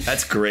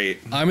 That's great.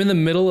 I'm in the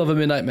middle of a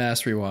Midnight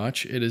Mass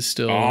rewatch. It is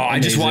still I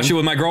just watched it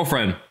with my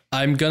girlfriend.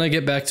 I'm going to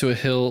get back to a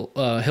Hill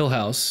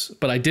House,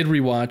 but I did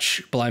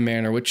rewatch Bly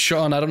Manor, which,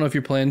 Sean, I don't know if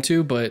you're planning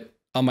to, but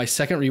on my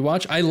second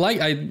rewatch,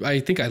 I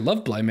think I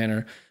love Bly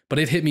Manor, but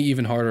it hit me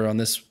even harder on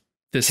this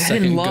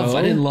second go.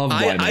 I didn't love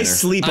Bly Manor. I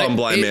sleep on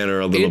Bly Manor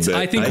a little bit.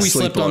 I think we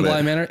slept on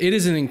Bly Manor. It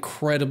is an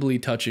incredibly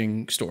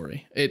touching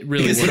story. It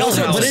really is.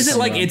 But is it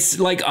like it's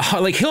like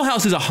Hill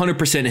House is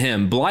 100%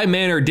 him? Bly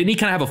Manor, didn't he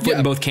kind of have a foot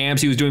in both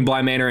camps? He was doing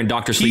Bly Manor and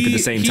Dr. Sleep at the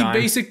same time.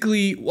 He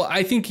basically,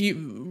 I think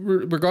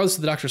regardless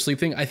of the Dr. Sleep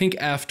thing, I think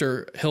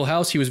after Hill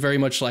House, he was very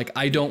much like,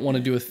 I don't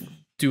want to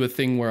do a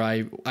thing where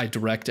I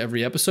direct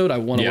every episode. I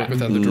want to work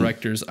with other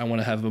directors. I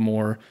want to have a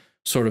more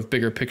sort of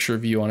bigger picture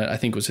view on it, I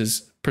think was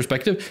his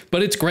perspective,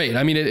 but it's great.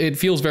 I mean, it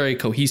feels very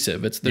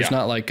cohesive. There's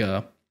not like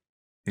a,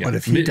 but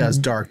if he does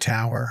Dark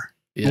Tower,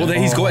 well,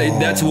 then he's going,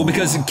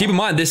 because keep in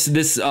mind,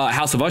 this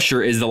House of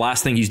Usher is the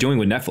last thing he's doing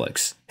with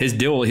Netflix. His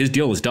deal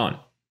is done.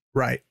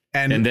 Right.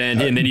 And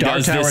then he Dark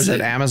does Tower's this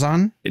at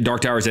Amazon. Dark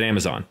Tower's at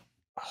Amazon.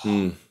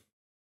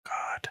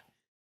 God.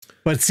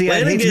 But see,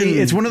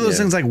 it's one of those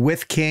things like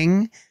with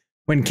King.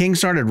 When King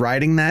started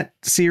writing that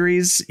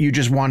series, you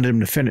just wanted him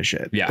to finish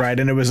it. Yeah. Right.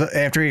 And it was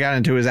after he got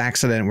into his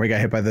accident where he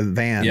got hit by the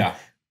van. Yeah.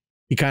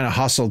 He kind of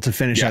hustled to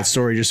finish that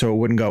story just so it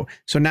wouldn't go.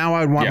 So now I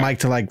would want Mike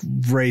to like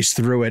race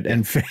through it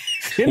and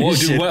finish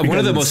it. One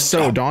of the most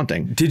so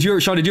daunting.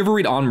 Sean, did you ever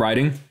read On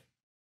Writing?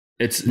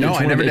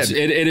 I never did.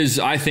 It is,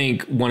 I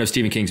think, one of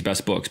Stephen King's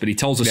best books, but he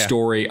tells a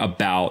story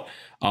about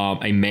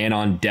a man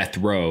on death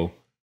row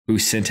who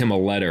sent him a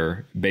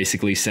letter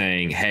basically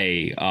saying,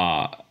 hey,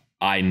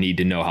 I need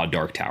to know how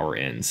Dark Tower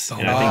ends.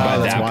 And I think by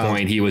that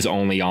point, he was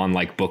only on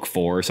like book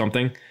 4 or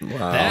something.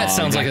 Wow. That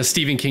sounds like a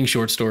Stephen King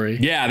short story.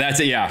 Yeah, that's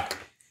it. Yeah.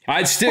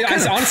 Honestly,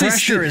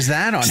 pressure is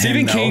that on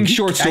Stephen him, King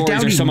short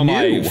stories are some of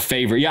my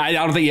favorite. Yeah, I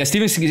don't think.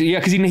 Yeah,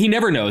 because he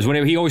never knows.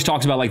 Whenever he always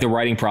talks about like the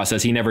writing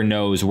process, he never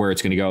knows where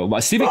it's going to go.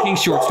 But Stephen King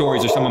short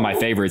stories are some of my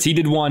favorites. He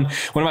did one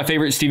of my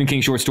favorite Stephen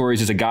King short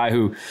stories is a guy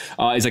who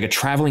is like a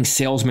traveling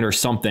salesman or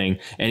something,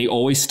 and he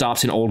always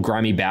stops in old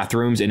grimy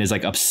bathrooms and is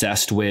like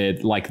obsessed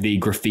with like the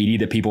graffiti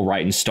that people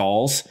write in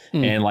stalls,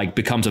 and like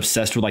becomes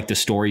obsessed with like the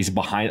stories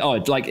behind. Oh,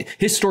 it's like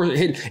his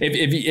story.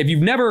 If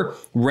you've never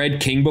read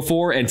King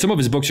before, and some of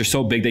his books are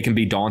so big they can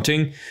be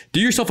daunting, do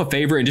yourself a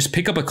favor and just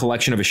pick up a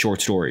collection of his short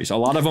stories. A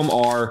lot of them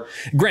are,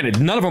 granted,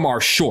 none of them are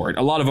short.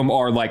 A lot of them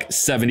are like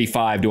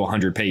 75 to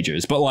 100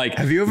 pages. But like,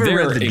 have you ever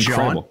read The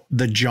Jaunt?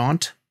 The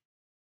Jaunt?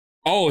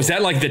 Oh, is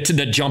that like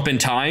the jump in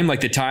time,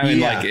 like the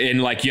time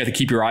and like you have to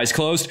keep your eyes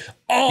closed?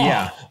 Oh,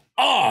 yeah.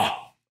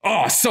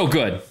 Oh, so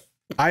good.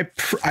 I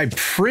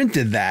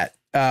printed that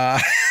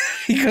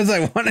because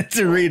I wanted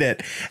to read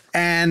it,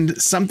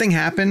 and something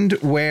happened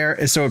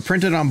so it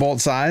printed on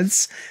both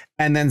sides.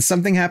 And then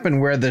something happened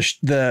where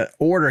the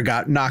order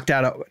got knocked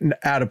out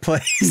of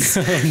place.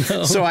 Oh,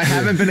 no. So I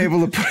haven't been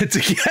able to put it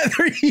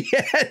together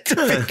yet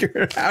to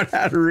figure out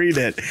how to read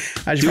it.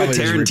 I should probably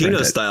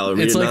Tarantino style.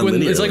 It's like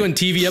when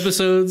TV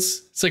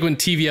episodes. It's like when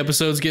TV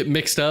episodes get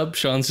mixed up.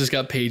 Sean's just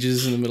got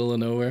pages in the middle of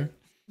nowhere.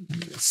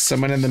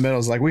 Someone in the middle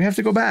is like, we have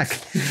to go back.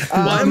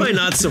 Why am I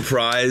not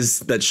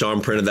surprised that Sean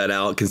printed that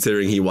out,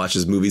 considering he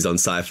watches movies on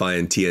Sci-Fi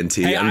and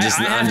TNT? Hey,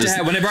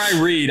 whenever I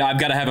read,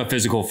 I've got to have a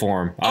physical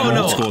form. I'm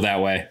old school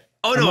that way.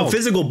 Oh no, a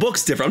physical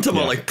book's different. I'm talking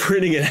about like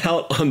printing it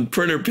out on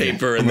printer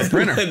paper and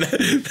printer.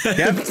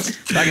 Yep,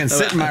 I can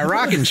sit in my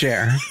rocking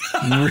chair.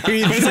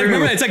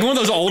 It's like one of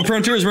those old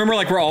printers. Remember,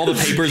 like where all the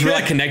papers were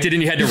like connected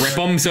and you had to rip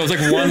them. So it's like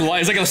one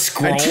line. It's like a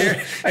scroll.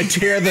 I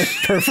tear the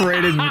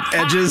perforated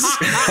edges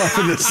off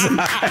of the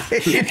side.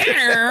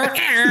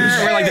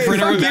 Where like the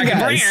printer would back.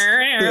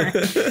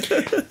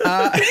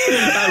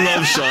 I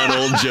love Sean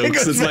old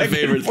jokes. It's my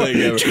favorite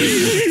thing ever.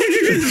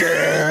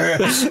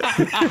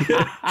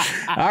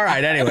 All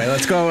right. Anyway,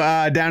 let's go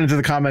down into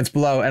the comments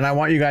below. And I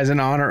want you guys, in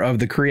honor of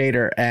the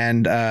creator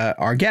and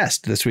our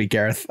guest this week,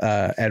 Gareth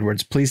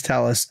Edwards, please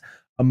tell us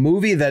a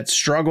movie that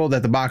struggled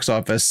at the box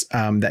office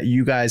that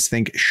you guys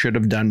think should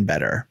have done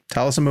better.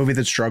 Tell us a movie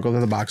that struggled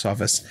at the box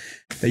office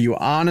that you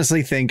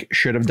honestly think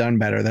should have done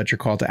better. That's your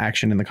call to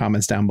action in the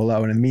comments down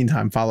below. And in the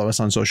meantime, follow us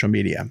on social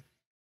media.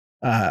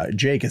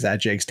 Jake is at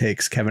Jake's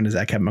Takes. Kevin is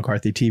at Kevin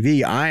McCarthy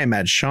TV. I am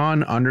at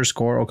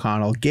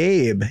Sean_O'Connell.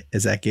 Gabe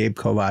is at Gabe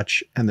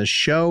Kovach. And the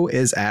show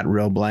is at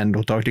Real Blend.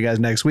 We'll talk to you guys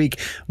next week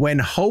when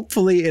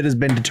hopefully it has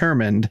been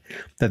determined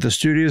that the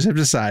studios have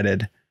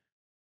decided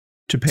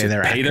to pay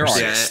their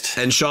artists.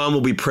 Yeah, and Sean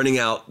will be printing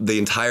out the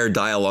entire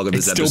dialogue of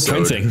this episode. Still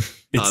printing.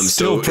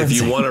 So if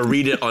you want to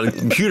read it on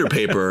computer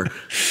paper,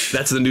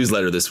 that's the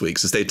newsletter this week.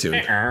 So stay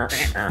tuned.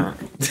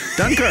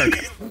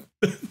 Dunkirk.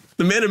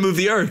 The man who moved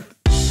the earth.